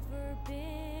never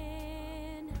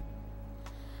been.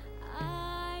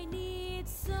 I need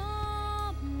someone.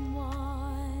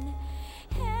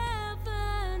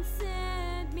 Heaven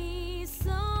send me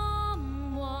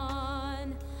someone.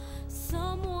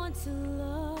 Someone to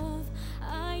love.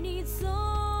 I need someone.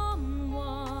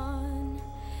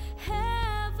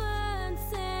 Heaven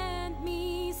send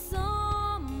me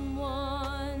someone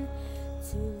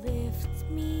to lift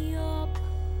me up,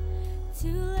 to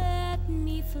let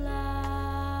me fly.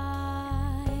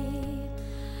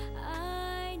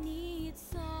 I need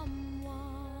someone.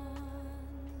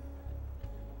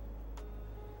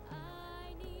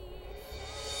 I need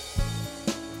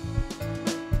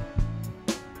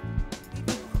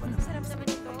Sarap naman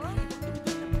ito.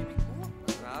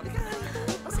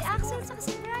 O si Axel sa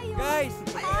si Brian. Guys!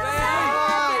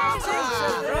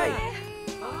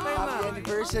 Happy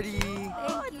anniversary!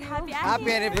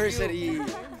 Happy anniversary!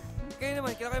 Kayo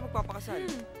naman, kailan kayo magpapakasal?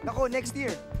 Nako, next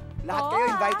year. Lahat kayo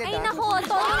invited, Ay, ha? nako,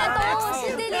 Tonee na to. Si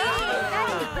Lane.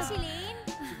 Narinig pa si Lane?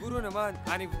 Siguro naman,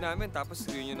 anniv namin tapos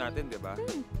reunion natin, di ba?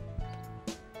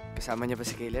 Kasama niya pa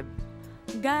si Caleb?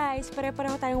 Guys,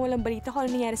 pare-pareho tayong walang balita kung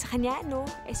ano nangyari sa kanya, no?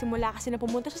 Eh, simula kasi na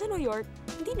pumunta siya sa New York,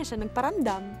 hindi na siya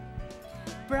nagparamdam.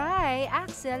 Bri,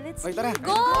 Axel, let's Oy, tara.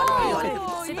 Go!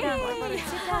 Sit down.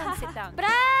 Sit down, sit down.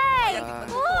 Bray!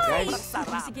 Guys,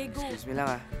 Sige, go. excuse me lang,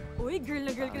 ha? Uy, girl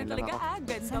na ka na lang talaga, ako. ah.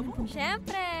 Ganda mo.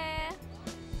 Siyempre.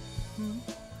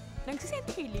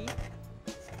 Nagsisente kay Lee?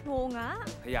 Oo nga.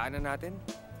 Hayaan na natin.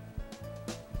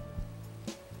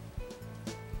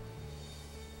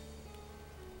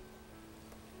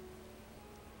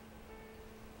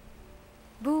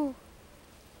 Boo.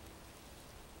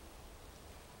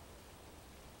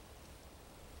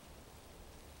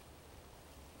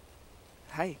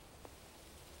 Hi.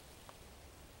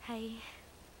 Hi.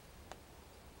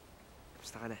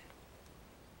 Kamusta ka na?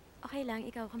 Okay lang,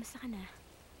 ikaw, kamusta ka na?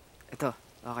 Ito,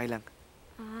 okay lang.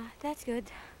 That's good.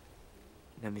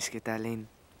 Namiss kita, Lane.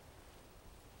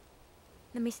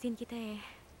 Namiss din kita eh.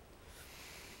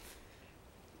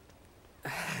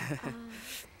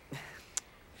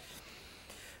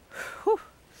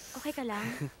 Okay ka lang?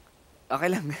 Okay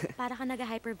lang. Para ka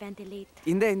nag-hyperventilate.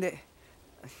 Hindi.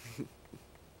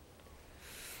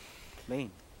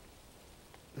 Lane.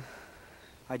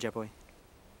 Hi, Jepoi.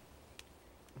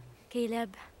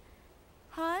 Caleb.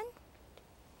 Han?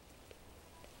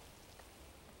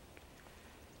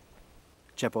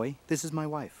 Jepoi, this is my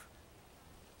wife.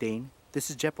 Dane, this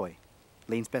is Jepoi,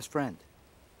 Lane's best friend.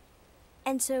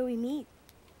 And so we meet.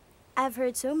 I've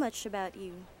heard so much about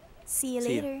you. See you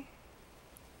See ya. later.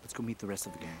 Let's go meet the rest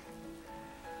of the gang.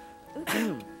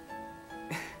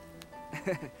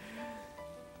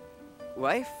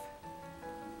 Wife?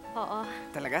 Oo.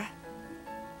 Talaga?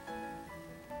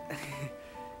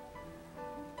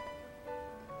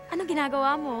 Anong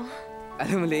ginagawa mo?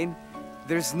 Alam mo, Lane,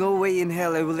 there's no way in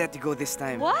hell I will let you go this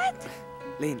time. What?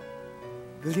 Lane,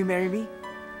 will you marry me?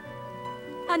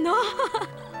 Ano?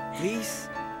 Please?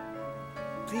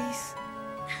 Please?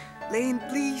 Lane,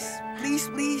 please? Please,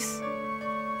 please?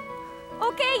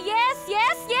 Okay, yes!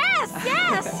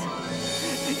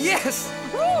 Yes!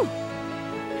 Woo!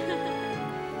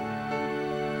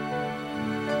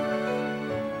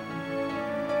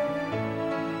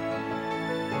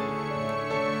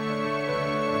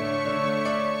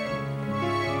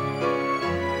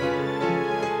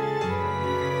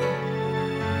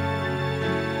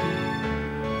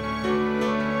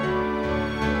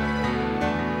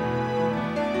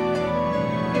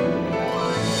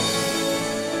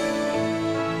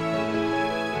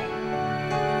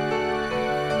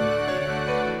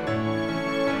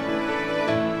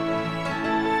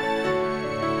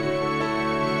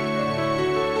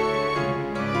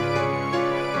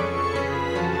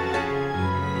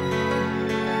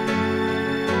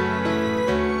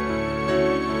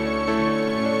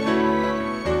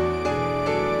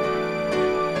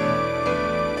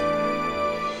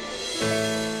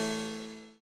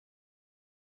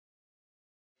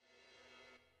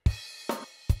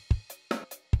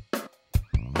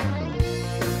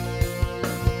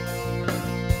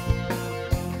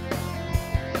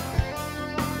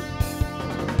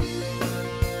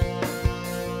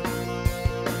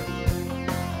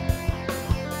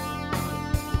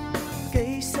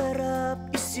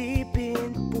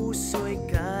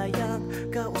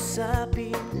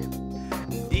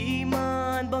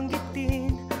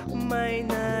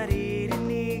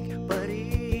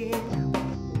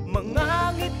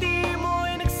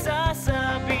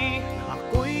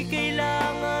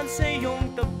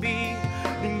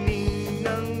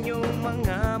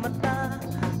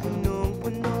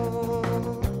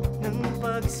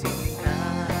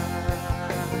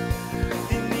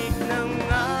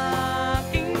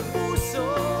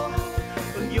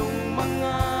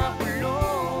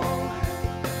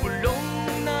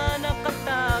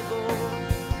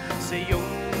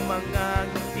 mga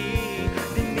ngiti,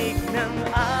 dinig ng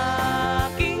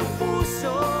aking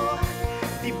puso,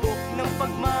 tibok ng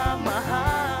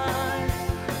pagmamahal,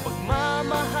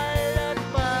 pagmamahal at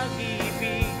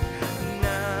pag-ibig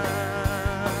na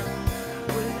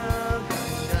walang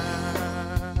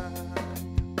hanggan.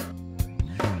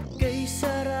 Kay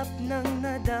sarap ng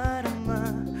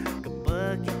nadarama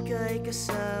kapag ika'y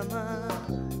kasama,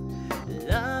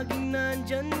 laging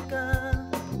nandyan ka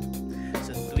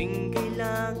sa tuwing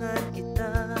kailangan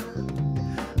kita.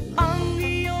 Ang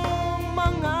iyong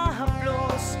mga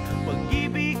haplos,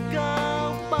 pag-ibig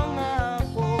ang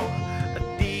pangako, at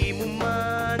di mo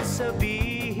man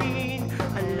sabihin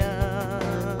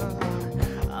alam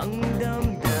ang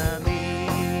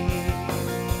damdamin.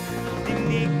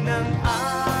 Dinig ng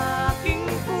aking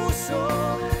puso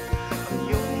ang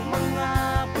iyong mga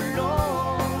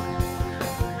bulong,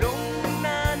 bulong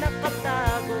na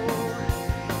nakatago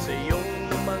sa iyong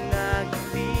mga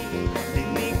ngiti.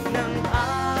 Dinig ng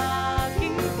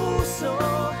aking puso,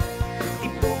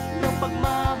 tibok ng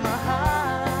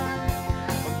pagmamahal,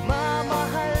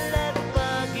 pagmamahal at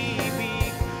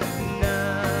pag-ibig na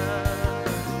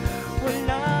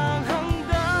walang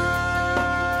hanggan.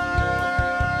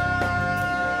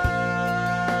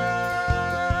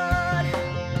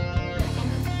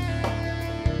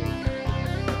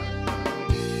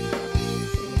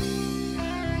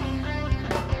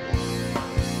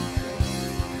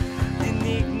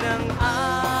 Dinig ng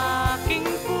aking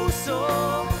puso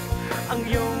ang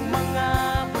iyong mga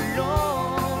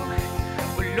bulong,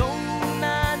 bulong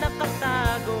na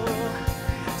nakatago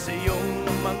sa iyong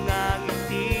mga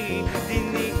ngiti.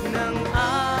 Dinig ng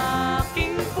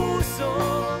aking puso,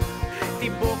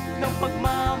 tibok ng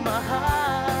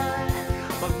pagmamahal,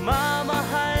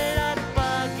 pagmamahal at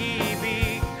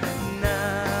pag-ibig na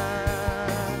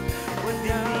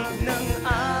walang ng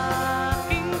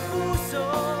aking puso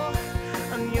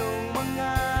ang iyong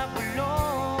mga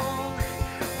bulong,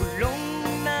 bulong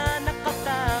na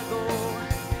nakatago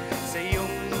sa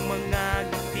iyong mga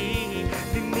ngiti.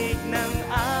 Dinig ng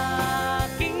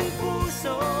aking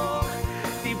puso,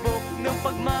 tibok ng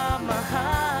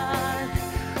pagmamahal,